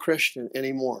carnal Christian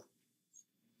anymore.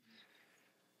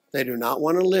 They do not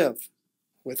want to live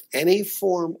with any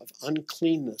form of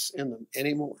uncleanness in them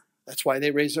anymore. That's why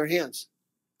they raise their hands.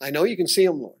 I know you can see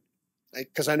them, Lord,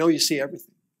 because I know you see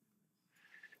everything.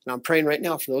 And I'm praying right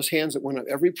now for those hands that went up.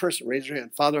 Every person, raise your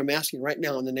hand. Father, I'm asking right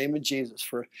now in the name of Jesus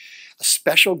for a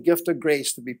special gift of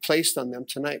grace to be placed on them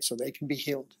tonight so they can be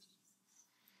healed.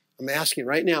 I'm asking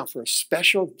right now for a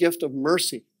special gift of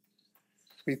mercy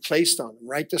to be placed on them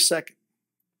right this second.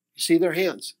 You see their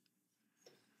hands.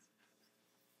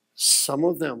 Some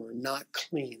of them are not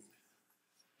clean.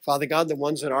 Father God, the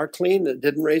ones that are clean, that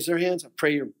didn't raise their hands, I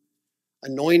pray your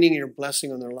anointing and your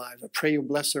blessing on their lives. I pray you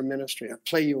bless their ministry. I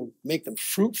pray you make them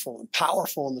fruitful and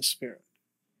powerful in the Spirit.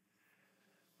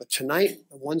 But tonight,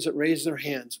 the ones that raise their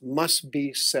hands must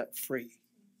be set free.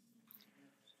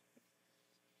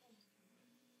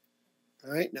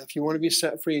 All right, now if you want to be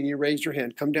set free and you raise your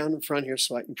hand, come down in front here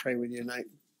so I can pray with you tonight.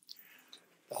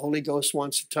 The Holy Ghost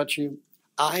wants to touch you.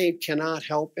 I cannot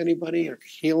help anybody or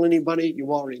heal anybody.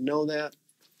 You already know that.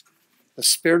 The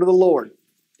Spirit of the Lord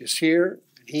is here.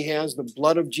 And He has the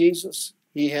blood of Jesus.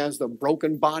 He has the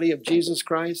broken body of Jesus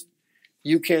Christ.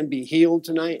 You can be healed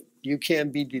tonight. You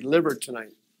can be delivered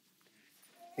tonight.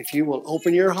 If you will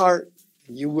open your heart,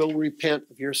 you will repent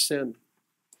of your sin.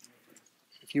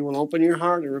 If you will open your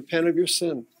heart and repent of your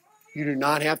sin, you do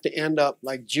not have to end up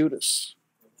like Judas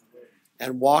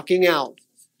and walking out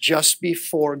just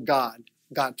before God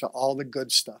got to all the good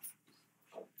stuff.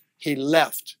 He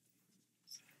left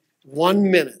 1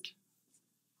 minute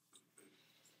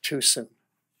too soon.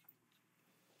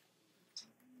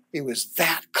 He was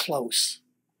that close.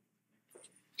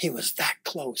 He was that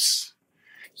close.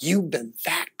 You've been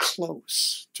that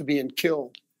close to being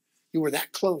killed. You were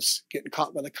that close getting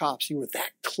caught by the cops. You were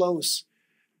that close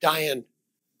dying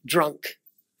drunk.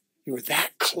 You were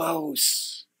that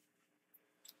close.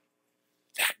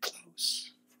 That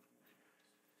close.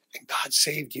 And God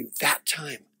saved you that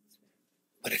time.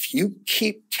 But if you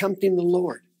keep tempting the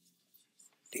Lord,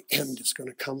 the end is going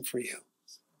to come for you.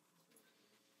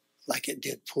 Like it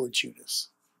did poor Judas.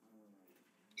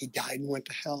 He died and went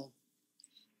to hell.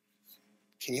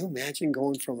 Can you imagine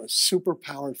going from a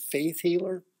superpowered faith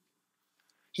healer?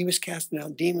 He was casting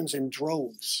out demons in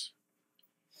droves.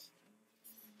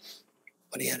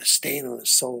 But he had a stain on his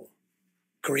soul.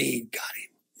 Greed got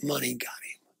him. Money got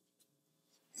him.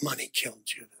 Money killed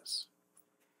Judas.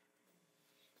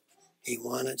 He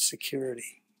wanted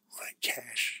security. He wanted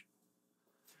cash.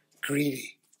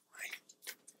 Greedy.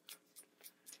 Right?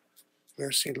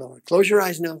 Mercy, Lord. Close your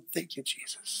eyes now. Thank you,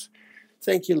 Jesus.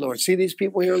 Thank you, Lord. See these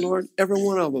people here, Lord? Every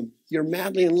one of them you're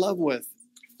madly in love with.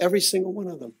 Every single one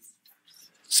of them.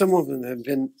 Some of them have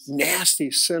been nasty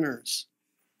sinners.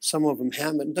 Some of them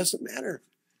haven't. It doesn't matter.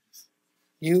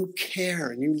 You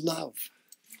care and you love.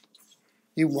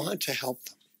 You want to help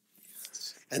them.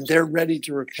 And they're ready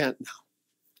to repent now.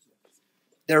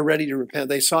 They're ready to repent.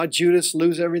 They saw Judas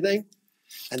lose everything,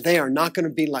 and they are not going to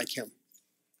be like him.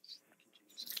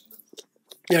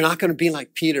 They're not going to be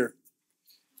like Peter.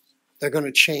 They're going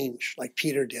to change like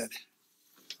Peter did.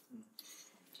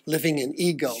 Living in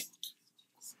ego.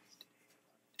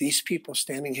 These people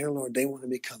standing here, Lord, they want to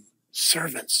become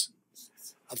servants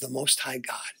of the Most High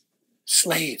God.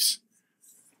 Slaves.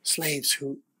 Slaves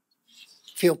who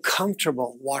feel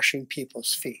comfortable washing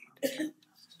people's feet.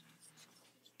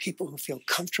 People who feel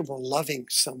comfortable loving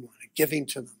someone, giving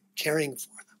to them, caring for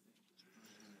them.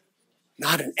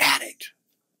 Not an addict.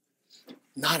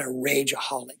 Not a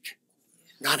rageaholic.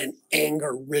 Not an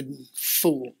anger-ridden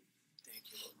fool.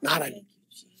 Not a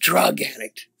drug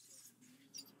addict.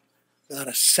 Not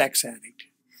a sex addict.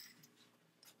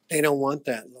 They don't want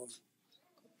that, Lord.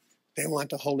 They want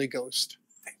the Holy Ghost.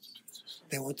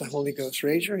 They want the Holy Ghost.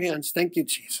 Raise your hands. Thank you,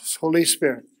 Jesus. Holy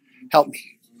Spirit, help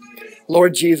me.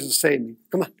 Lord Jesus, save me.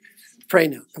 Come on. Pray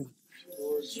now. Come on.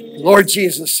 Lord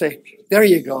Jesus, save me. There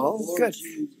you go. Good.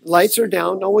 Lights are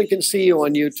down. No one can see you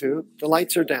on YouTube. The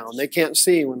lights are down. They can't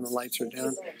see when the lights are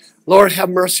down. Lord, have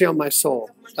mercy on my soul.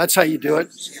 That's how you do it.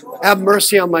 Have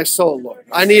mercy on my soul, Lord.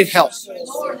 I need help.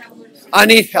 I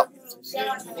need help.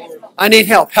 I need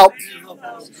help. Help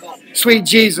me. Sweet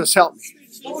Jesus, help me.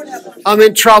 I'm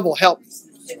in trouble. Help me.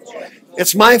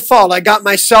 It's my fault. I got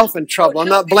myself in trouble. I'm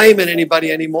not blaming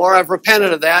anybody anymore. I've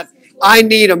repented of that. I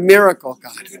need a miracle,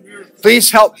 God.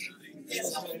 Please help me.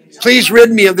 Please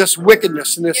rid me of this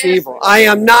wickedness and this evil. I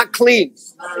am not clean.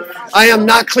 I am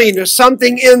not clean. There's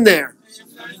something in there.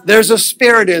 There's a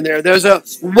spirit in there. There's a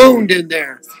wound in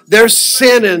there. There's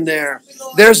sin in there.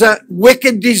 There's a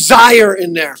wicked desire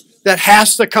in there that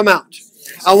has to come out.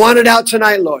 I want it out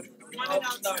tonight, Lord.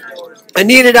 I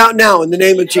need it out now in the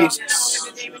name of Jesus.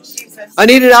 I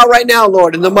need it out right now,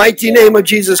 Lord, in the mighty name of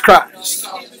Jesus Christ.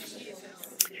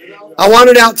 I want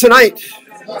it out tonight.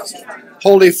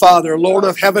 Holy Father, Lord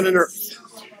of heaven and earth.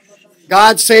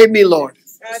 God, save me, Lord.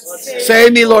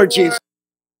 Save me, Lord Jesus.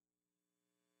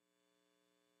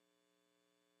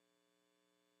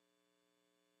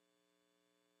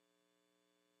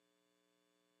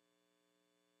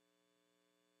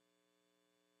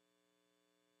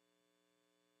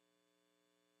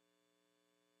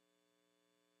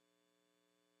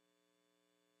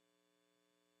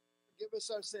 Forgive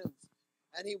us our sins,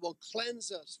 and He will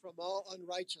cleanse us from all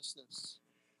unrighteousness.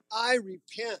 I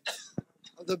repent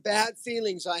of the bad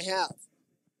feelings I have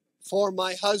for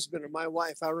my husband or my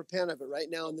wife. I repent of it right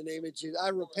now in the name of Jesus. I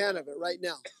repent of it right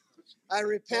now. I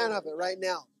repent of it right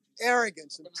now.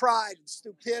 Arrogance and pride and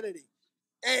stupidity,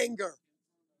 anger.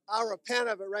 I repent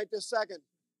of it right this second.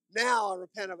 Now I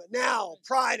repent of it. Now,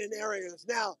 pride and arrogance.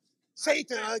 Now,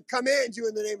 Satan, I command you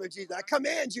in the name of Jesus. I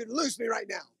command you to loose me right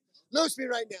now. Loose me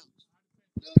right now.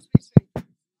 Loose me, Satan.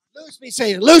 Loose me,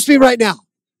 Satan. Loose me right now.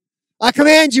 I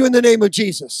command you in the name of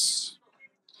Jesus.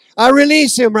 I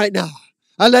release him right now.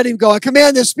 I let him go. I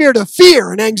command the spirit of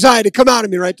fear and anxiety to come out of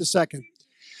me right this second.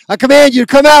 I command you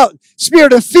to come out.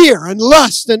 Spirit of fear and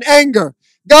lust and anger.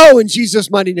 Go in Jesus'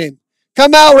 mighty name.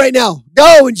 Come out right now.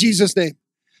 Go in Jesus' name.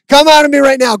 Come out of me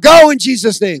right now. Go in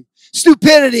Jesus' name.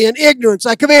 Stupidity and ignorance.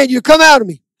 I command you to come out of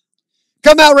me.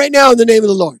 Come out right now in the name of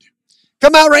the Lord.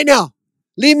 Come out right now.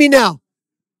 Leave me now.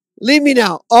 Leave me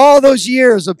now. All those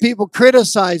years of people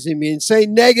criticizing me and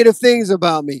saying negative things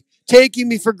about me, taking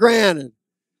me for granted,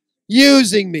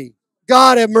 using me.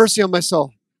 God, have mercy on my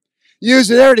soul. Use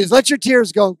it. There it is. Let your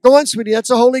tears go. Go on, sweetie. That's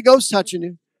the Holy Ghost touching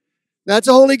you. That's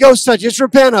a Holy Ghost touch. Just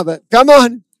repent of it. Come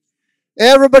on.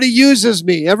 Everybody uses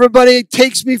me. Everybody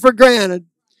takes me for granted.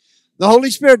 The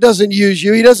Holy Spirit doesn't use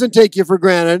you. He doesn't take you for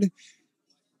granted.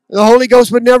 The Holy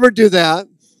Ghost would never do that.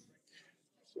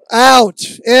 Out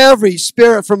every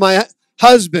spirit from my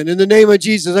husband in the name of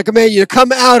Jesus. I command you to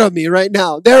come out of me right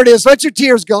now. There it is. Let your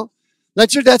tears go.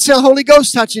 That's the Holy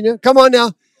Ghost touching you. Come on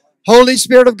now. Holy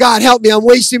Spirit of God, help me. I'm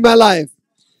wasting my life.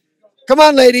 Come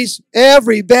on, ladies.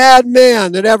 Every bad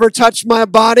man that ever touched my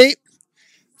body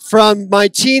from my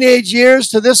teenage years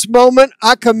to this moment,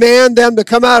 I command them to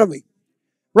come out of me.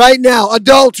 Right now,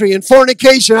 adultery and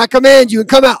fornication, I command you to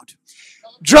come out.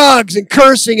 Drugs and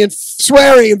cursing and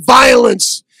swearing and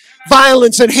violence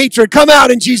and hatred, come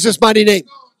out in Jesus' mighty name.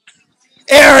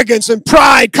 Arrogance and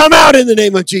pride, come out in the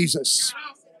name of Jesus.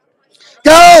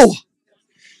 Go.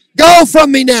 Go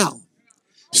from me now.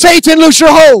 Satan, loose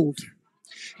your hold.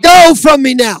 Go from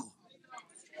me now.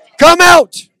 Come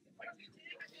out.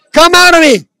 Come out of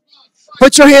me.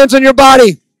 Put your hands on your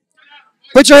body.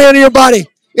 Put your hand on your body.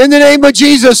 In the name of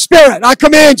Jesus, Spirit, I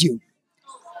command you.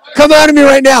 Come out of me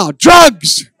right now.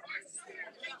 Drugs.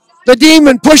 The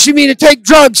demon pushing me to take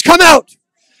drugs. Come out.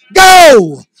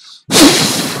 Go.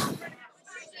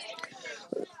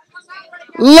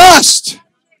 Lust.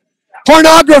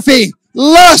 Pornography.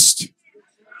 Lust.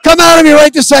 Come out of me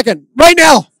right this second. Right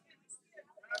now.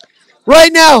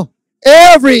 Right now.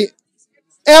 Every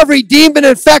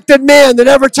demon-infected man that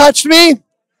ever touched me,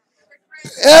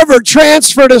 ever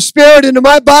transferred a spirit into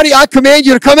my body, I command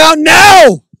you to come out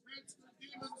now.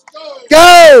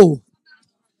 Go.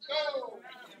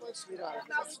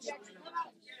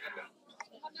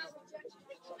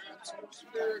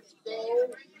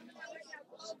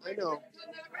 I know.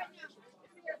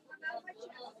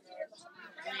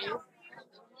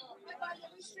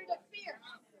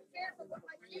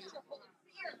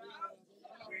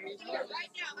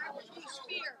 Right now, I release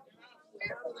fear.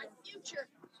 Fear for my future.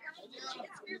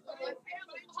 Fear for my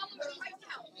family. Right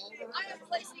now, I am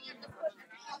placing at the foot of the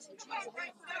cross of Jesus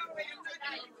right now.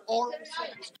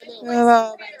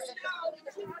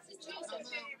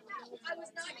 I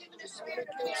was not given the spirit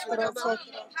of fear, but of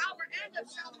power and of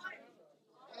sound mind.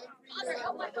 Father,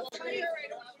 help my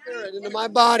Spirit into my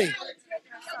body.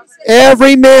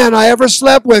 Every man I ever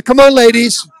slept with. Come on,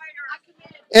 ladies.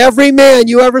 Every man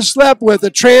you ever slept with, a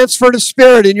transferred of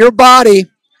spirit in your body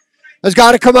has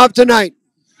got to come up tonight.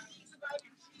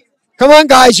 Come on,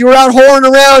 guys. You were out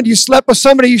whoring around. You slept with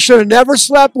somebody you should have never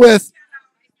slept with.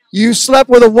 You slept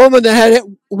with a woman that had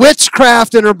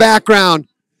witchcraft in her background,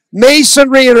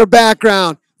 masonry in her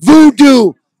background,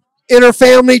 voodoo in her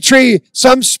family tree.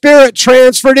 Some spirit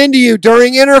transferred into you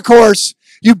during intercourse.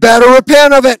 You better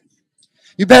repent of it.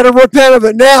 You better repent of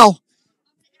it now.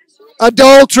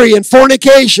 Adultery and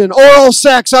fornication, oral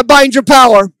sex, I bind your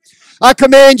power. I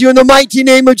command you in the mighty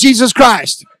name of Jesus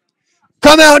Christ.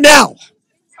 Come out now.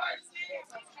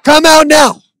 Come out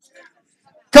now.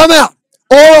 Come out.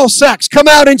 Oral sex, come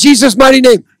out in Jesus' mighty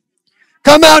name.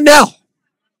 Come out now.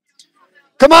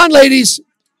 Come on, ladies.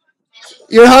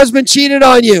 Your husband cheated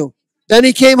on you. Then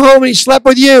he came home and he slept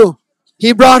with you.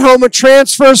 He brought home a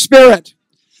transfer spirit.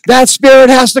 That spirit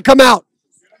has to come out.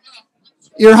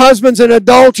 Your husband's an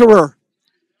adulterer.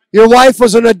 Your wife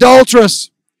was an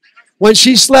adulteress. When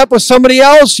she slept with somebody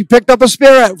else, she picked up a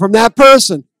spirit from that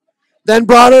person, then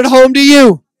brought it home to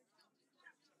you.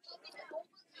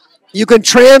 You can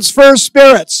transfer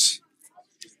spirits.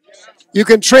 You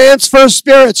can transfer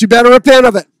spirits. You better repent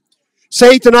of it.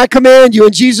 Satan, I command you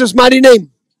in Jesus' mighty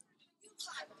name.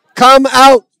 Come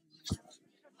out.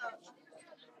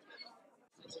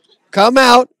 Come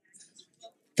out.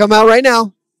 Come out right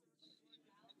now.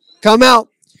 Come out.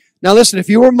 Now listen, if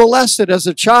you were molested as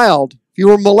a child, if you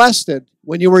were molested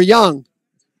when you were young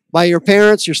by your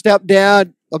parents, your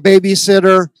stepdad, a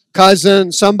babysitter,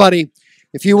 cousin, somebody,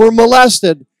 if you were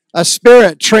molested, a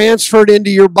spirit transferred into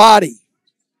your body.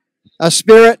 A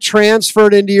spirit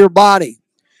transferred into your body.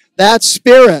 That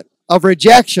spirit of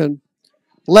rejection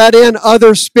let in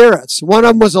other spirits. One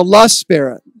of them was a lust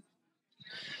spirit.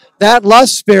 That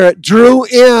lust spirit drew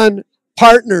in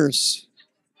partners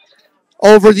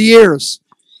over the years.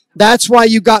 That's why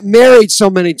you got married so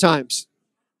many times.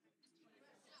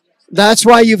 That's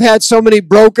why you've had so many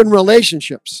broken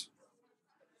relationships.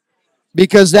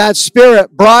 Because that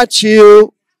spirit brought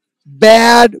you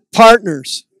bad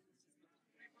partners.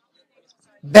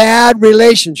 Bad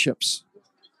relationships.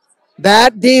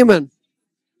 That demon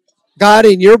got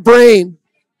in your brain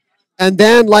and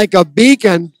then like a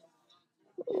beacon,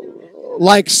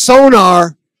 like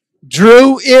sonar,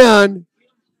 drew in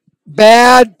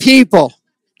bad people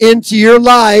into your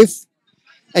life.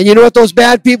 And you know what those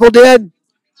bad people did?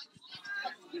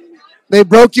 They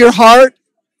broke your heart.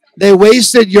 They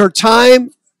wasted your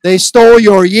time. They stole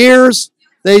your years.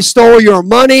 They stole your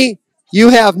money. You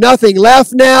have nothing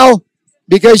left now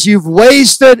because you've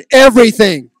wasted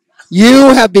everything.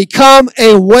 You have become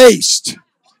a waste.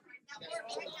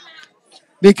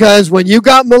 Because when you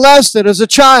got molested as a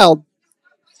child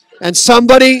and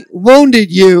somebody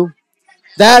wounded you,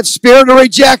 that spirit of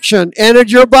rejection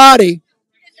entered your body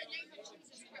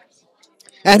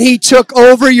and he took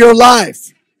over your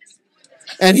life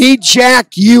and he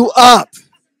jacked you up.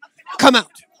 Come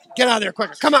out. Get out of there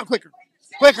quicker. Come out quicker.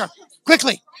 Quicker.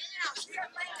 Quickly.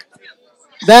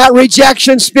 That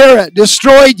rejection spirit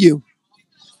destroyed you.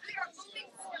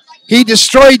 He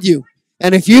destroyed you.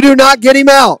 And if you do not get him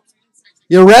out,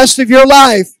 the rest of your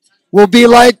life will be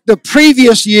like the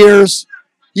previous years.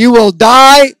 You will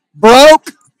die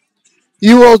broke.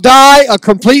 You will die a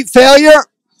complete failure.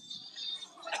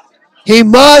 He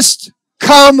must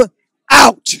come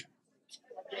out.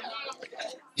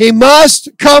 He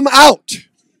must come out.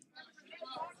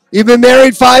 You've been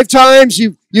married 5 times.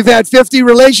 You've had 50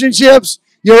 relationships.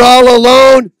 You're all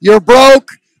alone. You're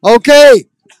broke. Okay.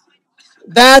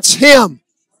 That's him.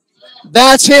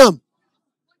 That's him.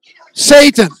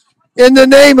 Satan, in the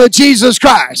name of Jesus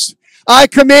Christ, I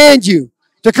command you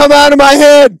to come out of my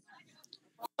head.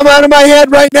 Come out of my head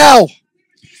right now.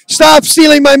 Stop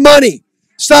stealing my money.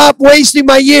 Stop wasting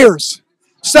my years.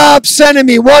 Stop sending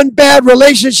me one bad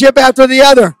relationship after the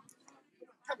other.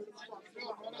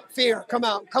 Fear, come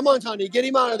out. Come on, honey. Get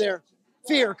him out of there.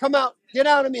 Fear, come out. Get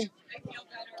out of me.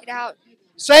 Get out.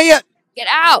 Say it. Get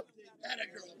out.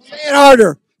 Say it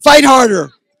harder. Fight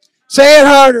harder. Say it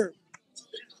harder.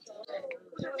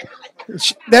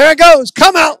 There it goes.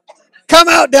 Come out. Come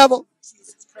out, devil.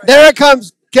 There it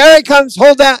comes. There it comes.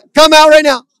 Hold that. Come out right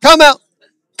now. Come out.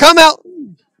 Come out.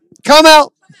 Come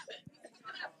out.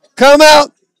 Come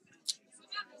out.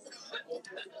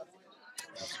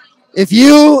 If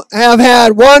you have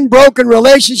had one broken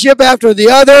relationship after the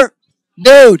other,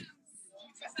 dude,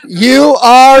 you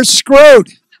are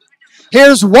screwed.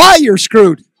 Here's why you're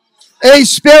screwed. A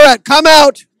spirit, come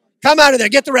out. Come out of there.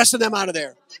 Get the rest of them out of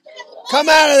there. Come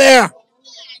out of there.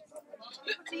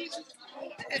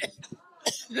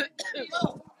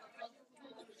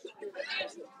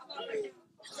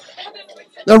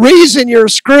 The reason you're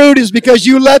screwed is because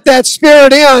you let that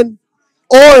spirit in,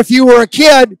 or if you were a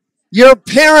kid, your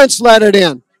parents let it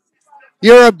in.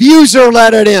 Your abuser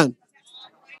let it in.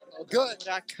 Good.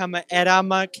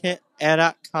 Good.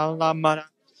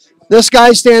 This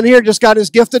guy standing here just got his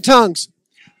gift of tongues.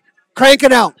 Crank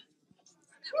it out.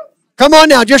 Come on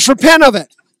now, just repent of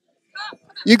it.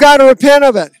 You got to repent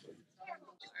of it.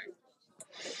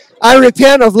 I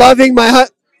repent of loving my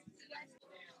husband.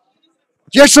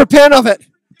 Just repent of it.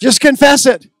 Just confess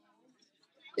it.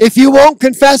 If you won't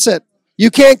confess it, you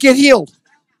can't get healed.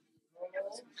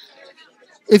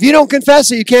 If you don't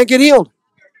confess it, you can't get healed.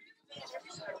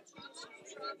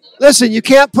 Listen, you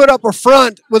can't put up a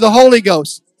front with the Holy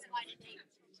Ghost.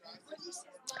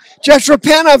 Just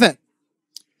repent of it.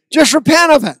 Just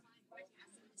repent of it.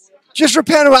 Just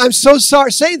repent of it. I'm so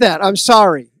sorry. Say that. I'm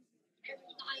sorry.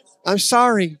 I'm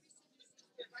sorry.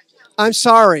 I'm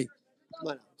sorry.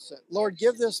 Lord,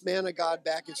 give this man of God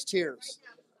back his tears.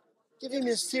 Give him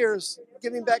his tears.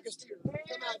 Give him back his tears.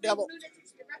 Come out, devil.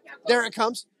 There it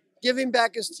comes. Give him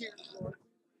back his tears, Lord.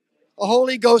 A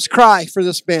Holy Ghost cry for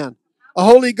this man. A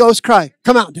Holy Ghost cry.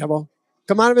 Come out, devil.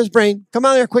 Come out of his brain. Come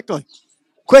out there quickly.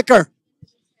 Quicker.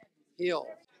 Heal.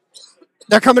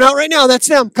 They're coming out right now. That's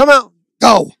them. Come out.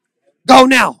 Go. Go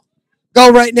now.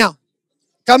 Go right now.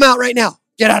 Come out right now.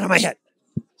 Get out of my head.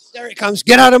 There he comes.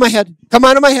 Get out of my head. Come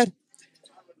out of my head.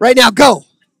 Right now. Go.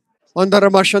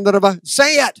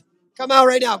 Say it. Come out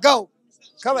right now. Go.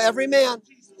 Come on, every man.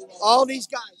 All these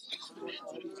guys.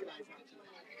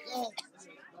 Go.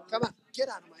 Come on. Get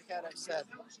out of my head, I said.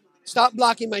 Stop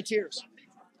blocking my tears.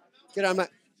 Get out of my...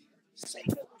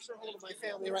 Satan, push your hold of my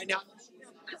family right now.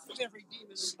 Every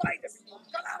demon, fight every demon.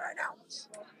 Come out right now.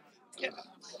 Get out of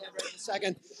my head right in a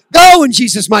second. Go in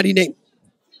Jesus' mighty name.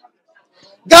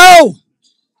 Go.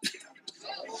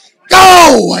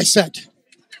 Go, I said.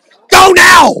 Go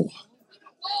now.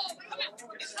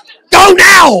 Go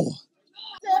now.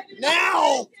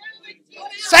 Now.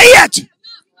 Say it.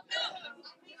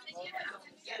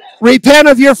 Repent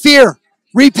of your fear.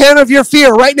 Repent of your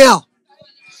fear right now.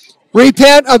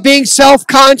 Repent of being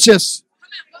self-conscious.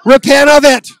 Repent of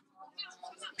it.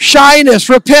 Shyness.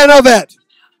 Repent of it.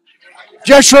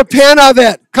 Just repent of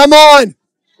it. Come on.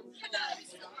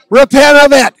 Repent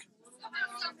of it.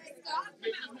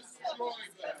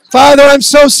 Father, I'm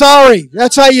so sorry.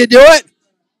 That's how you do it?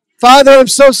 Father, I'm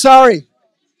so sorry.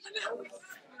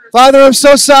 Father, I'm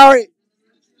so sorry.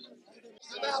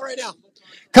 Come out right now.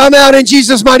 Come out in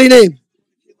Jesus' mighty name.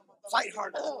 Fight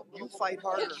harder. You fight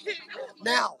harder.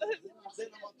 Now.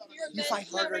 You fight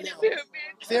harder now.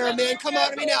 Fear of man, come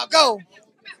out of me now. Go.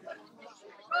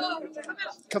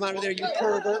 Come out of there, you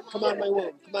pervert. Come out of my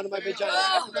womb. Come out of my vagina.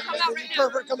 Come out of there, you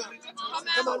pervert. Come out.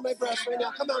 Come out of my breast right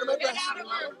now. Come out of my breast.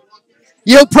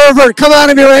 You pervert. Come out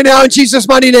of me right now in Jesus'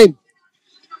 mighty name.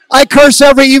 I curse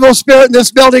every evil spirit in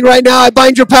this building right now. I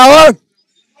bind your power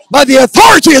by the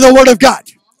authority of the Word of God.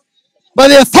 By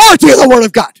the authority of the Word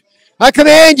of God. I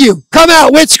command you, come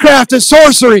out, witchcraft and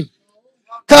sorcery.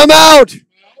 Come out.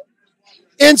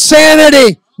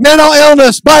 Insanity, mental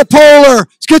illness, bipolar,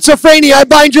 schizophrenia, I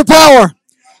bind your power.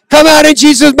 Come out in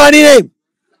Jesus' mighty name.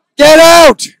 Get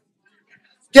out.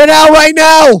 Get out right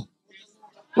now.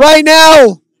 Right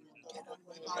now.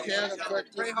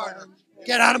 Pray harder.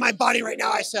 Get out of my body right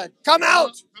now, I said. Come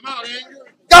out.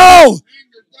 Go.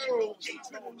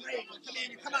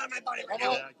 Come out of my body right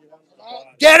now.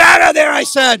 Get out of there, I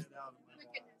said.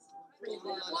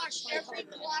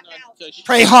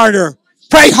 Pray harder.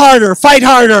 Pray harder. Fight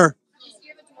harder.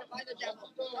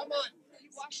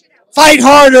 Fight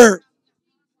harder.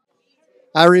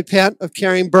 I repent of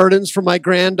carrying burdens for my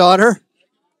granddaughter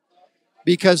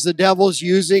because the devil's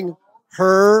using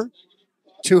her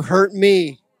to hurt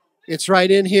me. It's right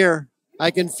in here.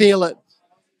 I can feel it.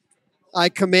 I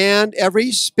command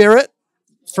every spirit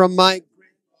from my...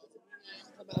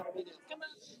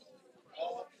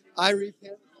 I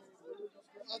repent of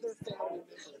other family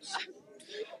members.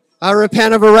 I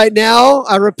repent of it right now.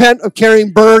 I repent of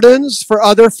carrying burdens for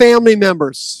other family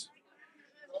members.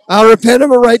 I repent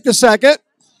of it right this second.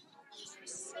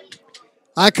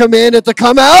 I command it to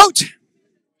come out.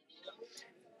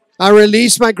 I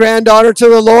release my granddaughter to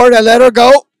the Lord. I let her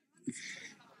go.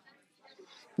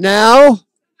 Now,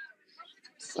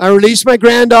 I release my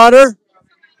granddaughter.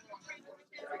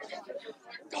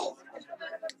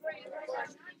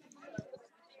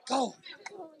 Go.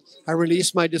 I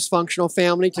release my dysfunctional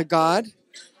family to God.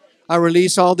 I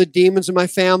release all the demons in my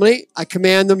family. I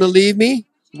command them to leave me.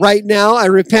 Right now, I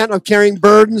repent of carrying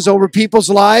burdens over people's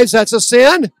lives. That's a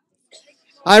sin.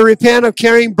 I repent of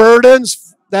carrying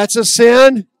burdens. That's a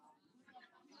sin.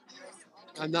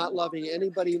 I'm not loving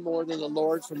anybody more than the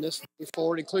Lord from this day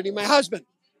forward, including my husband.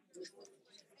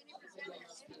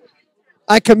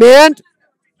 I command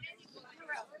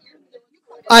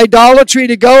idolatry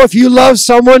to go. If you love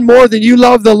someone more than you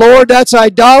love the Lord, that's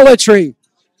idolatry.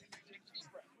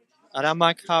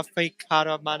 Ramakafi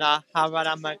Karamana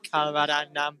Havarama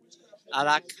Kalvaranam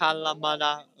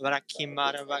Alakalamana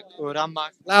Rakimara Urama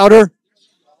Louder.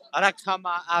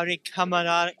 Arakama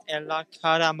Arikamana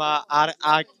Elakarama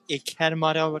Arak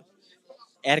Ikermara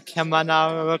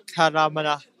Erkamana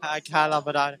Karamana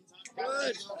Kalavara.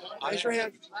 Good. Raise your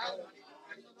hand.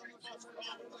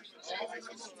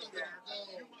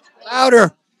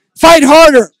 Louder. Fight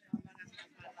harder.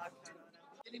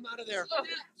 Get him out of there.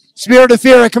 Spirit of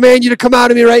fear, I command you to come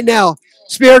out of me right now.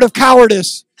 Spirit of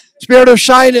cowardice. Spirit of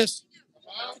shyness.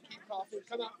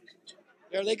 Come out.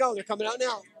 There they go. They're coming out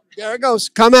now. There it goes.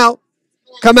 Come out.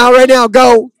 Come out right now.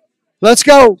 Go. Let's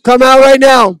go. Come out right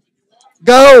now.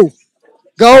 Go.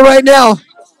 Go right now.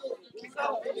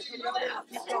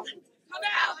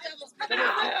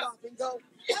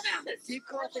 Keep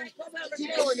coughing.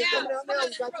 Keep going. They're coming out now.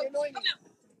 You got the anointing.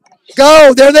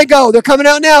 Go. There they go. They're coming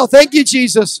out now. Thank you,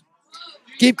 Jesus.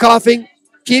 Keep coughing.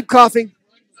 Keep coughing.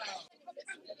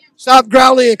 Stop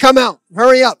growling and come out.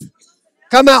 Hurry up.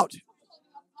 Come out.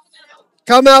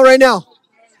 Come out right now.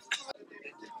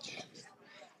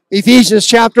 Ephesians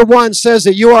chapter 1 says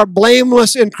that you are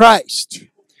blameless in Christ.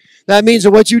 That means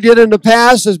that what you did in the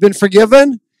past has been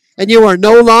forgiven and you are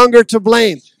no longer to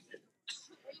blame.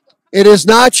 It is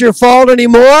not your fault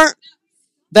anymore.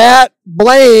 That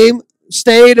blame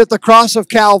stayed at the cross of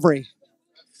Calvary.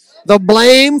 The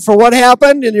blame for what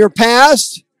happened in your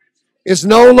past is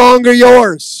no longer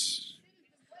yours.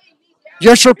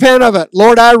 Just repent of it.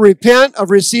 Lord, I repent of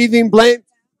receiving blame.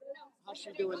 How's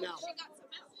she doing now?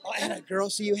 Oh, Anna, girl,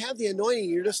 so you have the anointing.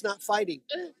 You're just not fighting.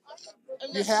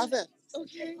 You have it.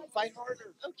 Okay. Fight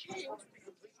harder. Okay.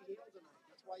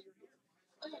 That's why you're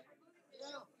here.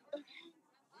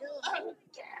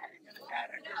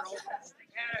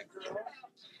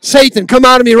 Satan, come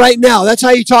out of me right now. That's how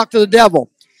you talk to the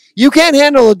devil. You can't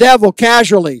handle the devil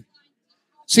casually.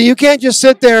 See, you can't just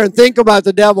sit there and think about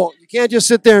the devil. You can't just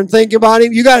sit there and think about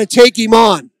him. You got to take him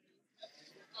on.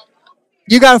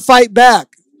 You got to fight back.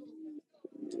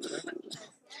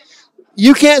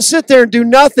 You can't sit there and do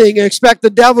nothing and expect the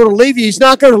devil to leave you. He's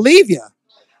not going to leave you.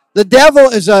 The devil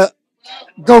is a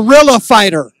guerrilla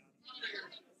fighter.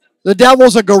 The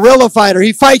devil's a guerrilla fighter.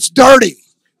 He fights dirty.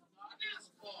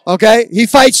 Okay? He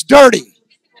fights dirty.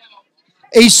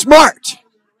 He's smart.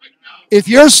 If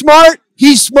you're smart,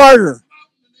 he's smarter.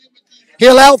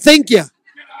 He'll outthink you.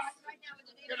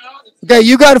 Okay,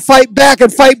 you got to fight back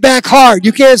and fight back hard.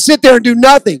 You can't sit there and do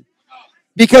nothing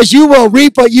because you will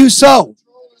reap what you sow.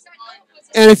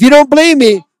 And if you don't believe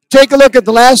me, take a look at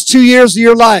the last 2 years of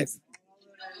your life.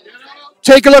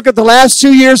 Take a look at the last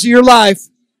 2 years of your life.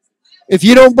 If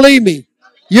you don't believe me,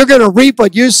 you're going to reap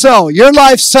what you sow. Your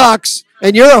life sucks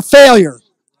and you're a failure.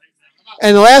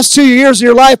 And the last 2 years of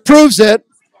your life proves it.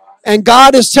 And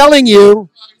God is telling you,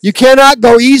 you cannot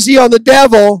go easy on the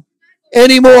devil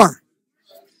anymore.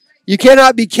 You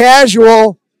cannot be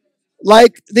casual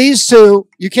like these two.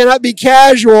 You cannot be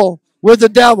casual with the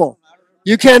devil.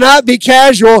 You cannot be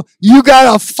casual. You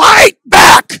got to fight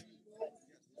back.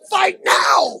 Fight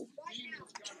now.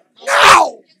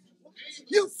 Now.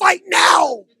 You fight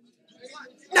now.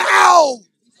 Now.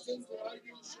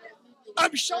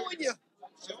 I'm showing you.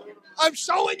 I'm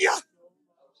showing you.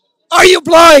 Are you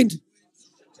blind?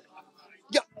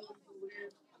 Yeah.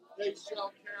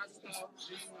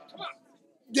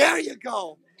 There you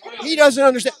go. He doesn't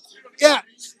understand. Yeah.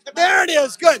 There it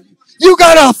is. Good. You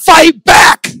got to fight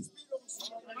back.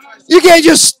 You can't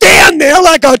just stand there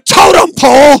like a totem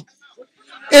pole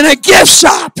in a gift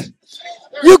shop.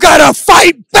 You got to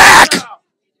fight back.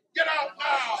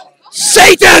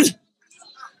 Satan,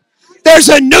 there's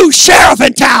a new sheriff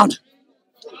in town.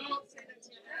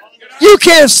 You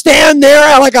can't stand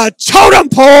there like a totem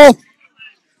pole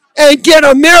and get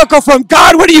a miracle from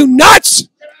God. What are you, nuts?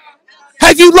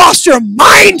 Have you lost your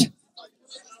mind?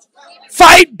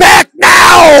 Fight back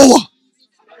now.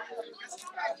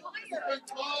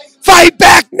 Fight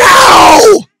back now.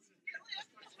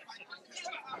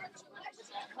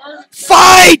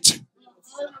 Fight.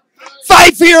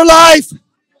 Fight for your life.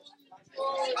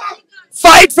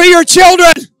 Fight for your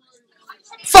children.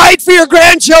 Fight for your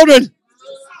grandchildren.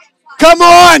 Come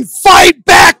on, fight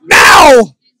back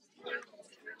now.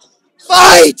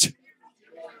 Fight.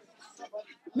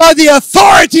 By the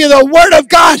authority of the Word of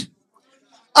God,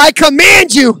 I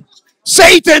command you,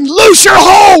 Satan, loose your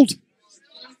hold.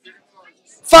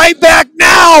 Fight back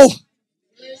now.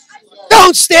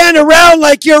 Don't stand around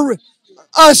like you're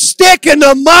a stick in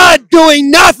the mud doing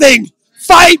nothing.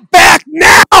 Fight back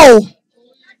now.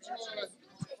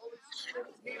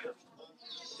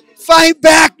 Fight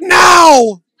back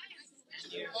now.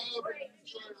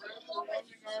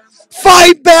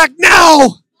 Fight back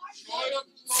now.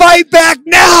 Fight back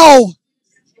now.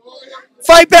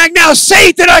 Fight back now.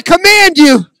 Satan, I command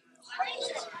you.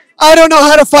 I don't know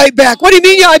how to fight back. What do you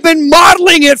mean? I've been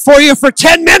modeling it for you for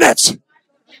 10 minutes.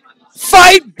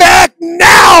 Fight back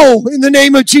now in the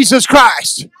name of Jesus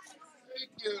Christ.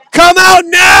 Come out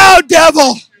now,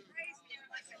 devil.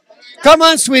 Come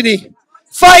on, sweetie.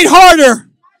 Fight harder.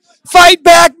 Fight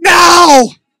back now.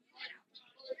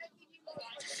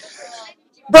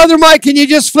 Brother Mike, can you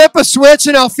just flip a switch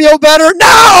and I'll feel better?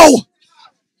 No!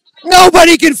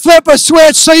 Nobody can flip a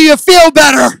switch so you feel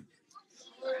better.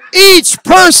 Each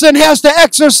person has to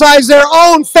exercise their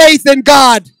own faith in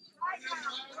God.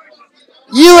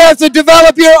 You have to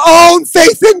develop your own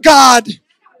faith in God.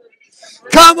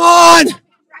 Come on,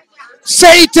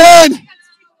 Satan.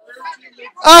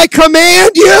 I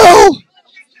command you.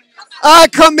 I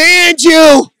command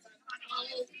you.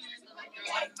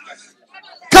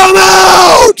 Come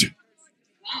out.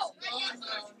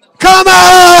 Come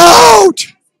out.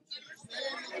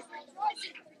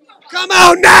 Come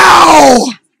out now.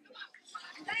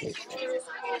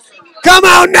 Come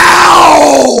out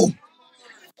now.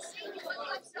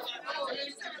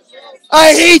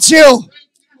 I hate you.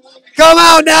 Come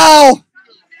out now.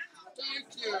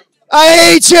 I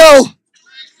hate you.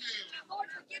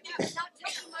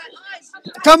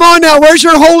 Come on now. Where's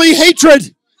your holy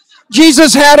hatred?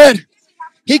 Jesus had it.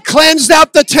 He cleansed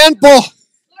out the temple.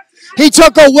 He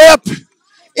took a whip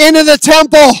into the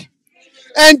temple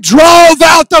and drove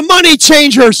out the money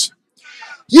changers.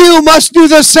 You must do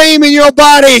the same in your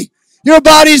body. Your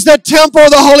body's the temple of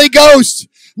the Holy Ghost,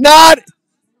 not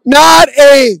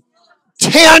a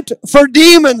tent for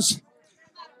demons.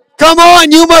 Come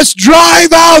on, you must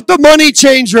drive out the money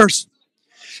changers.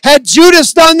 Had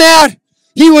Judas done that,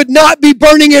 he would not be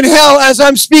burning in hell as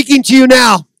I'm speaking to you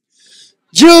now.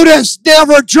 Judas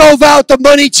never drove out the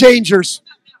money changers.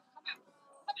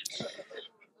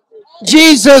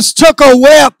 Jesus took a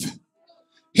whip.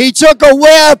 He took a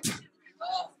whip.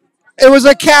 It was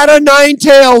a cat of nine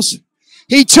tails.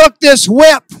 He took this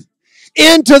whip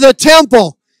into the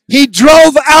temple. He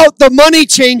drove out the money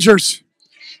changers.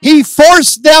 He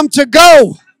forced them to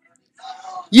go.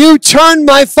 You turned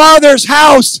my father's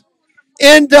house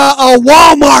into a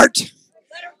Walmart.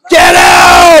 Get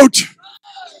out!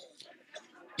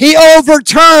 He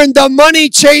overturned the money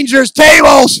changers'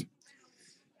 tables.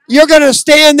 You're going to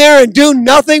stand there and do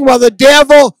nothing while the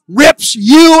devil rips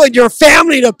you and your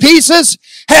family to pieces?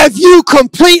 Have you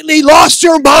completely lost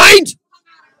your mind?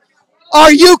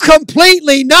 Are you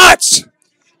completely nuts?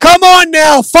 Come on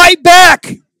now, fight back.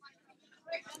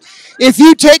 If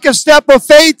you take a step of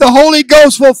faith, the Holy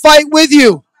Ghost will fight with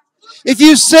you. If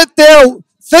you sit there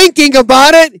thinking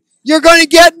about it, you're going to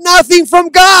get nothing from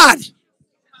God.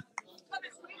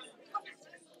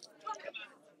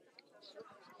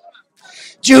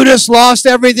 Judas lost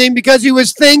everything because he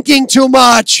was thinking too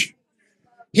much.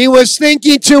 He was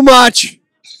thinking too much.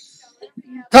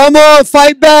 Come on,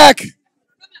 fight back.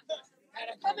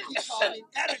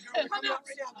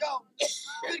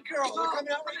 Good girl. You're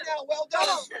coming out right now. Well done.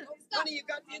 Honey, you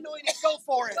got the anointing. Go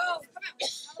for it.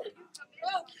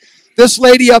 This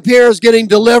lady up here is getting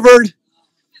delivered.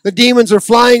 The demons are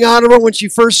flying out of her. When she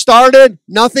first started,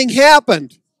 nothing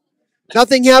happened.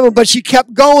 Nothing happened, but she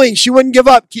kept going. She wouldn't give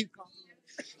up.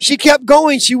 She kept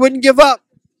going. She wouldn't give up.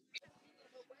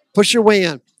 Push your way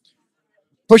in.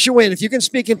 Push your way in. If you can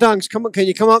speak in tongues, come on. Can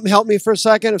you come up and help me for a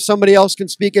second? If somebody else can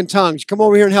speak in tongues, come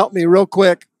over here and help me real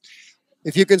quick.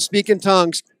 If you can speak in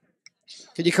tongues,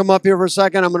 can you come up here for a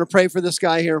second? I'm going to pray for this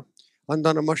guy here.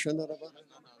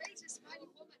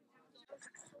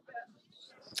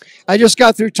 I just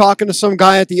got through talking to some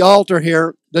guy at the altar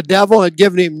here. The devil had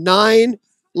given him 9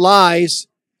 lies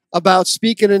about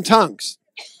speaking in tongues.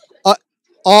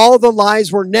 All the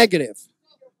lies were negative.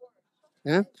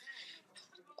 Yeah?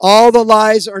 All the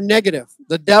lies are negative.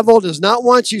 The devil does not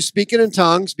want you speaking in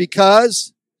tongues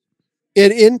because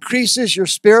it increases your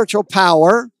spiritual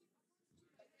power,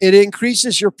 it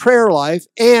increases your prayer life,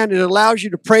 and it allows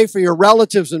you to pray for your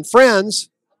relatives and friends,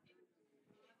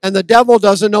 and the devil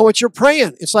doesn't know what you're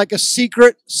praying. It's like a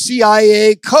secret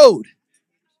CIA code.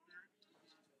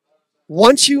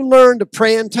 Once you learn to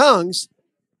pray in tongues,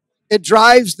 it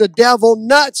drives the devil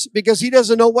nuts because he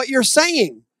doesn't know what you're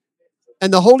saying.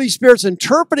 And the Holy Spirit's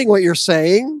interpreting what you're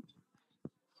saying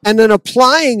and then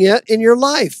applying it in your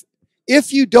life.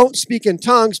 If you don't speak in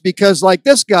tongues, because like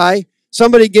this guy,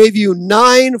 somebody gave you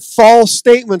 9 false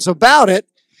statements about it,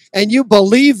 and you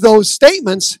believe those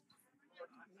statements,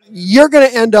 you're going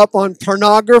to end up on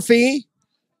pornography,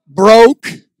 broke,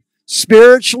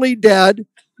 spiritually dead,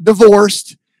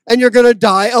 divorced, and you're going to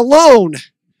die alone.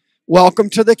 Welcome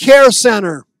to the care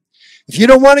center. If you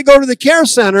don't want to go to the care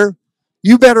center,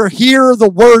 you better hear the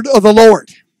word of the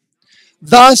Lord.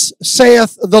 Thus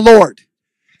saith the Lord,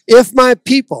 if my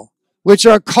people, which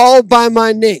are called by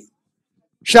my name,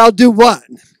 shall do what?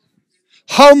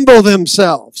 Humble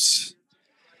themselves.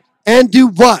 And do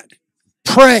what?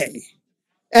 Pray.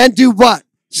 And do what?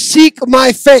 Seek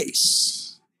my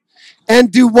face. And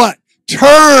do what?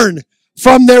 Turn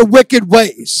from their wicked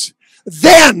ways.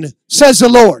 Then, says the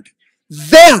Lord,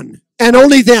 then and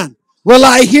only then will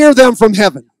I hear them from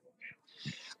heaven.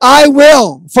 I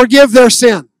will forgive their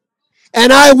sin,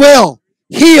 and I will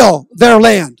heal their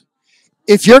land.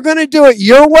 If you're going to do it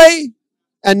your way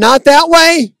and not that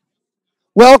way,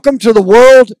 welcome to the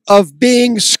world of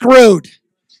being screwed.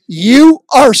 You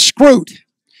are screwed.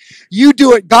 You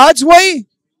do it God's way,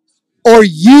 or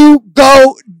you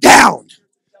go down.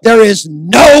 There is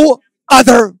no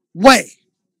other way.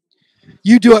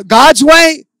 You do it God's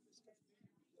way,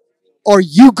 or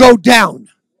you go down.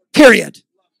 Period.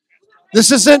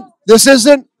 This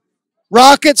isn't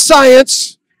rocket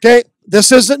science. Okay?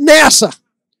 This isn't NASA.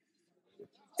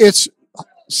 It's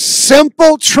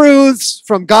simple truths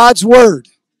from God's word.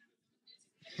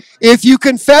 If you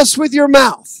confess with your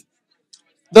mouth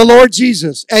the Lord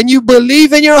Jesus and you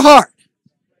believe in your heart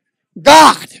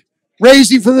God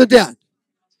raised him from the dead,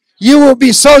 you will be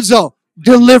sozo,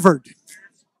 delivered.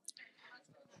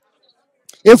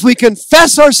 If we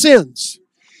confess our sins,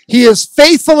 he is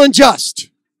faithful and just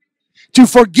to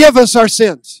forgive us our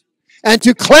sins and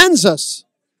to cleanse us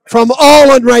from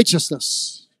all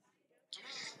unrighteousness.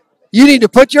 You need to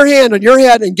put your hand on your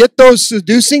head and get those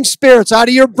seducing spirits out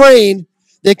of your brain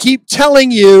that keep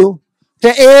telling you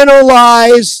to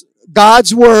analyze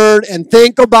God's word and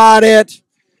think about it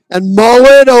and mull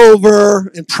it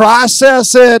over and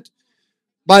process it.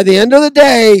 By the end of the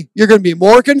day, you're going to be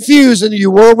more confused than you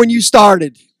were when you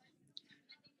started.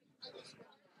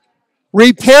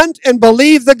 Repent and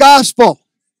believe the gospel,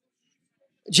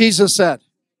 Jesus said.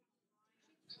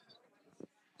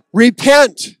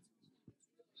 Repent,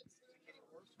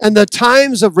 and the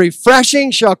times of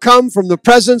refreshing shall come from the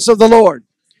presence of the Lord.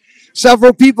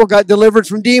 Several people got delivered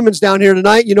from demons down here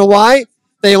tonight. You know why?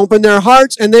 They opened their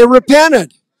hearts and they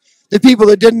repented. The people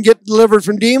that didn't get delivered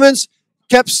from demons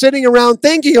kept sitting around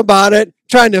thinking about it,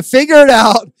 trying to figure it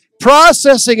out,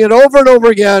 processing it over and over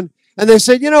again. And they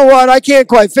said, you know what? I can't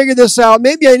quite figure this out.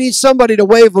 Maybe I need somebody to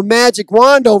wave a magic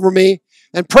wand over me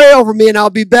and pray over me and I'll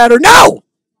be better. No!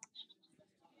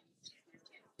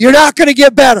 You're not going to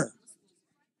get better.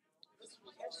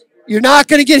 You're not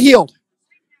going to get healed.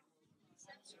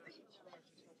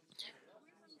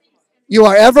 You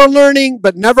are ever learning,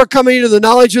 but never coming to the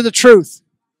knowledge of the truth.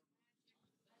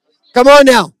 Come on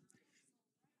now.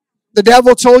 The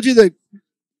devil told you that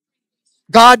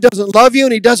God doesn't love you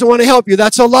and he doesn't want to help you.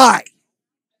 That's a lie.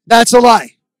 That's a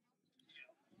lie.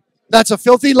 That's a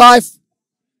filthy lie.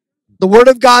 The Word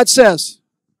of God says.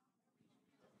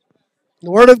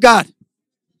 The Word of God.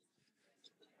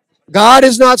 God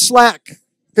is not slack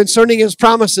concerning his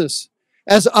promises,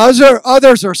 as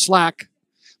others are slack.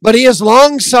 But he is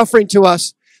long-suffering to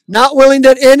us, not willing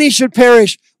that any should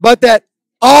perish, but that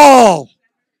all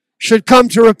should come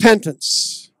to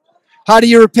repentance. How do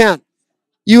you repent?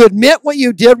 You admit what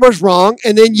you did was wrong,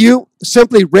 and then you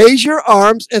simply raise your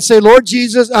arms and say, Lord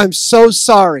Jesus, I'm so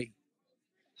sorry.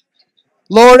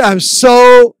 Lord, I'm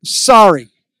so sorry.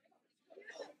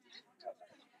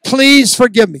 Please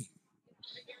forgive me.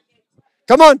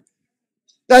 Come on.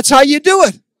 That's how you do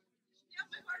it.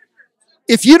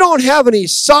 If you don't have any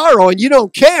sorrow and you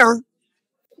don't care,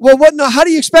 well, how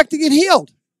do you expect to get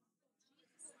healed?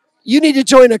 You need to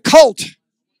join a cult.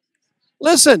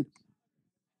 Listen,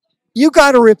 you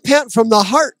got to repent from the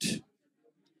heart.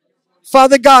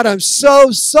 Father God, I'm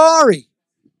so sorry.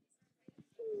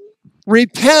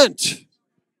 Repent,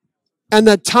 and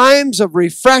the times of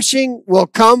refreshing will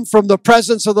come from the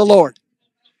presence of the Lord.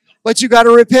 But you got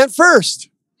to repent first.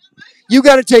 You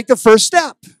got to take the first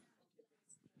step.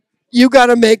 You got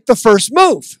to make the first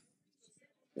move.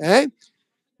 Okay?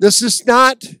 This is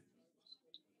not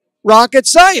rocket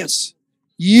science.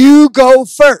 You go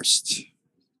first.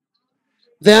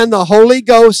 Then the Holy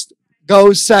Ghost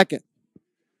goes second.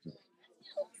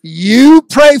 You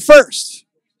pray first.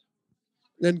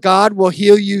 Then God will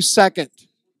heal you second.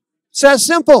 It's that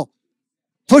simple.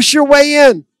 Push your way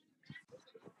in.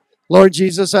 Lord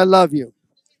Jesus, I love you.